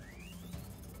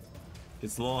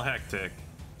 It's a little hectic.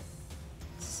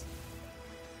 Let's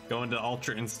go into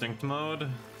Ultra Instinct mode.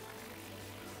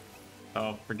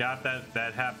 Oh, forgot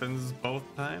that happens both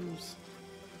times.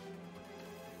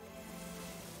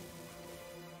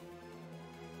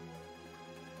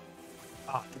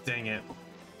 Ah, oh, dang it.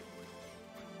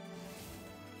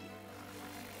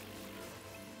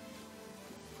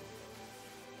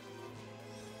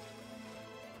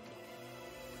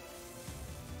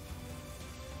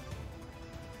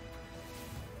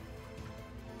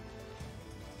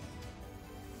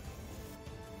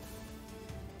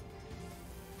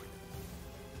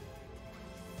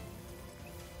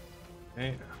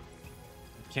 Okay.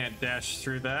 Can't dash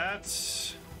through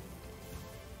that.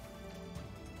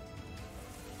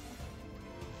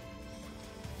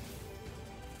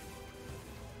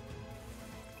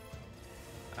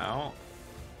 Ow.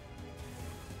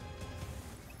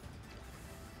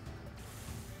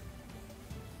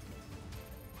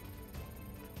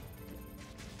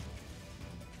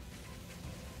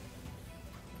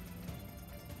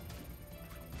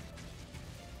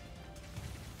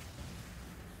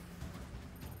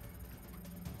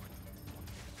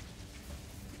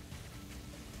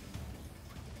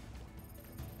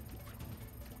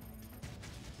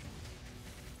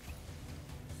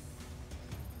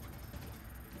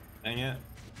 Dang it.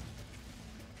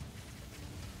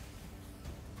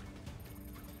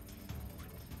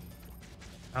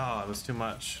 Oh, it was too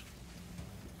much.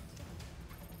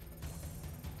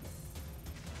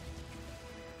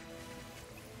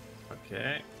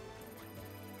 Okay.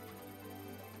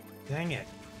 Dang it.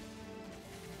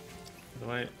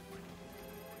 Wait.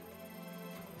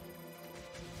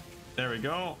 There we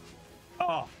go.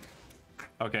 Oh.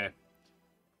 Okay.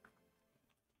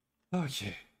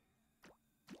 Okay.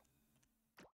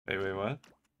 Wait, what?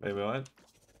 Wait, what?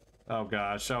 Oh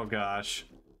gosh, oh gosh.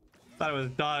 Thought it was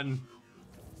done.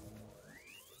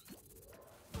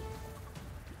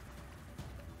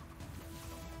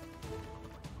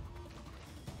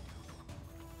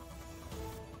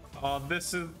 Oh,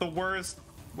 this is the worst.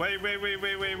 Wait, wait, wait,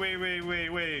 wait, wait, wait, wait, wait,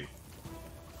 wait.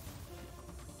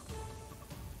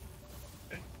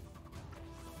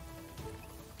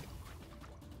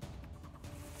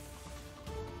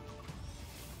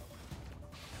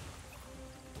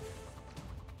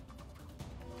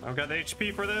 I've got the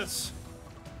HP for this.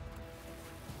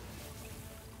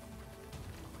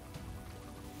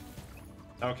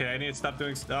 Okay, I need to stop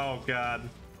doing. Oh god.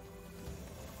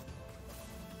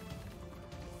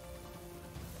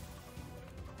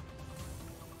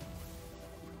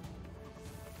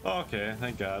 Okay,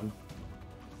 thank god.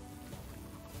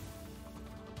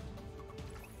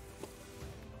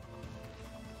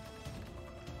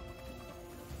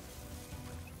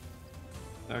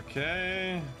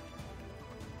 Okay.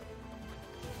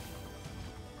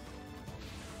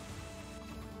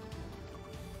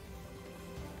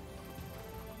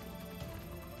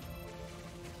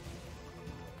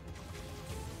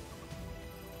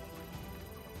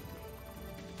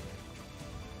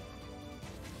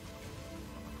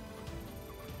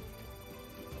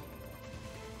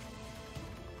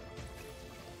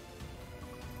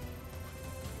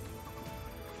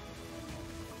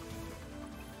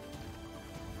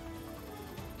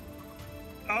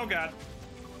 Oh god.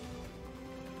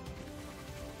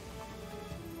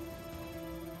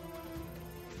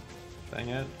 Dang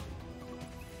it.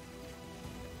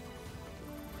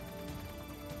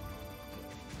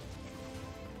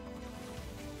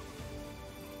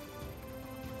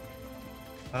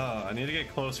 Oh, I need to get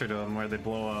closer to them where they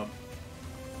blow up.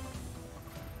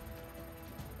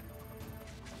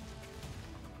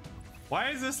 Why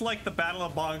is this like the Battle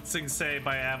of Bong Sing Se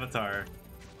by Avatar?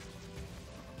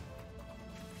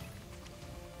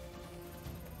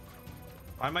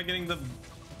 Why am I getting the...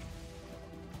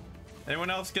 Anyone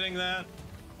else getting that?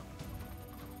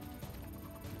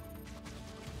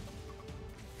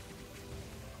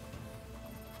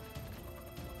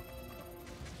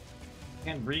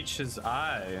 Can't reach his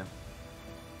eye.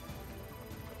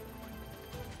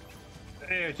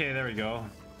 Hey, okay, there we go.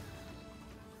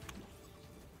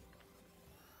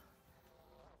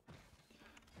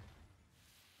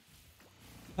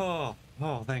 Oh,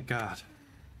 thank God.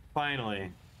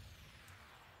 Finally.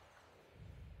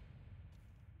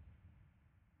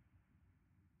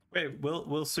 Wait,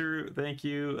 Will Sir, thank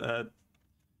you.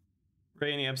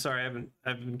 Rainy, I'm sorry,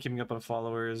 I've been keeping up on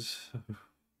followers.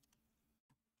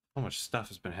 So much stuff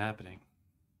has been happening.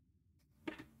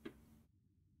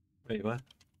 Wait, what?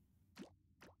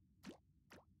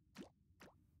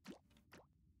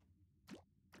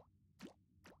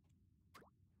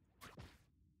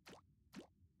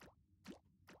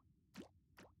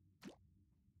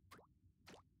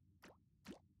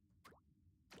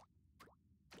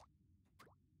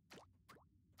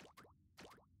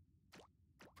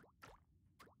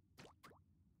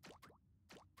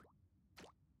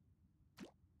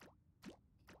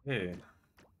 Hey.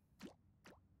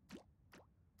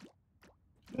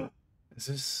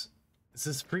 Is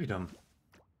this freedom?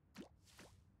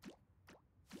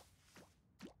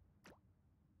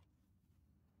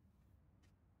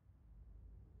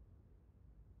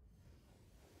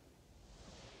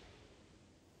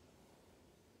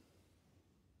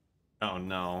 Oh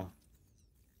no.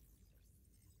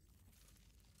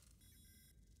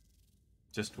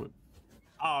 Just what?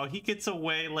 Oh, he gets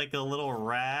away like a little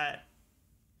rat.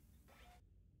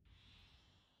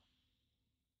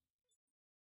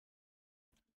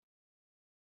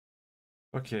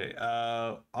 Okay,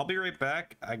 I'll be right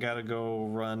back. I gotta go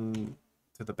run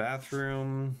to the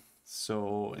bathroom.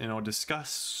 So,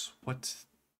 discuss what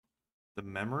the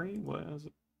memory was.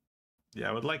 Yeah,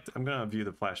 I would like to, I'm gonna view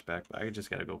the flashback, but I just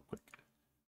gotta go quick.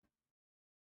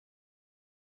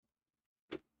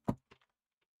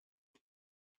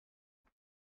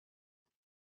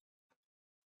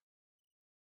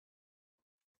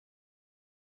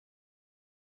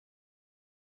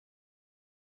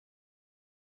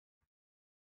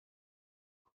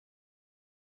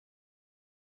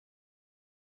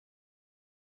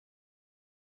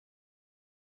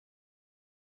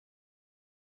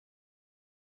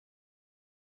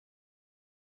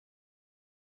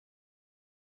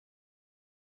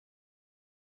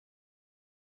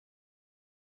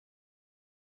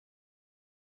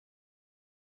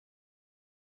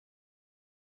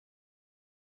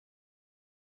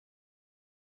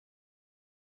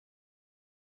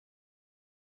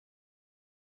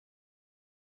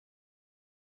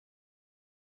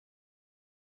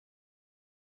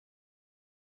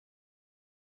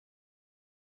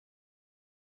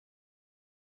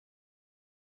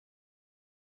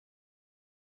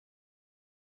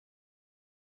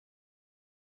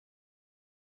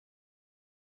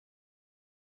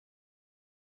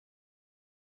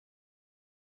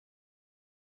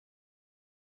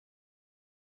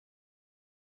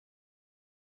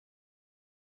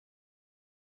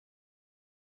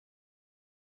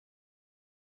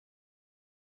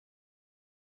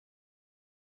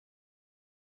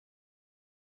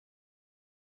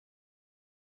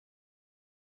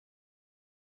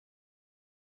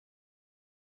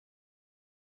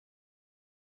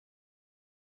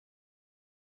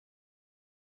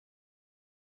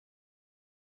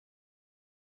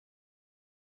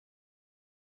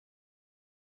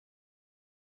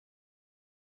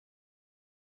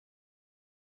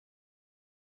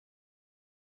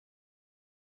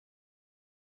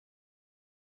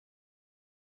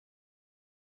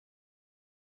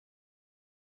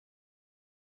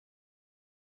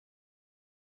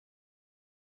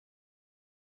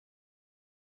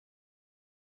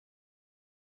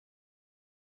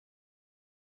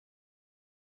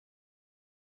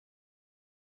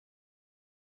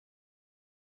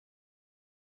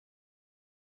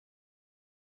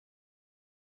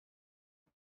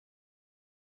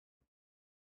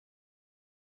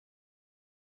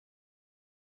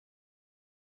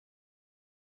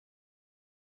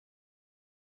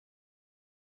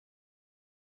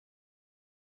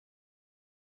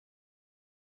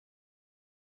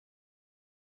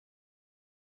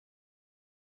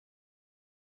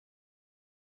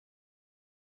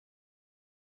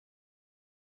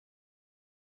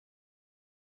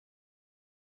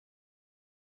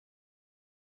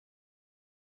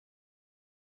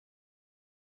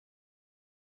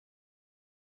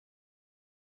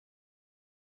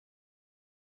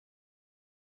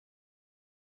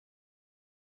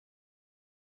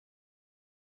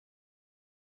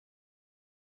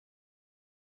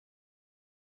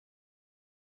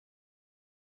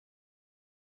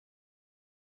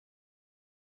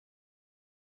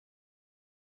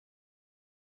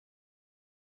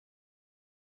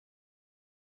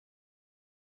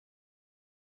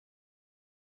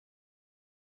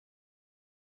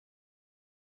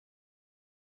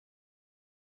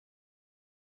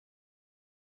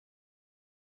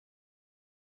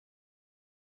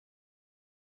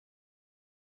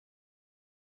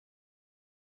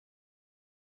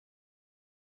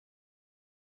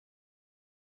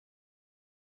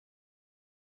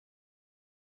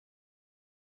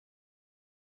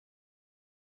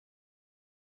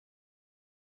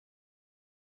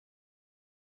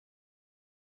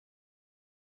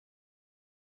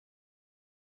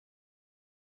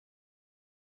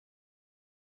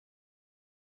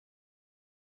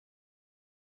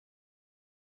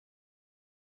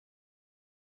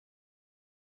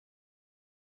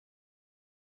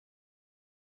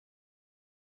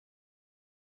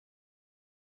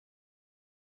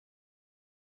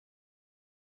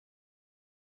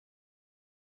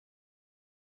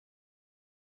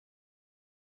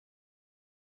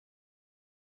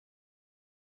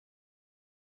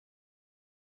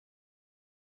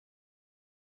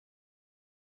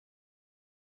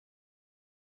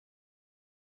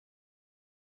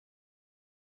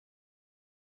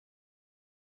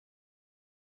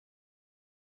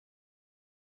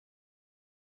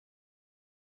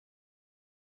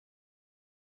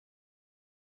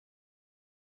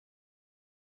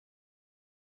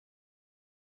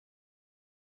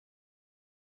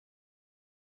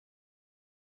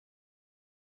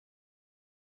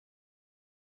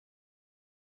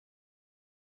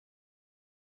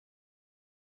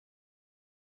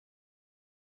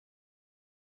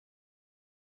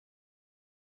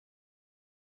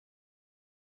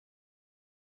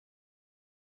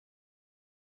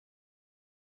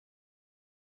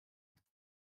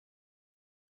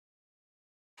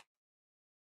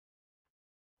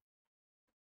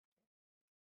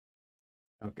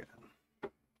 Okay.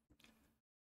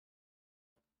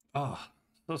 Oh,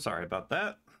 so sorry about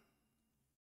that.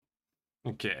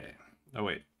 Okay. Oh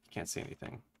wait, you can't see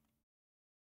anything.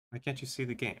 Why can't you see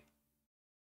the game?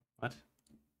 What?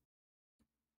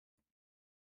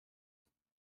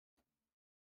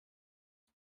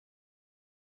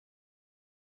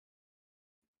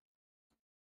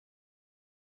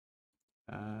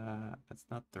 That's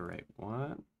not the right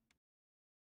one.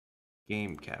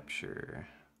 Game capture.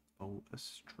 Oh,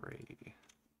 astray.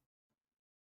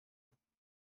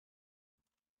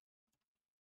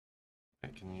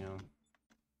 Okay, can you...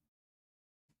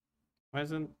 Why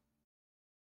isn't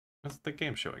the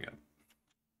game showing up?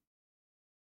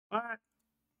 What?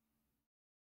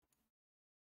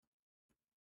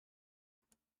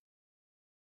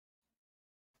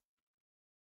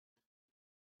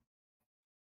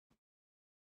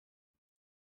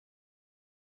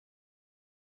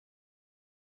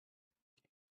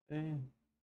 Eh,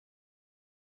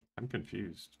 I'm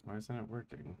confused. Why isn't it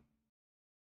working?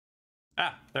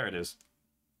 Ah, there it is.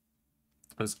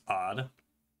 It was odd.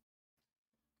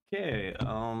 Okay,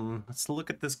 let's look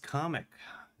at this comic.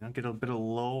 I'll get a bit of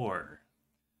lore.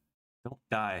 Don't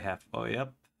die half. Oh,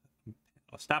 yep.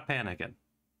 Oh, stop panicking.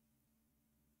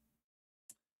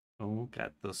 Oh,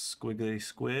 got the squiggly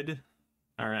squid.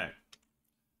 All right.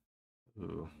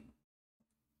 Ooh.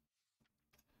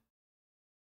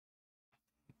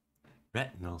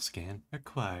 Retinal scan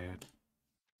acquired.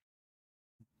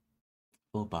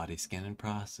 Full body scan in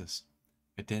process.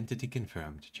 Identity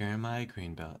confirmed. Jeremiah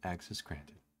Greenbelt, access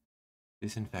granted.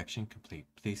 Disinfection complete.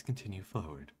 Please continue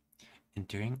forward.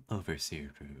 Entering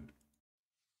Overseer Road.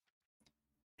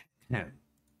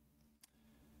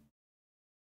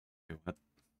 What?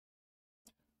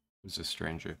 Who's a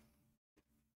stranger?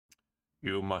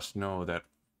 You must know that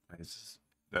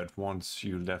once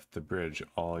you left the bridge,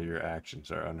 all your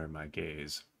actions are under my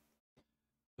gaze.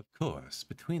 Of course,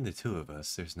 between the two of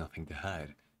us, there's nothing to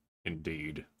hide.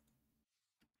 Indeed.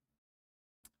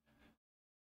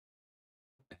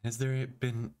 Has there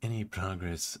been any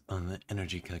progress on the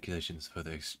energy calculations for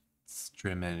the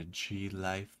extreme energy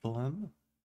life form?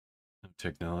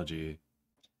 Technology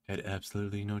Had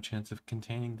absolutely no chance of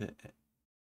containing the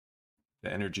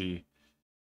energy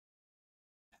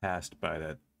passed by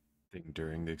that thing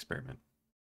during the experiment.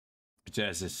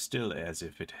 It's still as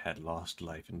if it had lost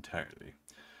life entirely.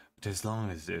 But as long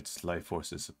as its life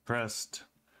force is suppressed...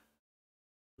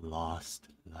 lost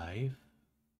life?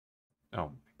 Oh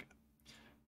my god.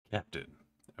 Captain,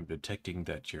 I'm detecting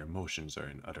that your emotions are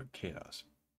in utter chaos.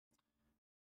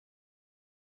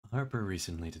 Harper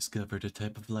recently discovered a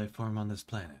type of life form on this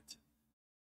planet.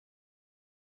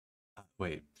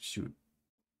 Wait, shoot.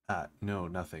 No,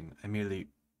 nothing. I'm merely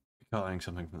recalling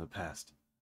something from the past.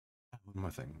 One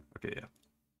more thing. Okay, yeah.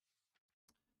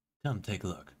 Come take a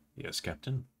look. Yes,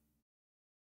 Captain?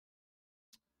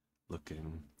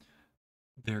 Looking.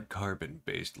 They're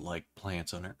carbon-based like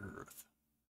plants on Earth.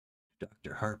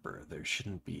 Dr. Harper, there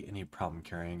shouldn't be any problem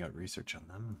carrying out research on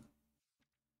them.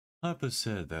 Harper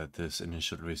said that this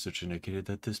initial research indicated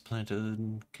that this plant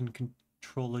can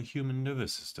control a human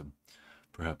nervous system.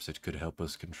 Perhaps it could help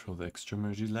us control the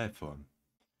extramergy life form.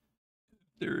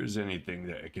 If there is anything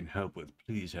that I can help with,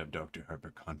 please have Dr.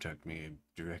 Harper contact me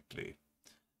directly.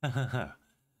 You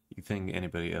think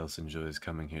anybody else enjoys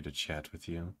coming here to chat with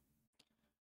you?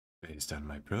 Based on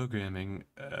my programming,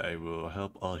 I will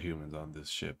help all humans on this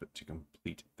ship to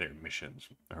complete their missions,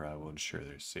 or I will ensure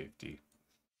their safety.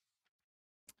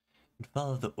 And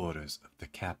follow the orders of the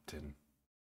captain.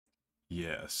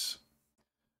 Yes.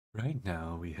 Right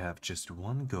now, we have just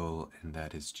one goal, and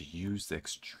that is to use the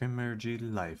extramergy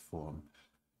life form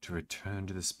to return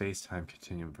to the space-time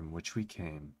continuum from which we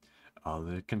came. All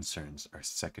other concerns are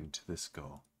second to this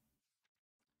goal.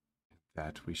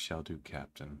 That we shall do,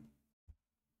 Captain.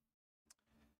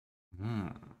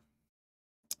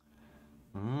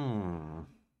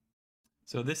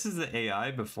 So this is the AI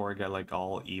before it got like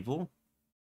all evil?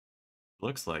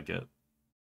 Looks like it.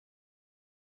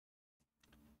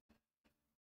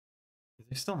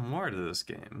 There's still more to this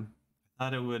game. I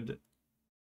thought it would...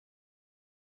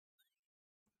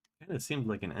 Kind of seemed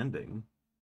like an ending.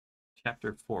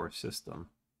 Chapter 4 System.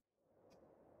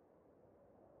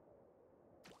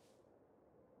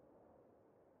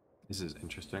 This is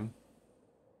interesting.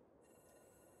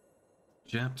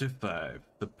 Chapter 5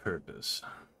 The Purpose.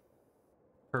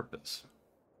 Purpose.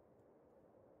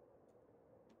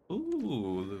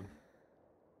 Ooh.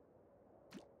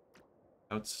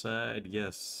 Outside,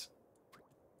 yes.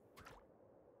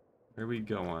 Where are we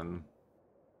going?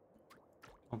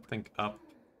 Don't think up.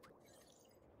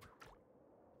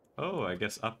 Oh, I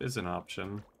guess up is an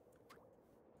option.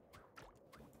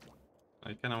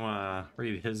 I kind of want to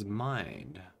read his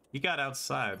mind. He got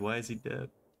outside. Why is he dead?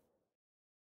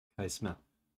 I smell.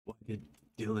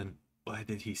 Why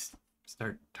did he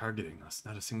start targeting us?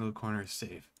 Not a single corner is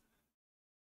safe.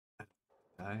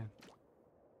 Guy?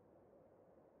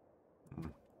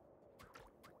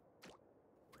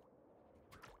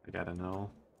 I gotta know.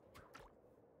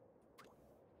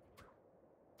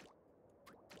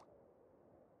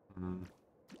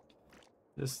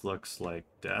 This looks like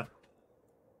death.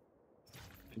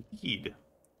 Indeed.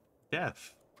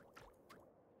 Death.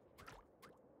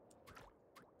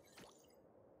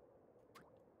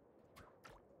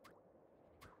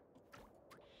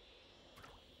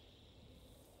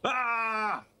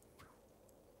 Ah!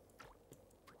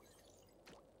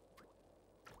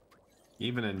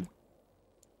 Even in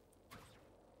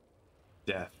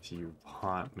death, you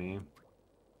haunt me.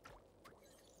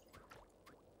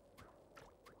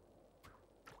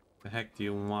 The heck do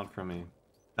you want from me?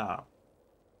 Stop.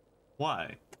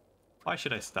 Why? Why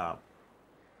should I stop?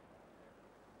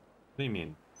 What do you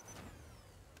mean?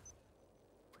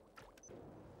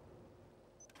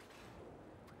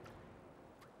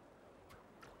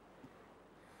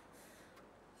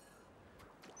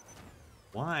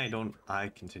 Why don't I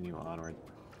continue onward?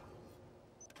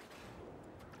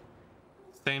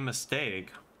 Same mistake.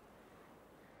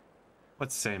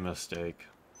 What same mistake?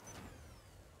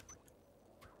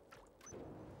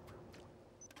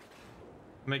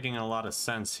 Making a lot of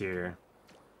sense here.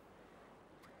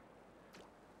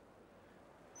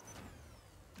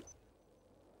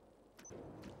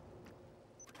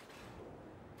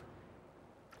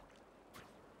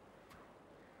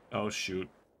 Oh shoot.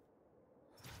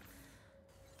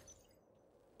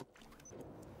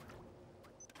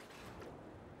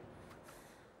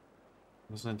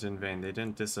 Wasn't in vain. They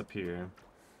didn't disappear.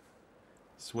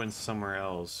 This went somewhere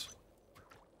else.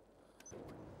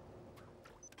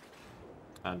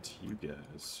 On to you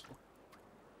guys.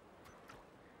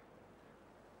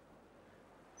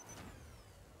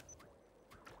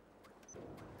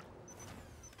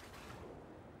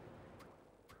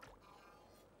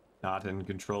 Not in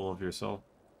control of yourself.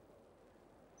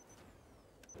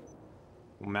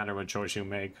 No matter what choice you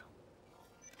make,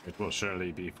 it will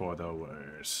surely be for the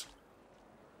worse.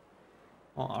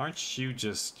 Well, aren't you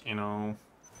just, you know,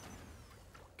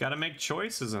 gotta make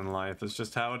choices in life. It's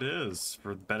just how it is,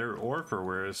 for better or for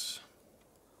worse.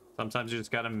 Sometimes you just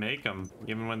gotta make them,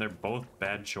 even when they're both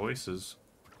bad choices.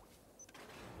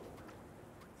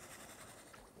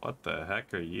 What the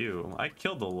heck are you? I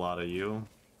killed a lot of you.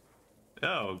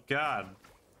 Oh, God.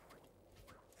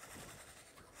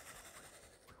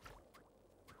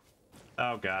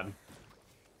 Oh, God.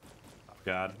 Oh,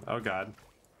 God. Oh, God.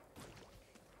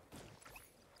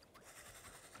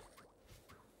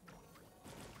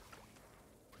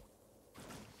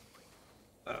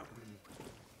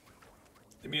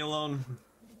 Leave me alone.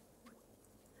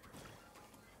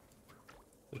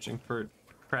 Searching for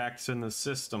cracks in the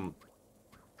system.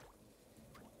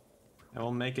 I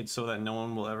will make it so that no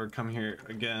one will ever come here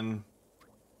again.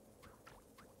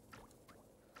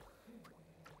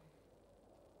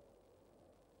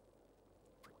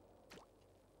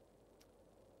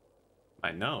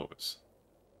 My nose.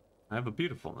 I have a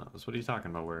beautiful nose. What are you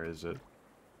talking about? Where is it?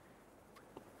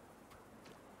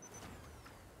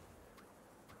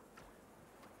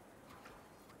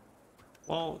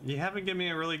 Well, you haven't given me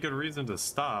a really good reason to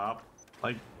stop.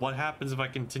 Like, what happens if I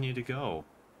continue to go?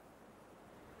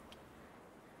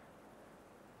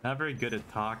 Not very good at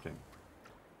talking.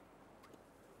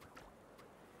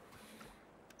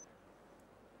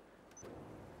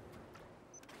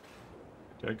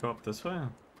 Do I go up this way?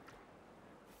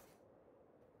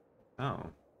 Oh.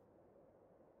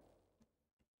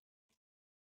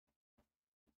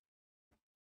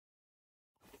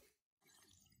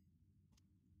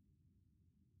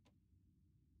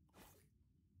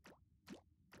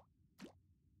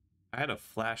 I had a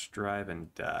flash drive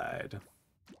and died.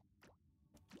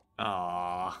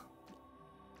 Ah,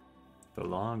 the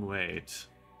long wait.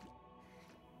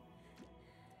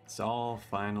 It's all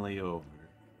finally over.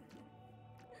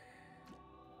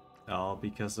 All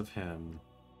because of him.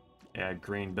 Yeah,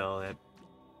 green belt.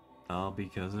 All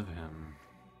because of him.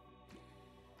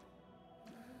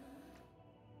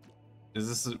 Is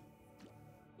this a...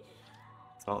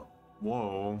 Oh,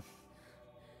 whoa.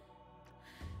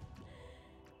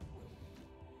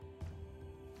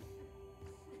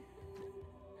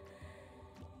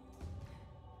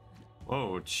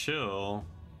 Whoa, chill.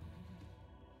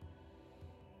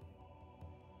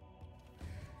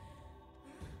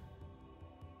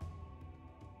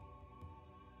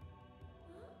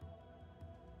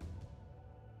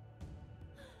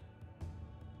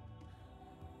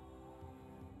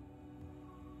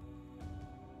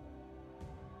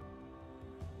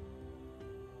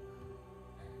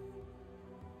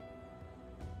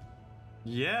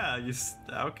 Yeah,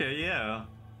 okay, yeah.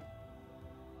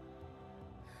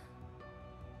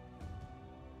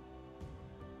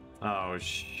 Oh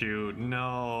shoot,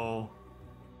 no.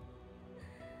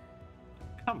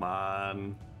 Come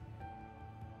on.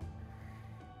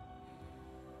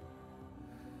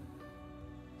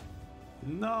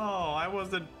 No, I was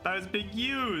being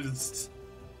used.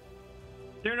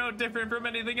 You're no different from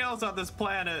anything else on this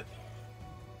planet.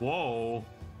 Whoa.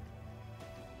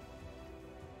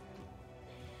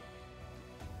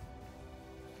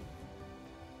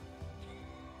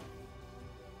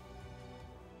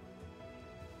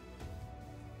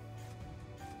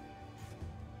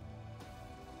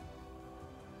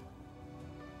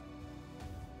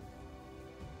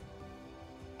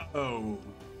 Oh.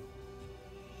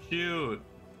 Shoot.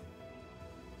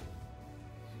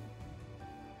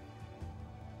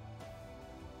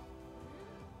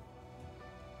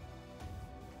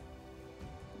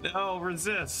 No,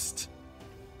 resist.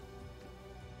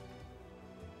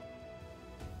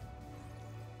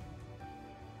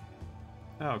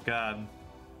 Oh god.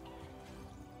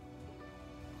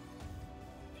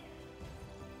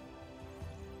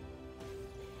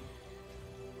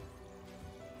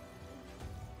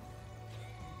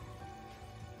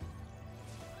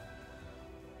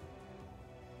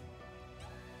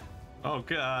 Oh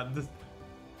god.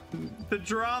 The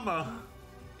drama.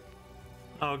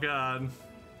 Oh god.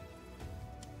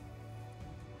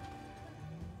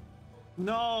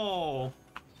 No.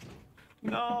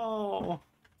 No.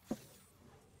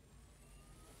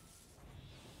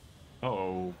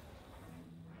 Oh.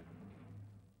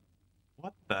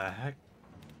 What the heck?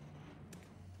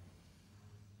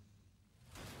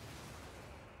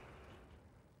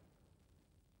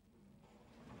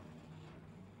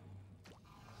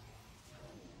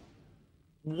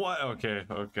 What? Okay.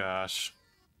 Oh gosh.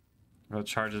 The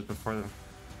charges before them.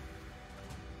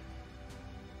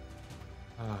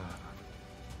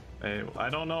 Hey, I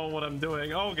don't know what I'm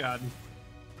doing. Oh god.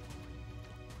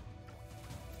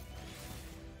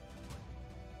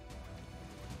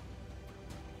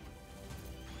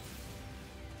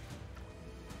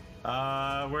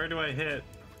 Where do I hit?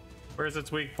 Where's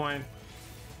its weak point?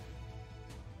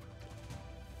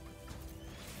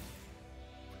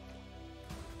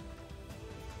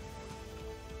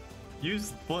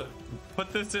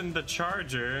 Put this in the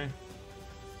charger.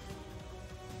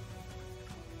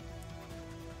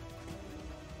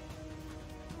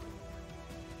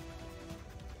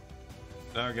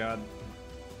 Oh god.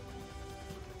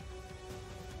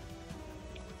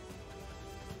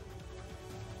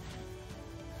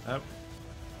 Yep.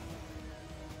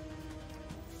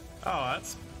 Oh,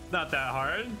 that's not that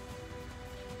hard.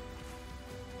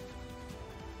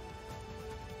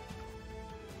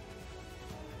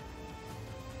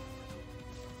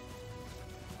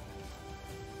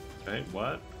 Okay,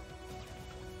 what?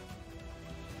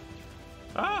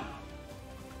 Ah!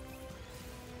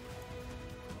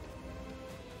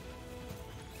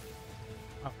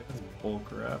 Oh, this is bull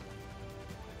crap.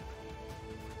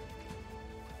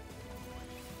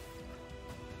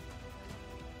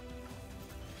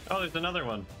 Oh, there's another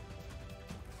one.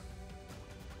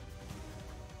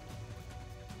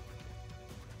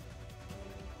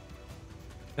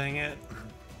 Dang it.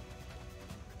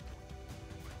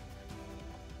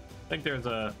 I think there's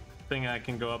a thing I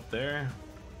can go up there.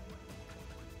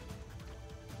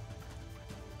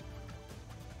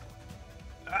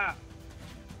 Ah!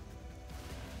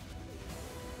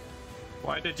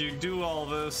 Why did you do all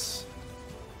this?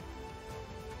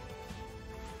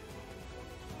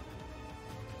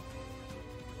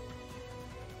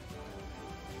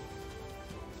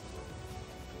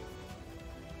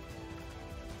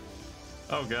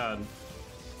 Oh god.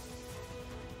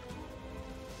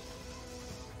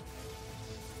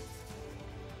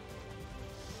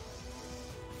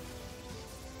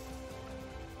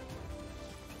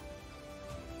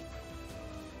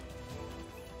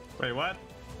 Wait, what?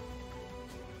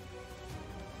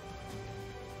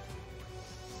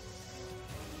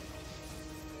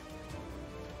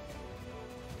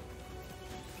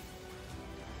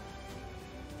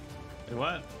 Wait,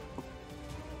 what?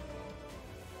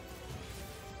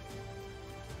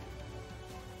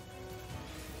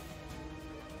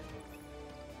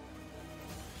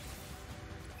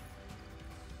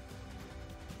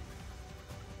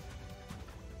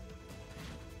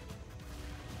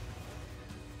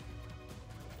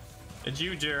 It's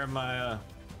you, Jeremiah.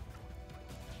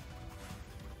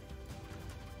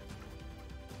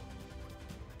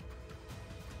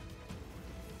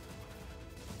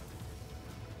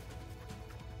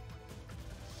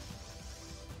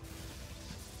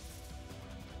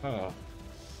 Oh.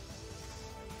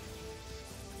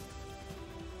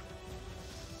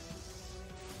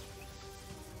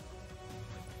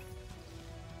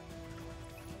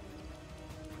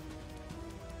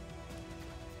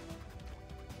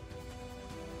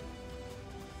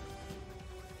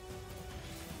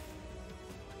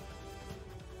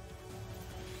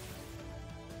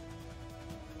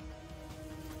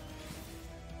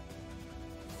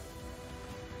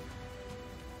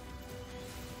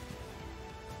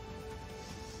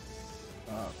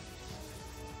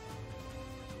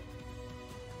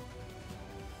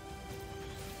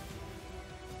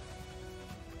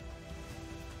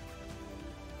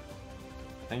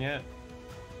 Dang it.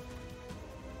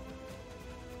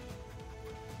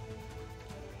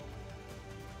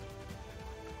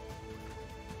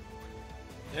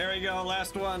 There we go,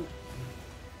 last one.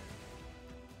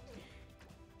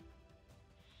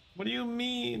 What do you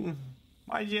mean?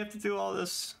 Why'd you have to do all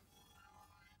this?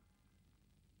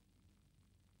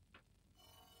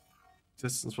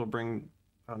 Distance will bring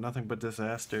nothing but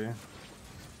disaster.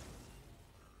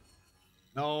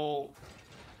 No.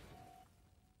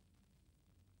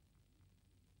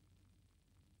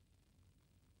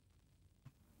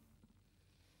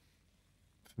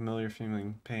 Familiar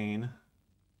feeling pain,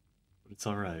 but it's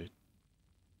alright.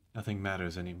 Nothing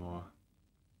matters anymore.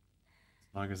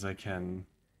 As long as I can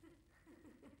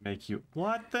make you—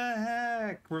 What the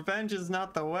heck? Revenge is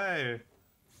not the way.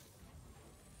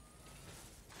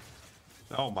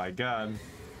 Oh my god.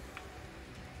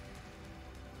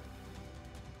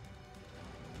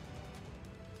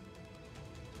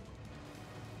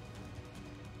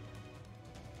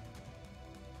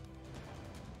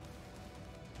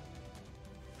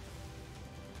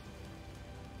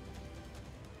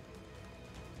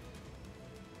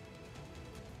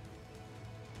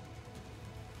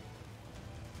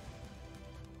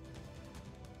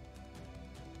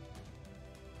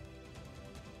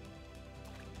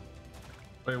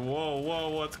 Wait, whoa,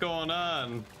 what's going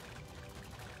on?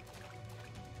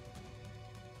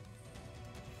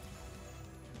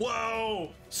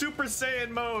 Whoa! Super Saiyan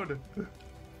mode! Am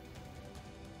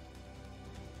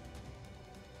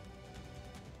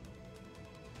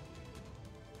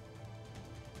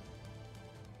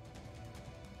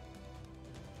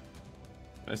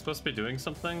I supposed to be doing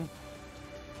something?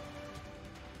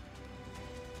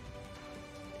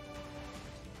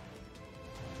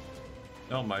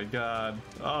 Oh my god.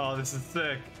 Oh, this is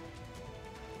sick.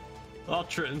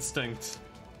 Ultra Instinct.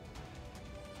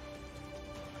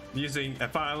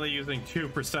 Finally using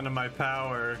 2% of my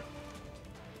power.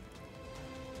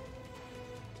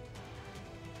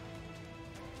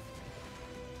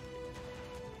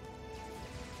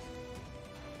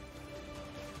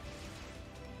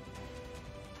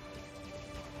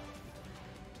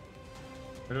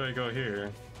 Where do I go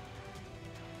here?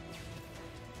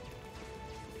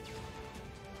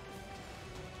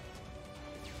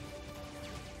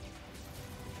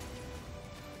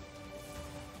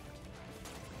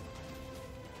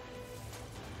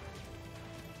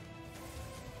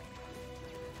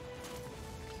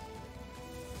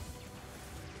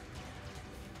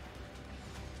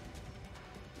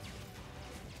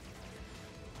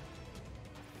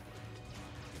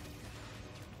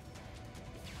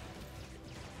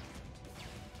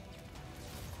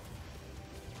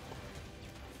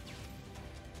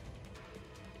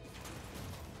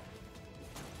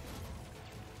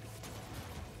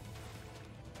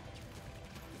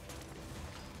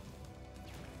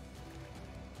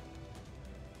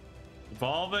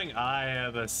 Evolving? I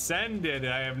have ascended.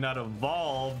 I have not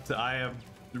evolved. I have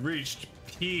reached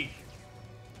peak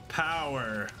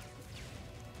power.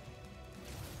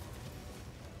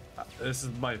 This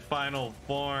is my final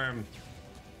form.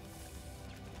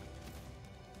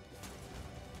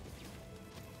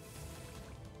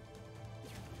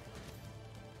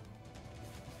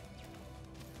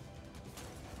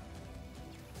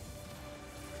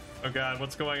 Oh god,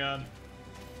 what's going on?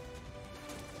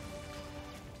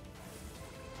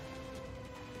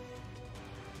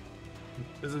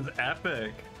 This is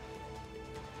epic.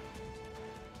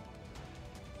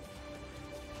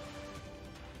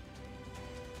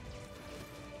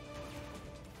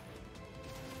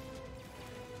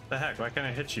 The heck? Why can't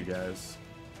I hit you guys?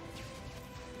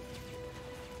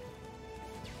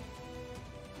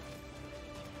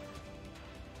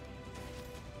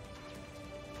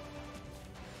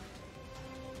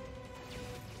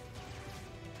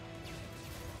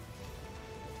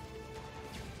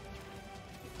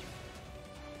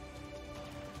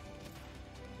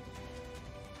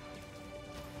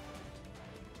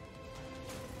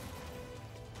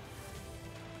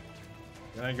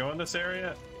 Can I go in this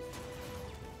area?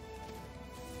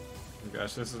 Oh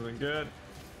gosh, this isn't good.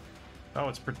 Oh,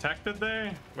 it's protected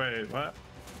there? Wait, what?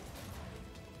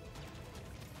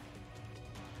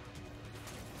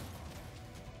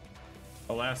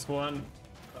 The last one.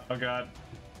 Oh god.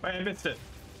 Wait, I missed it.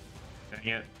 Dang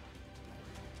it.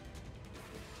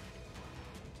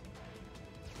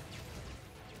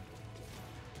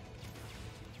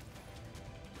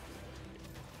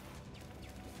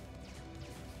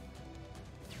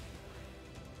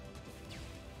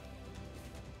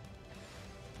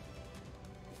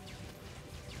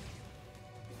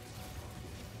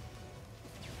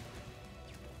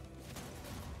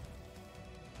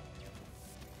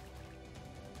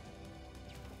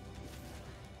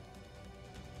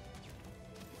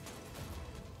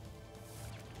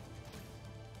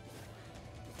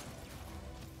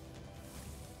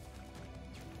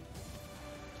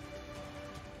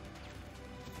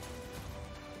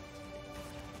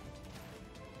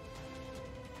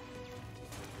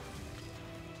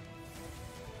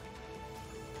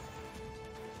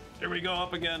 Here we go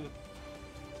up again.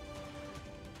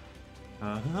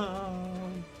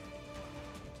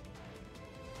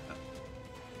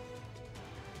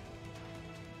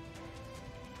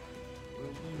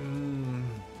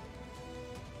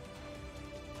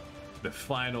 The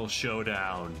final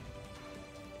showdown.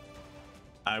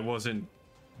 I was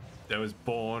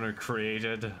born or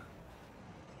created.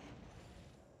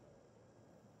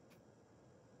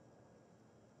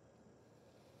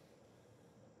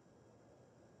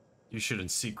 You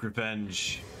shouldn't seek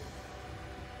revenge.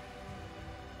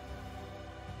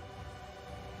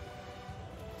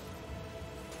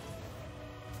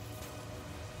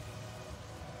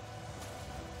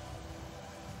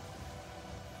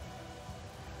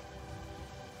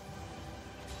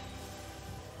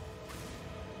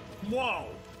 Whoa!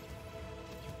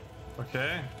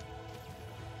 Okay.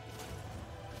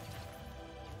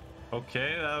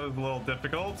 Okay, that was a little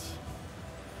difficult.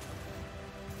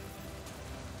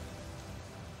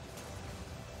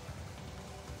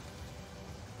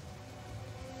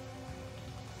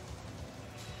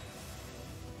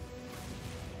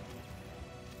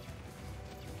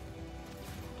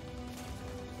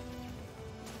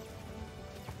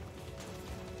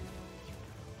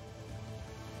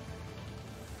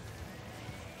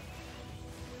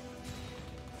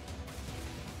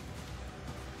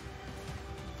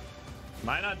 Am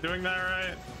I not doing that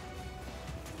right?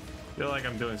 I feel like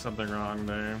I'm doing something wrong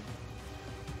there.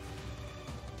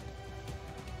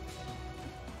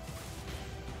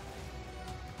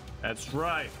 That's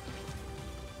right.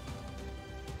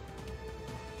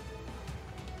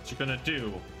 What you gonna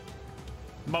do?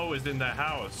 Mo is in the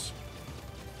house.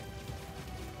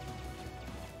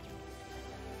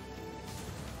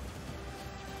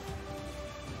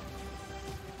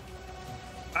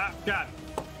 Ah, God.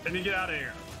 I need to get out of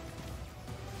here.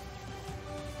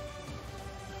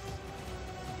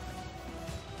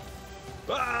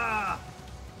 Ah!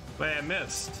 Wait, I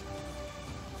missed.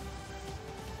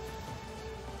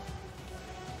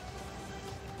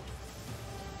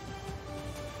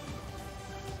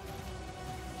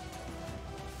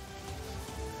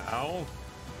 Ow.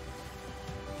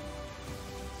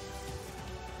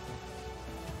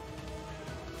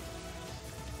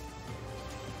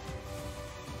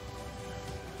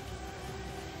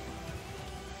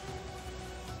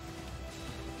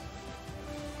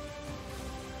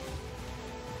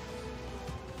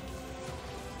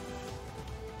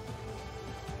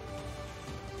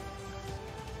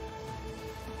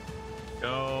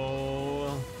 Go.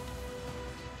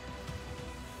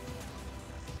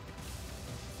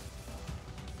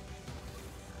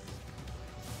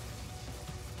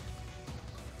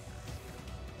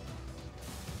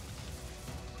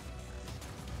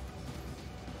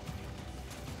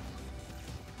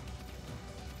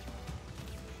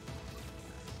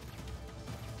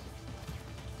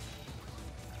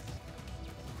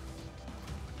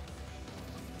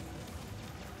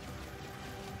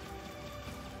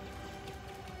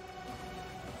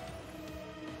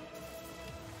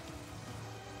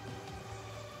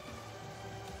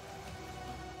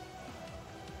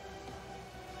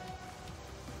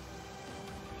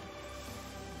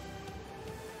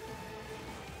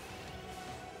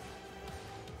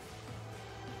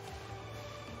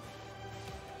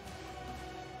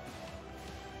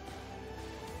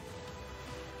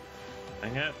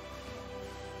 Dang it.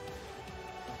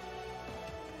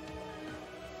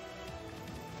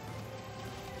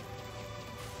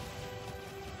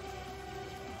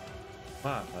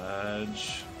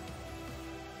 Fudge.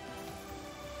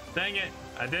 Dang it.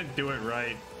 I didn't do it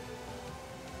right.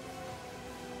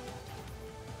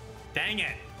 Dang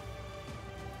it.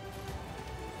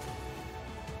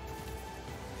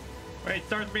 Wait, it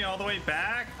starts me all the way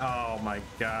back? Oh my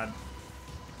God.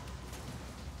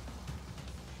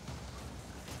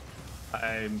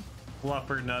 I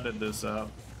fluffer nutted this up.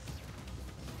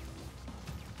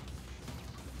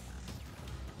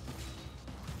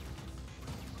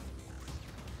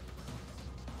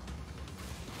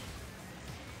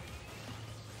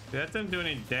 That didn't do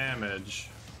any damage.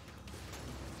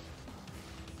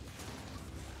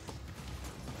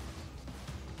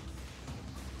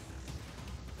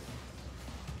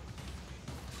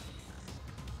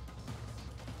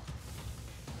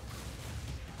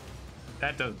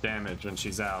 That does damage when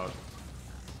she's out.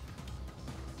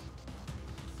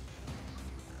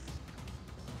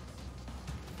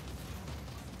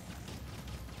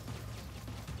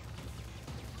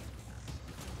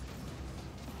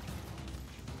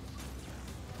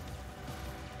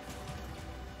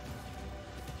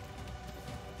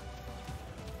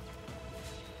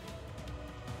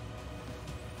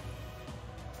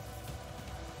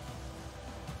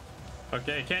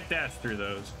 Okay, can't dash through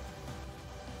those.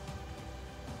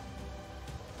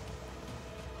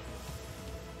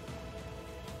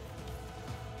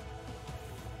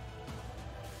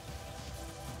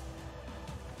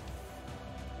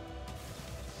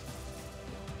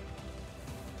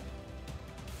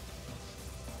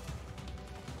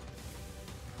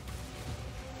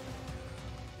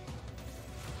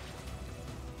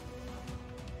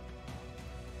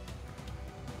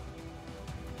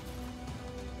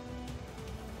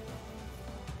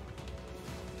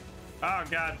 Oh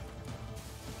god.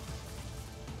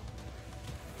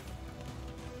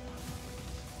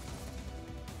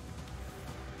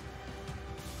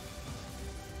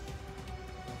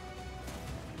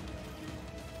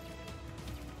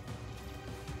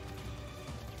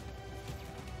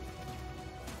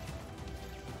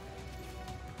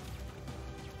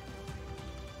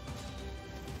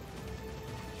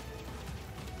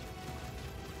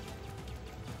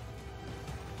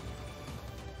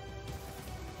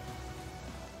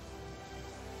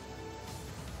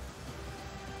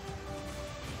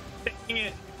 Dang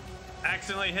it.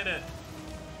 Accidentally hit it.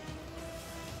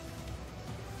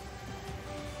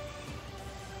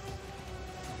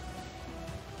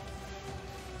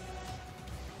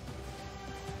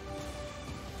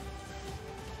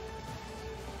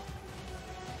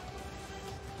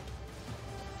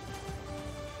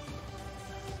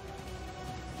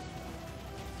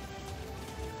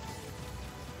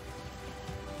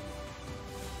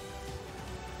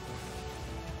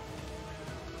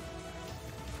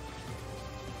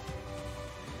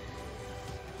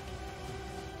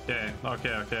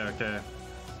 Okay.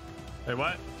 Wait,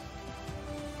 what?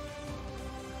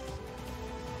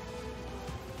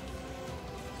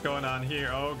 What's going on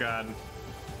here? Oh god.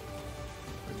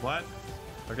 Wait, what?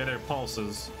 Okay, they're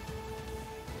pulses.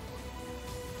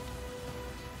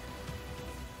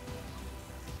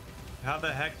 How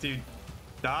the heck do you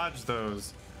dodge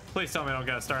those? Please tell me I don't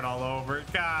gotta start all over.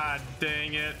 God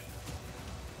dang it.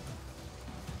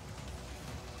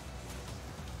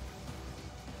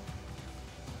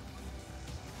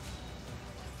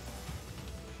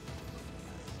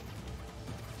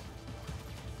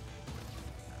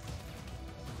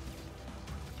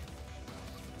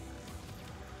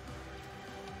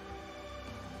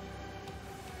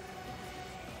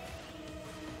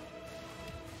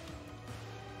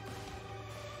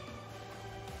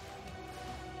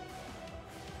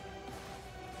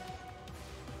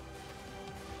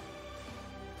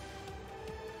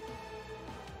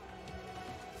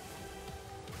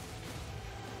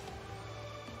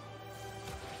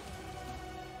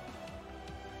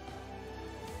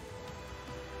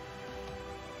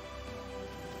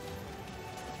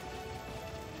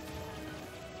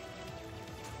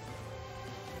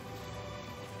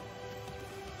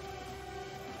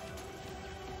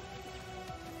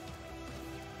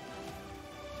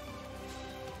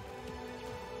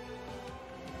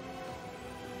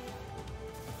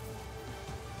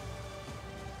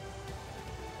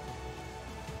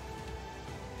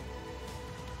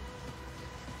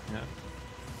 Yeah.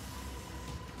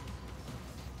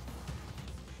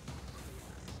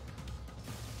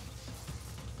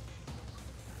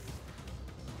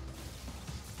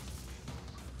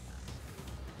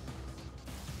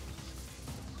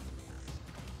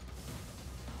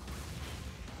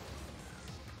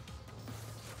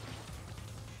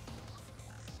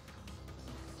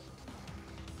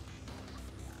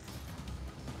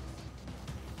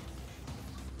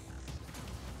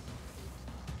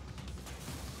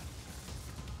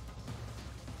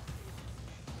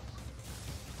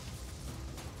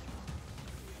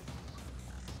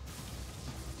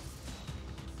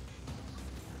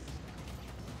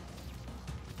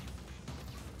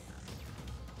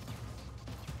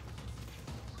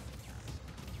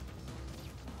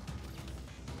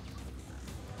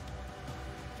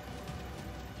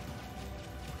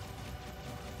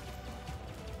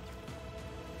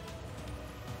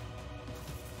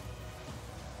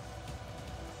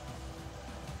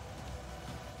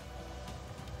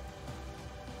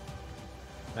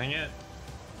 Dang it.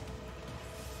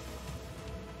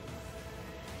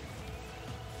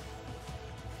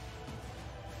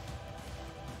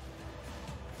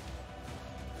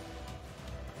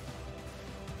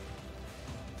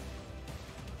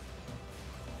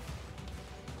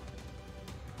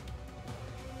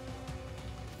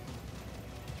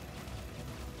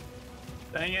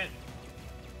 Dang it.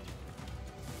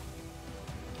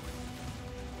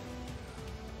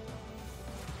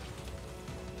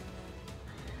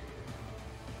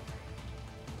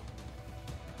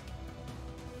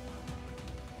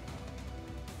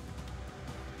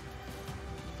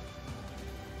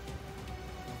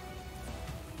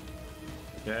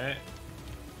 Okay.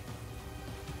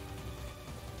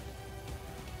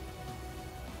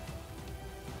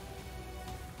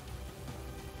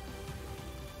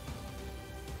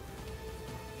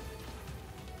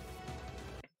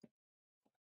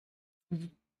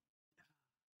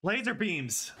 Laser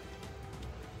beams.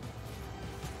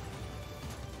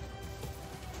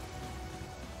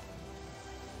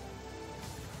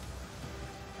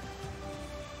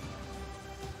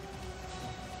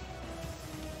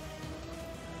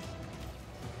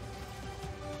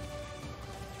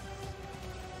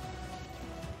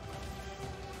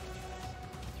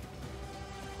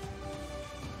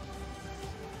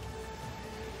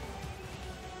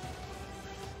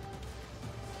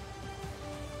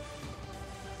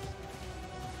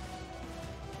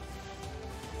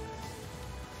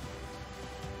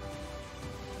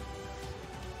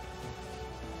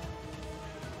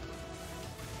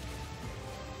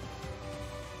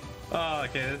 Oh,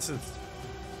 okay, this is...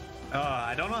 Oh,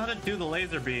 I don't know how to do the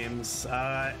laser beams.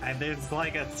 There's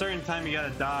like a certain time you gotta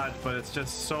dodge, but it's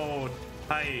just so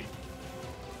tight.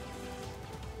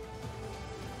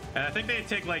 And I think they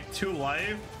take like 2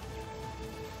 life.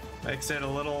 Makes it a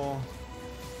little...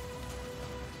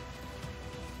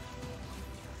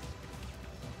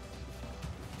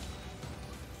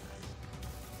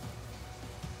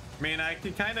 I mean, I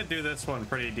can kind of do this one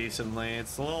pretty decently.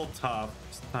 It's a little tough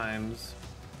times.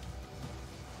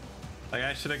 Like,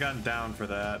 I should have gone down for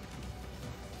that.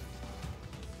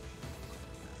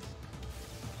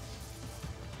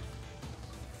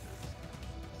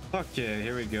 Okay,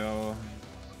 here we go.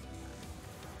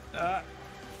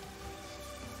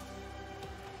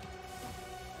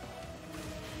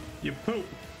 You poop.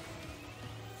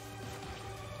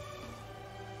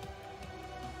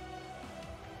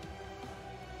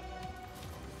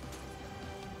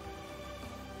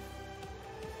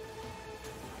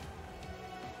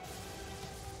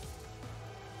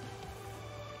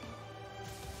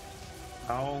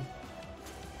 Ow.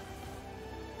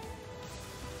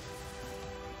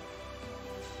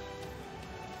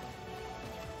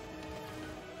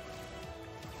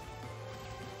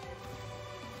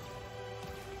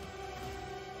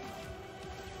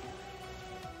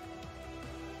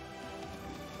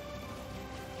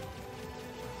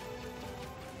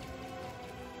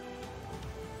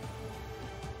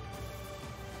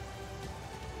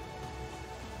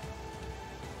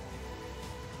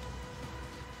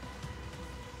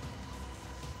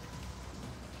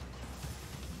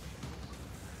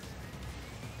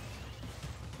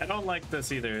 I don't like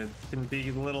this either. It can be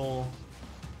a little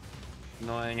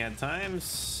annoying at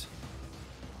times.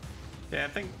 Yeah, I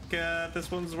think this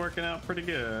one's working out pretty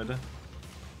good.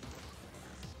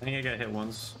 I think I got hit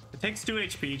once. It takes 2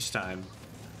 HP each time.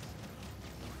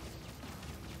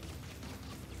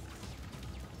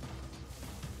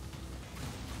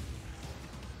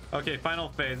 Okay, final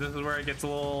phase. This is where it gets a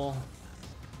little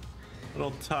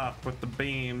tough with the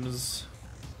beams.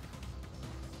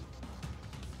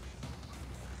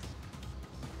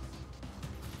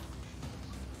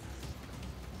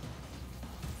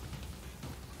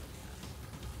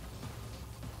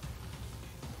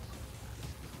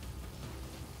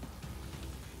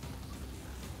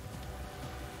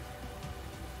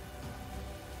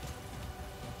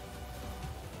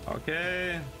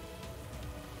 Okay.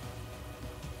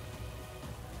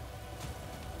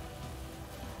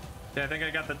 Yeah, I think I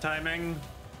got the timing.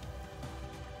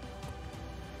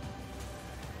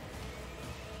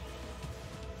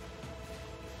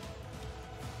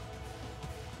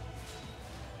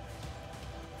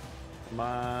 Come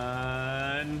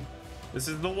on. This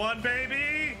is the one,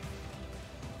 baby.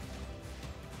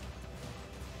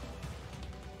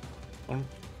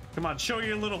 Come on, show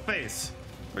your little face.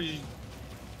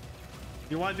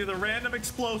 You want to do the random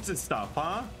explosive stuff,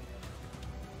 huh?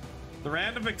 The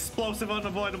random explosive,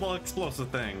 unavoidable explosive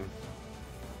thing.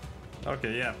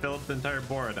 Okay, yeah, fill up the entire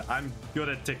board. I'm good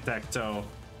at tic-tac-toe.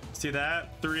 See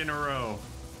that? 3 in a row.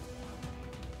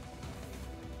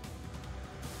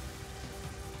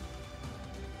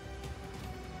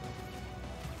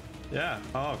 Yeah.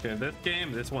 Oh, okay.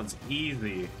 This one's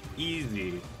easy.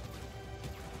 Easy.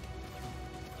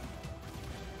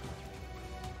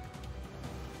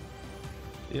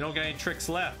 You don't got any tricks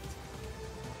left.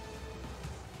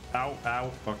 Ow,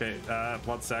 ow. Okay,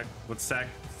 1 sec. 1 sec.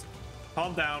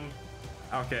 Calm down.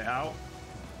 Okay, ow.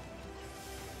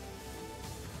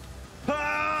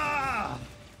 Ah!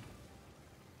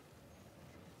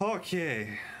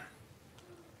 Okay.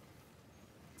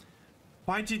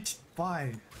 Why?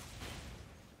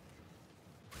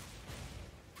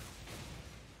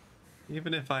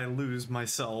 Even if I lose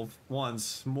myself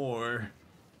once more.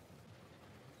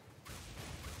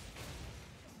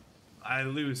 I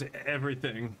lose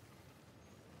everything.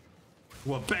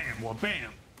 Well, bam, well,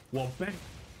 bam, well, bam.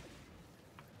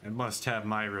 I must have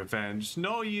my revenge.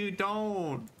 No, you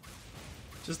don't.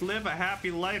 Just live a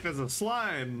happy life as a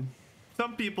slime.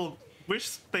 Some people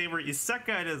wish they were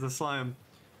isekai'd as a slime.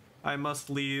 I must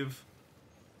leave.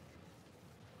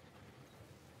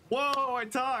 Whoa, I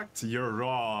talked. You're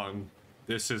wrong.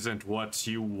 This isn't what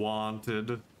you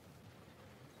wanted.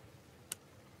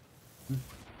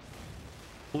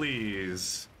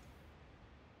 Please.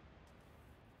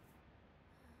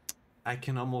 I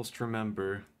can almost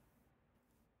remember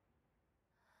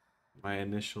my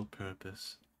initial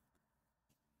purpose.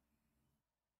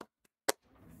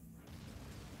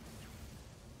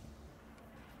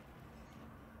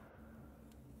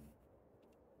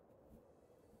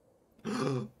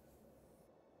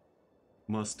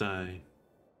 Must I?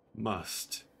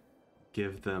 Must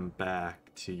give them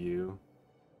back to you.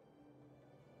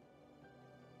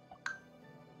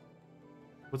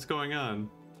 What's going on?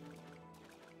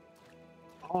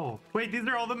 Oh, wait, these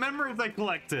are all the memories I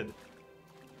collected.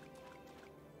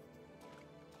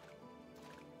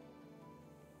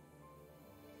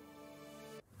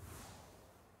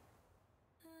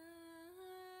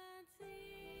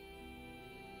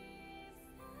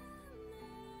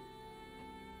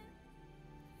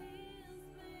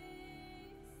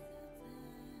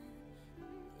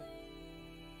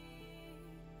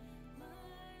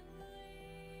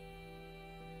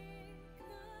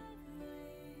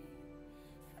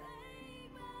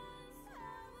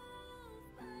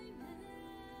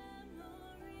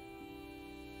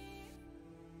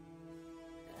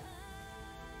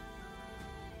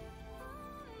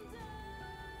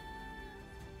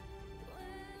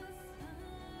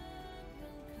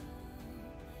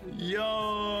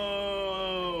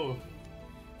 Yo!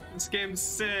 This game's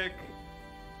sick.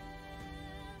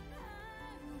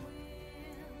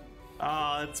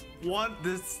 It's one.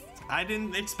 This. I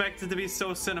didn't expect it to be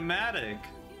so cinematic.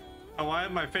 Oh, why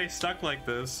is my face stuck like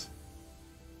this?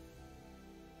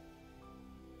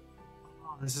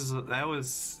 Oh, this is. That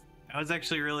was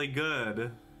actually really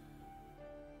good.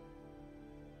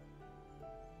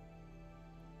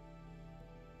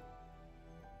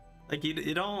 Like,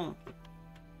 you don't.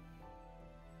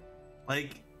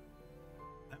 Like,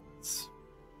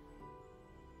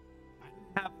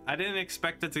 I didn't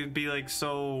expect it to be like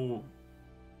so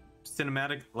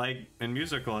cinematic, like, and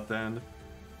musical at the end.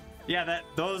 Yeah,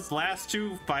 those last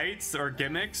two fights or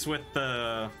gimmicks with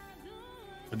the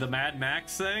Mad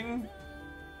Max thing.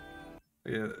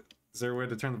 Yeah, is there a way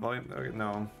to turn the volume? Okay,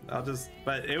 no, I'll just.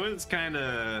 But it was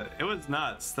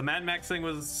nuts. The Mad Max thing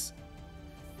was.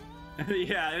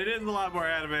 Yeah, it is a lot more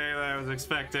anime than I was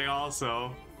expecting.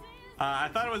 Also. I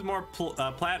thought it was more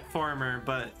platformer,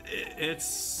 but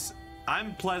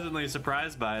I'm pleasantly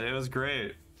surprised by it. It was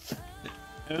great.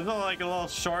 It was like a little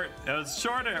short. It was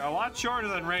shorter, a lot shorter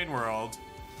than Rain World.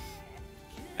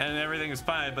 And everything is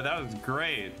fine, but that was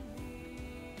great.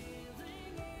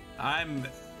 I'm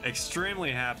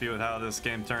extremely happy with how this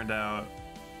game turned out.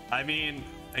 I mean,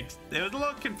 it was a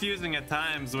little confusing at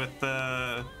times with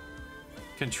the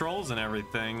controls and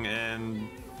everything, and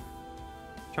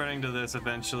turning to this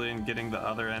eventually and getting the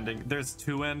other ending. There's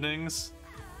two endings?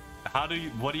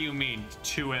 What do you mean,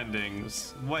 two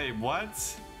endings? Wait,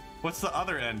 what? What's the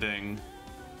other ending?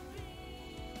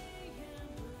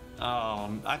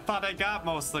 Oh, I thought I got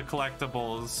most of the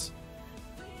collectibles.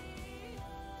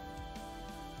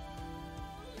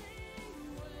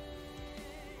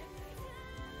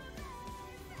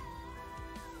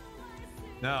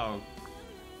 No.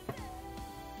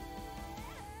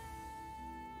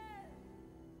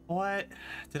 What?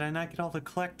 Did I not get all the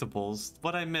collectibles?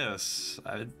 What'd I miss?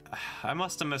 I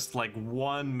must have missed like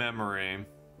one memory.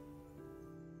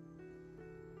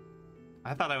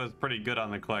 I thought I was pretty good on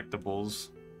the collectibles.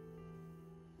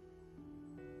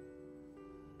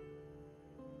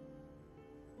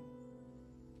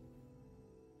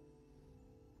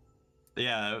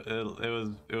 Yeah,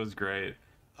 it was great.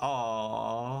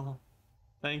 Aww.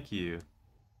 Thank you.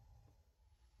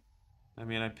 I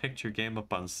mean, I picked your game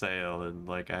up on sale and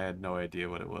like I had no idea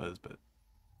what it was, but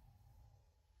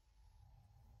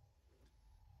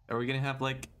are we gonna have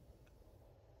like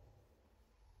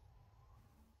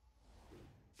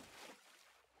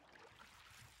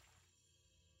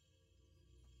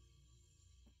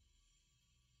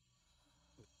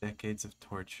decades of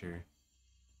torture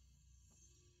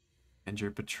and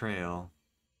your betrayal?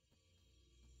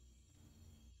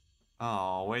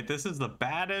 Oh, wait, this is the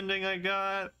bad ending I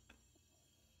got?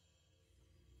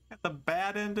 Got the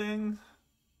bad ending?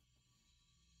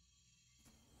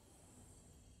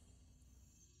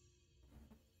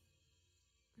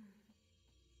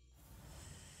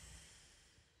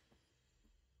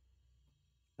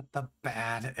 The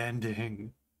bad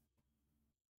ending.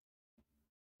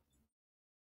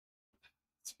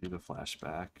 Let's view the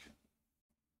flashback.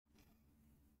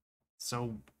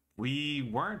 So we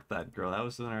weren't that girl. That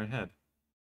was in our head.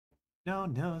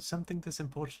 No, something this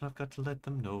important, I've got to let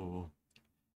them know.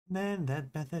 Then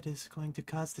that method is going to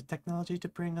cause the technology to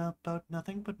bring about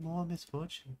nothing but more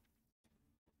misfortune.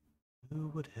 Who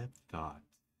would have thought?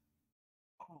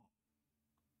 Oh.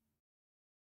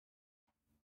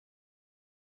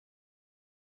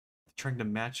 Trying to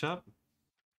match up?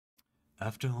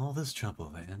 After all this trouble,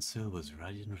 the answer was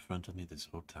right in front of me this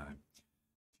whole time.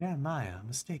 Jeremiah, a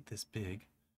mistake this big.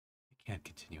 I can't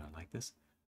continue on like this.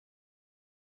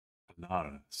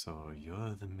 Lara, so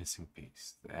you're the missing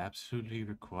piece. Absolutely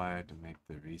required to make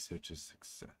the research a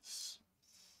success.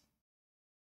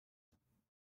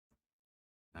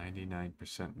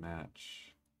 99%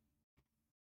 match.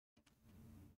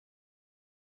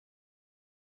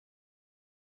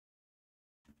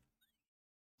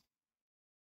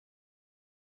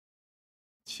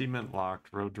 Achievement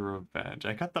locked, road to revenge.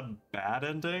 I got the bad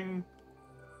ending?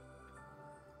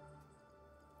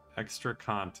 Extra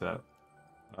content.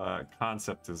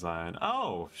 Concept design.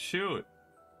 Oh, shoot.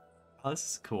 Oh,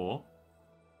 this is cool.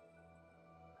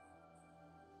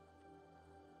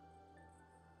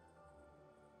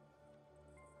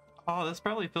 Oh, this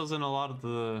probably fills in a lot of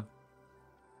the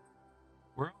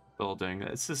world building.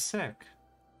 This is sick.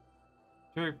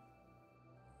 Sure.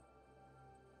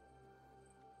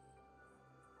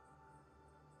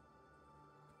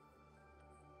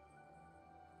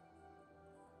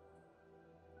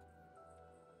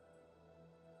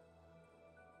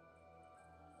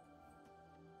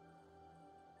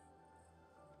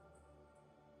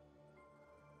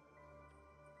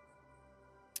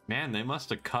 Man, they must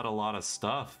have cut a lot of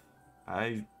stuff.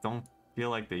 I don't feel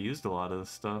like they used a lot of this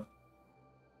stuff.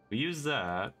 We used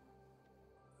that.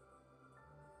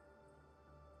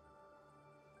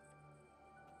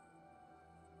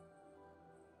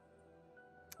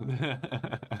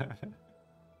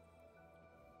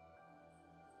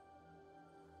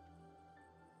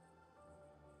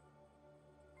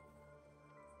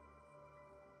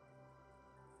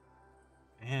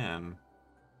 Man.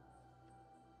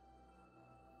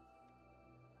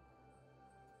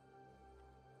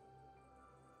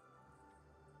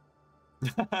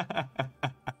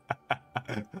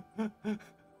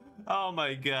 Oh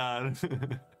my god.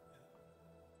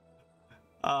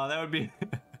 Oh, that would be.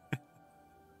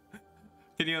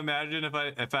 Can you imagine if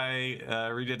I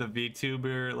redid a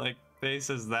VTuber like face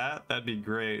as that? That'd be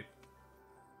great.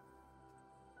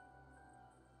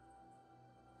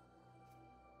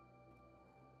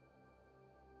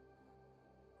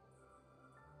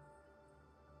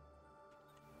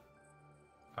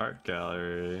 Art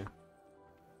gallery.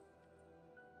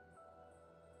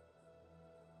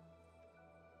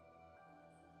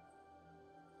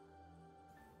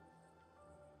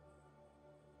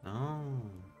 Oh.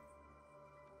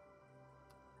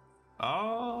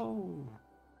 Oh.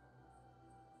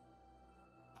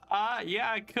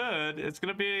 Yeah, I could. It's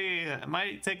gonna be. It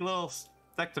might take a little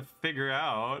sec to figure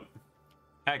out.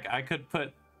 Heck, I could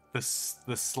put the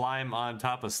slime on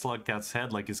top of Slugcat's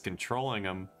head like he's controlling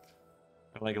him,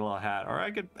 like a little hat. Or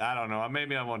I could. I don't know.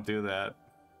 Maybe I won't do that.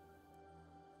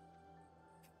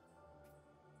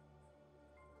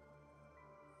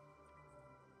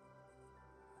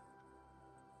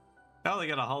 Oh, they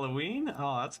got a Halloween?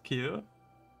 Oh, that's cute.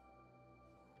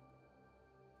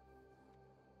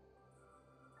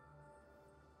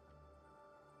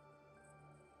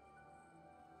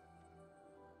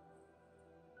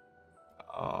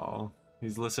 Oh,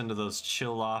 he's listening to those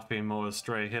chill-offy Moa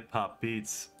Stray hip-hop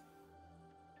beats.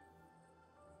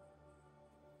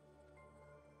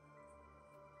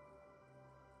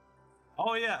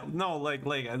 Oh yeah, no, like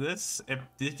this. If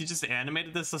you just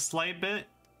animated this a slight bit,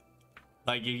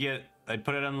 like I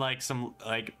put it on like some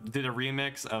did a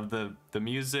remix of the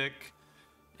music,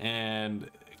 and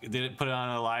did it put it on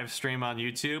a live stream on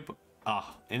YouTube.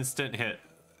 Ah, instant hit.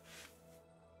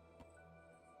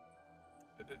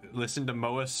 Listen to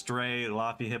Moa Stray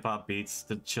loppy hip hop beats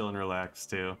to chill and relax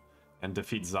too, and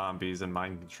defeat zombies and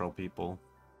mind control people.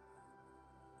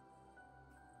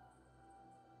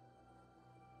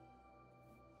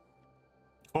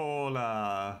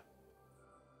 Hola.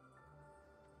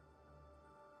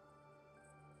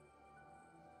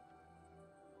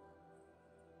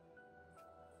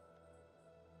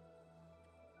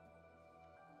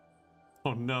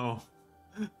 Oh no.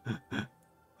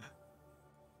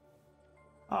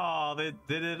 Oh, they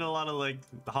did a lot of like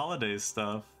holiday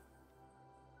stuff.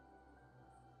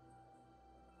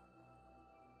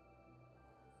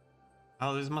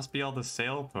 Oh, these must be all the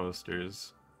sale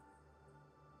posters.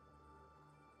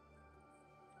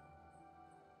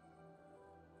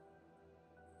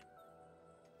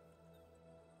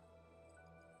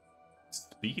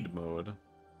 Speed mode.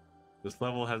 This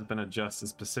level has been adjusted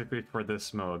specifically for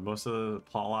this mode. Most of the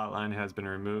plot outline has been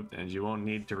removed, and you won't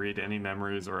need to read any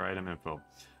memories or item info.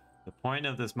 The point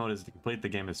of this mode is to complete the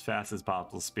game as fast as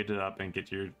possible, speed it up, and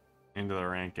get you into the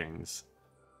rankings.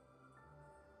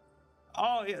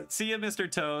 Oh, yeah. See you,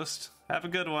 Mr. Toast. Have a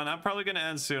good one. I'm probably going to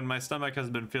end soon. My stomach has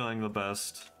been feeling the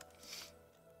best.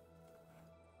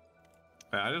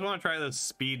 I just want to try this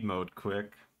speed mode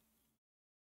quick.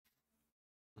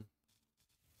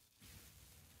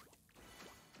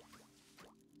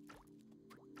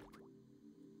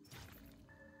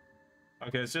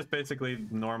 Okay, it's just basically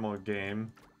normal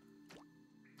game.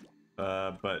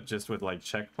 But just with like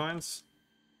checkpoints.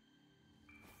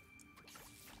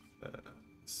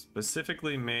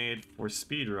 Specifically made for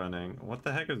speedrunning. What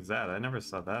the heck is that? I never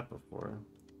saw that before.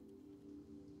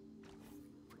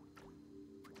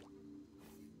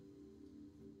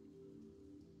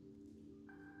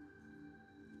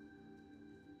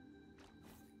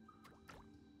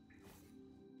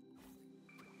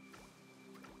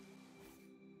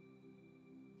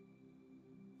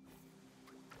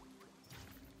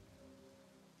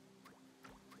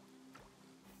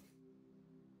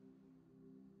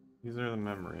 These are the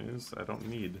memories I don't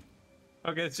need.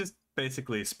 Okay, it's just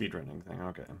basically a speedrunning thing.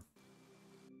 Okay.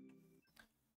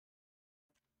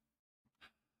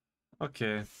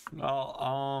 Okay.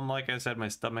 Well, like I said, my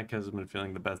stomach hasn't been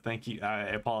feeling the best. Thank you. I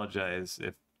apologize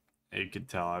if you could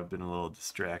tell I've been a little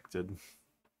distracted.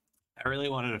 I really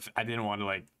wanted to. I didn't want to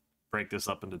like break this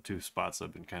up into two spots.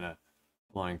 I've been kind of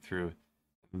blowing through.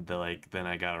 Then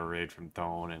I got a raid from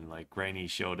Tone, and like Rainy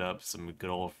showed up. Some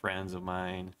good old friends of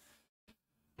mine.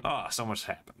 Oh, so much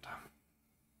happened.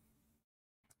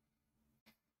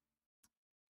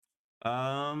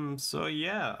 So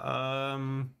yeah,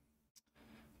 I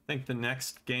think the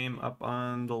next game up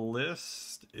on the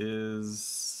list is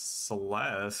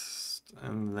Celeste,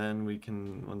 and then we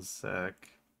can, one sec.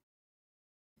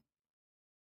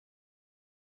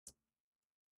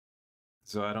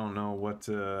 So I don't know what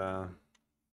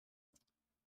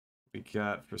we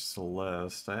got for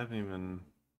Celeste. I haven't even...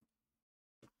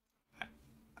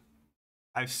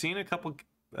 I've seen a couple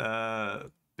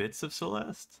bits of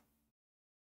Celeste.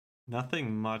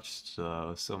 Nothing much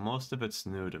though, so most of it's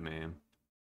new to me.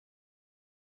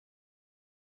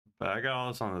 But I got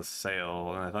all this on the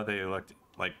sale, and I thought they looked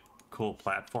like cool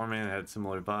platforming and had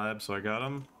similar vibes, so I got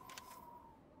them.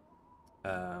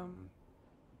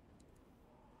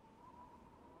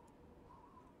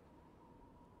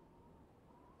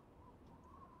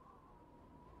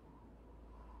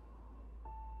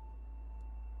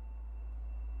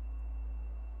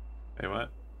 Hey,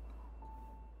 what?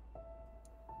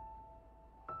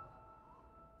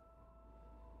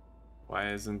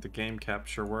 Why isn't the game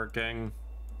capture working?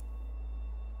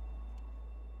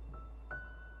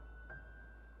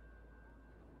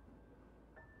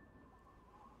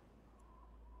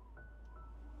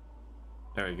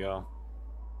 There you go.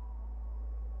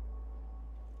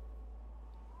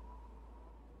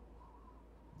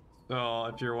 So,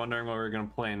 if you're wondering what we're gonna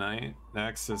play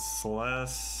next is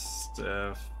Celeste.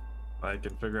 If I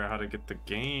can figure out how to get the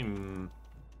game.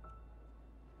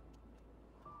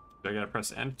 Do I gotta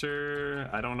press enter?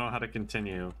 I don't know how to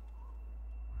continue.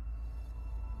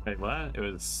 Wait, what? It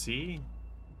was C?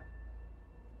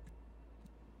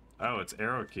 Oh, it's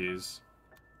arrow keys.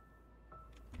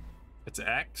 It's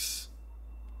X?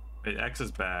 Wait, X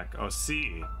is back. Oh,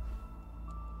 C.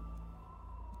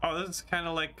 Oh, this is kind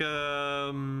of like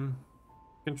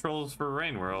controls for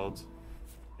Rain World.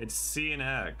 It's C and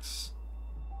X.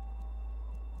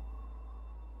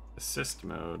 Assist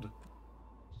mode.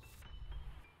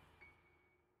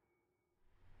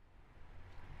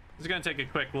 Just gonna take a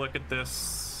quick look at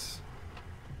this,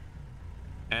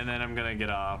 and then I'm gonna get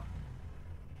off.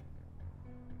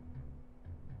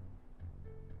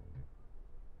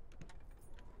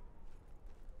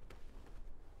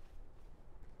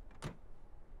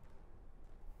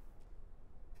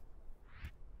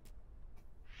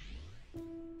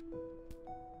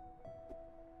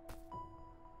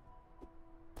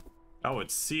 Oh,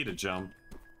 it's C to jump.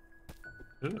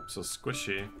 Ooh, so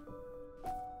squishy.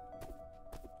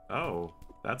 Oh,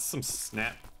 that's some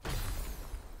snap.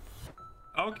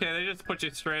 Okay, they just put you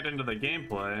straight into the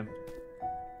gameplay.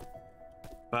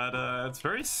 But it's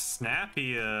very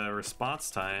snappy response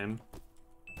time.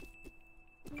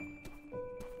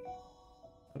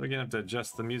 We're gonna have to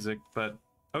adjust the music, but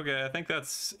okay, I think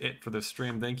that's it for the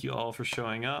stream. Thank you all for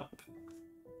showing up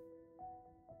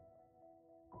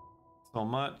so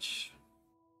much.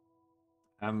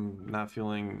 I'm not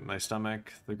feeling my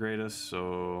stomach the greatest,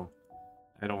 so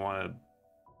I don't want to,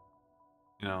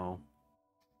 you know,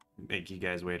 make you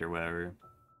guys wait or whatever.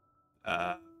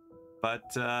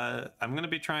 But I'm gonna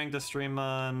be trying to stream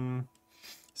on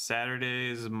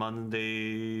Saturdays,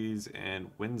 Mondays,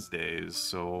 and Wednesdays.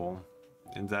 So,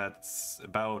 and that's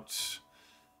about,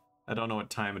 I don't know what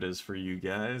time it is for you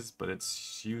guys, but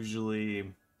it's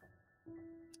usually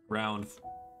around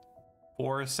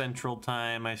 4 Central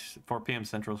Time, 4 p.m.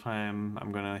 Central Time.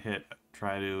 I'm gonna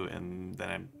try to, and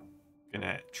then I'm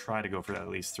gonna try to go for at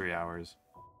least 3 hours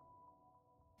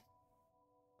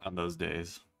on those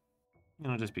days. You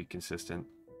know, just be consistent.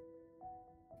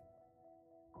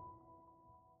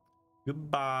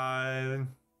 Goodbye,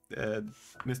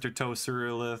 Mr. Toe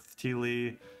Cerealith,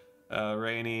 Teely,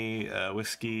 Rainy,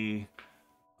 Whiskey,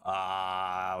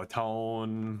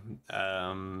 Tone,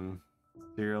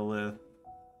 Cerealith,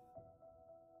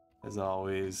 as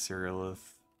always, Cerealith,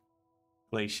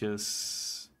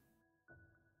 Glacius,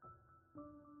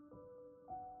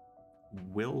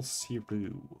 Will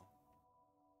Siru,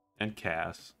 and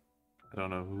Cass. I don't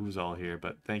know who's all here,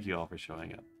 but thank you all for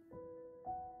showing up.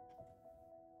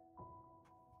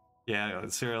 Yeah,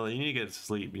 Cyril, you need to get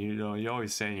sleep. You know, you're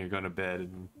always saying you're going to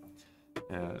bed.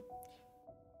 And,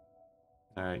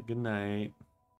 all right, good night.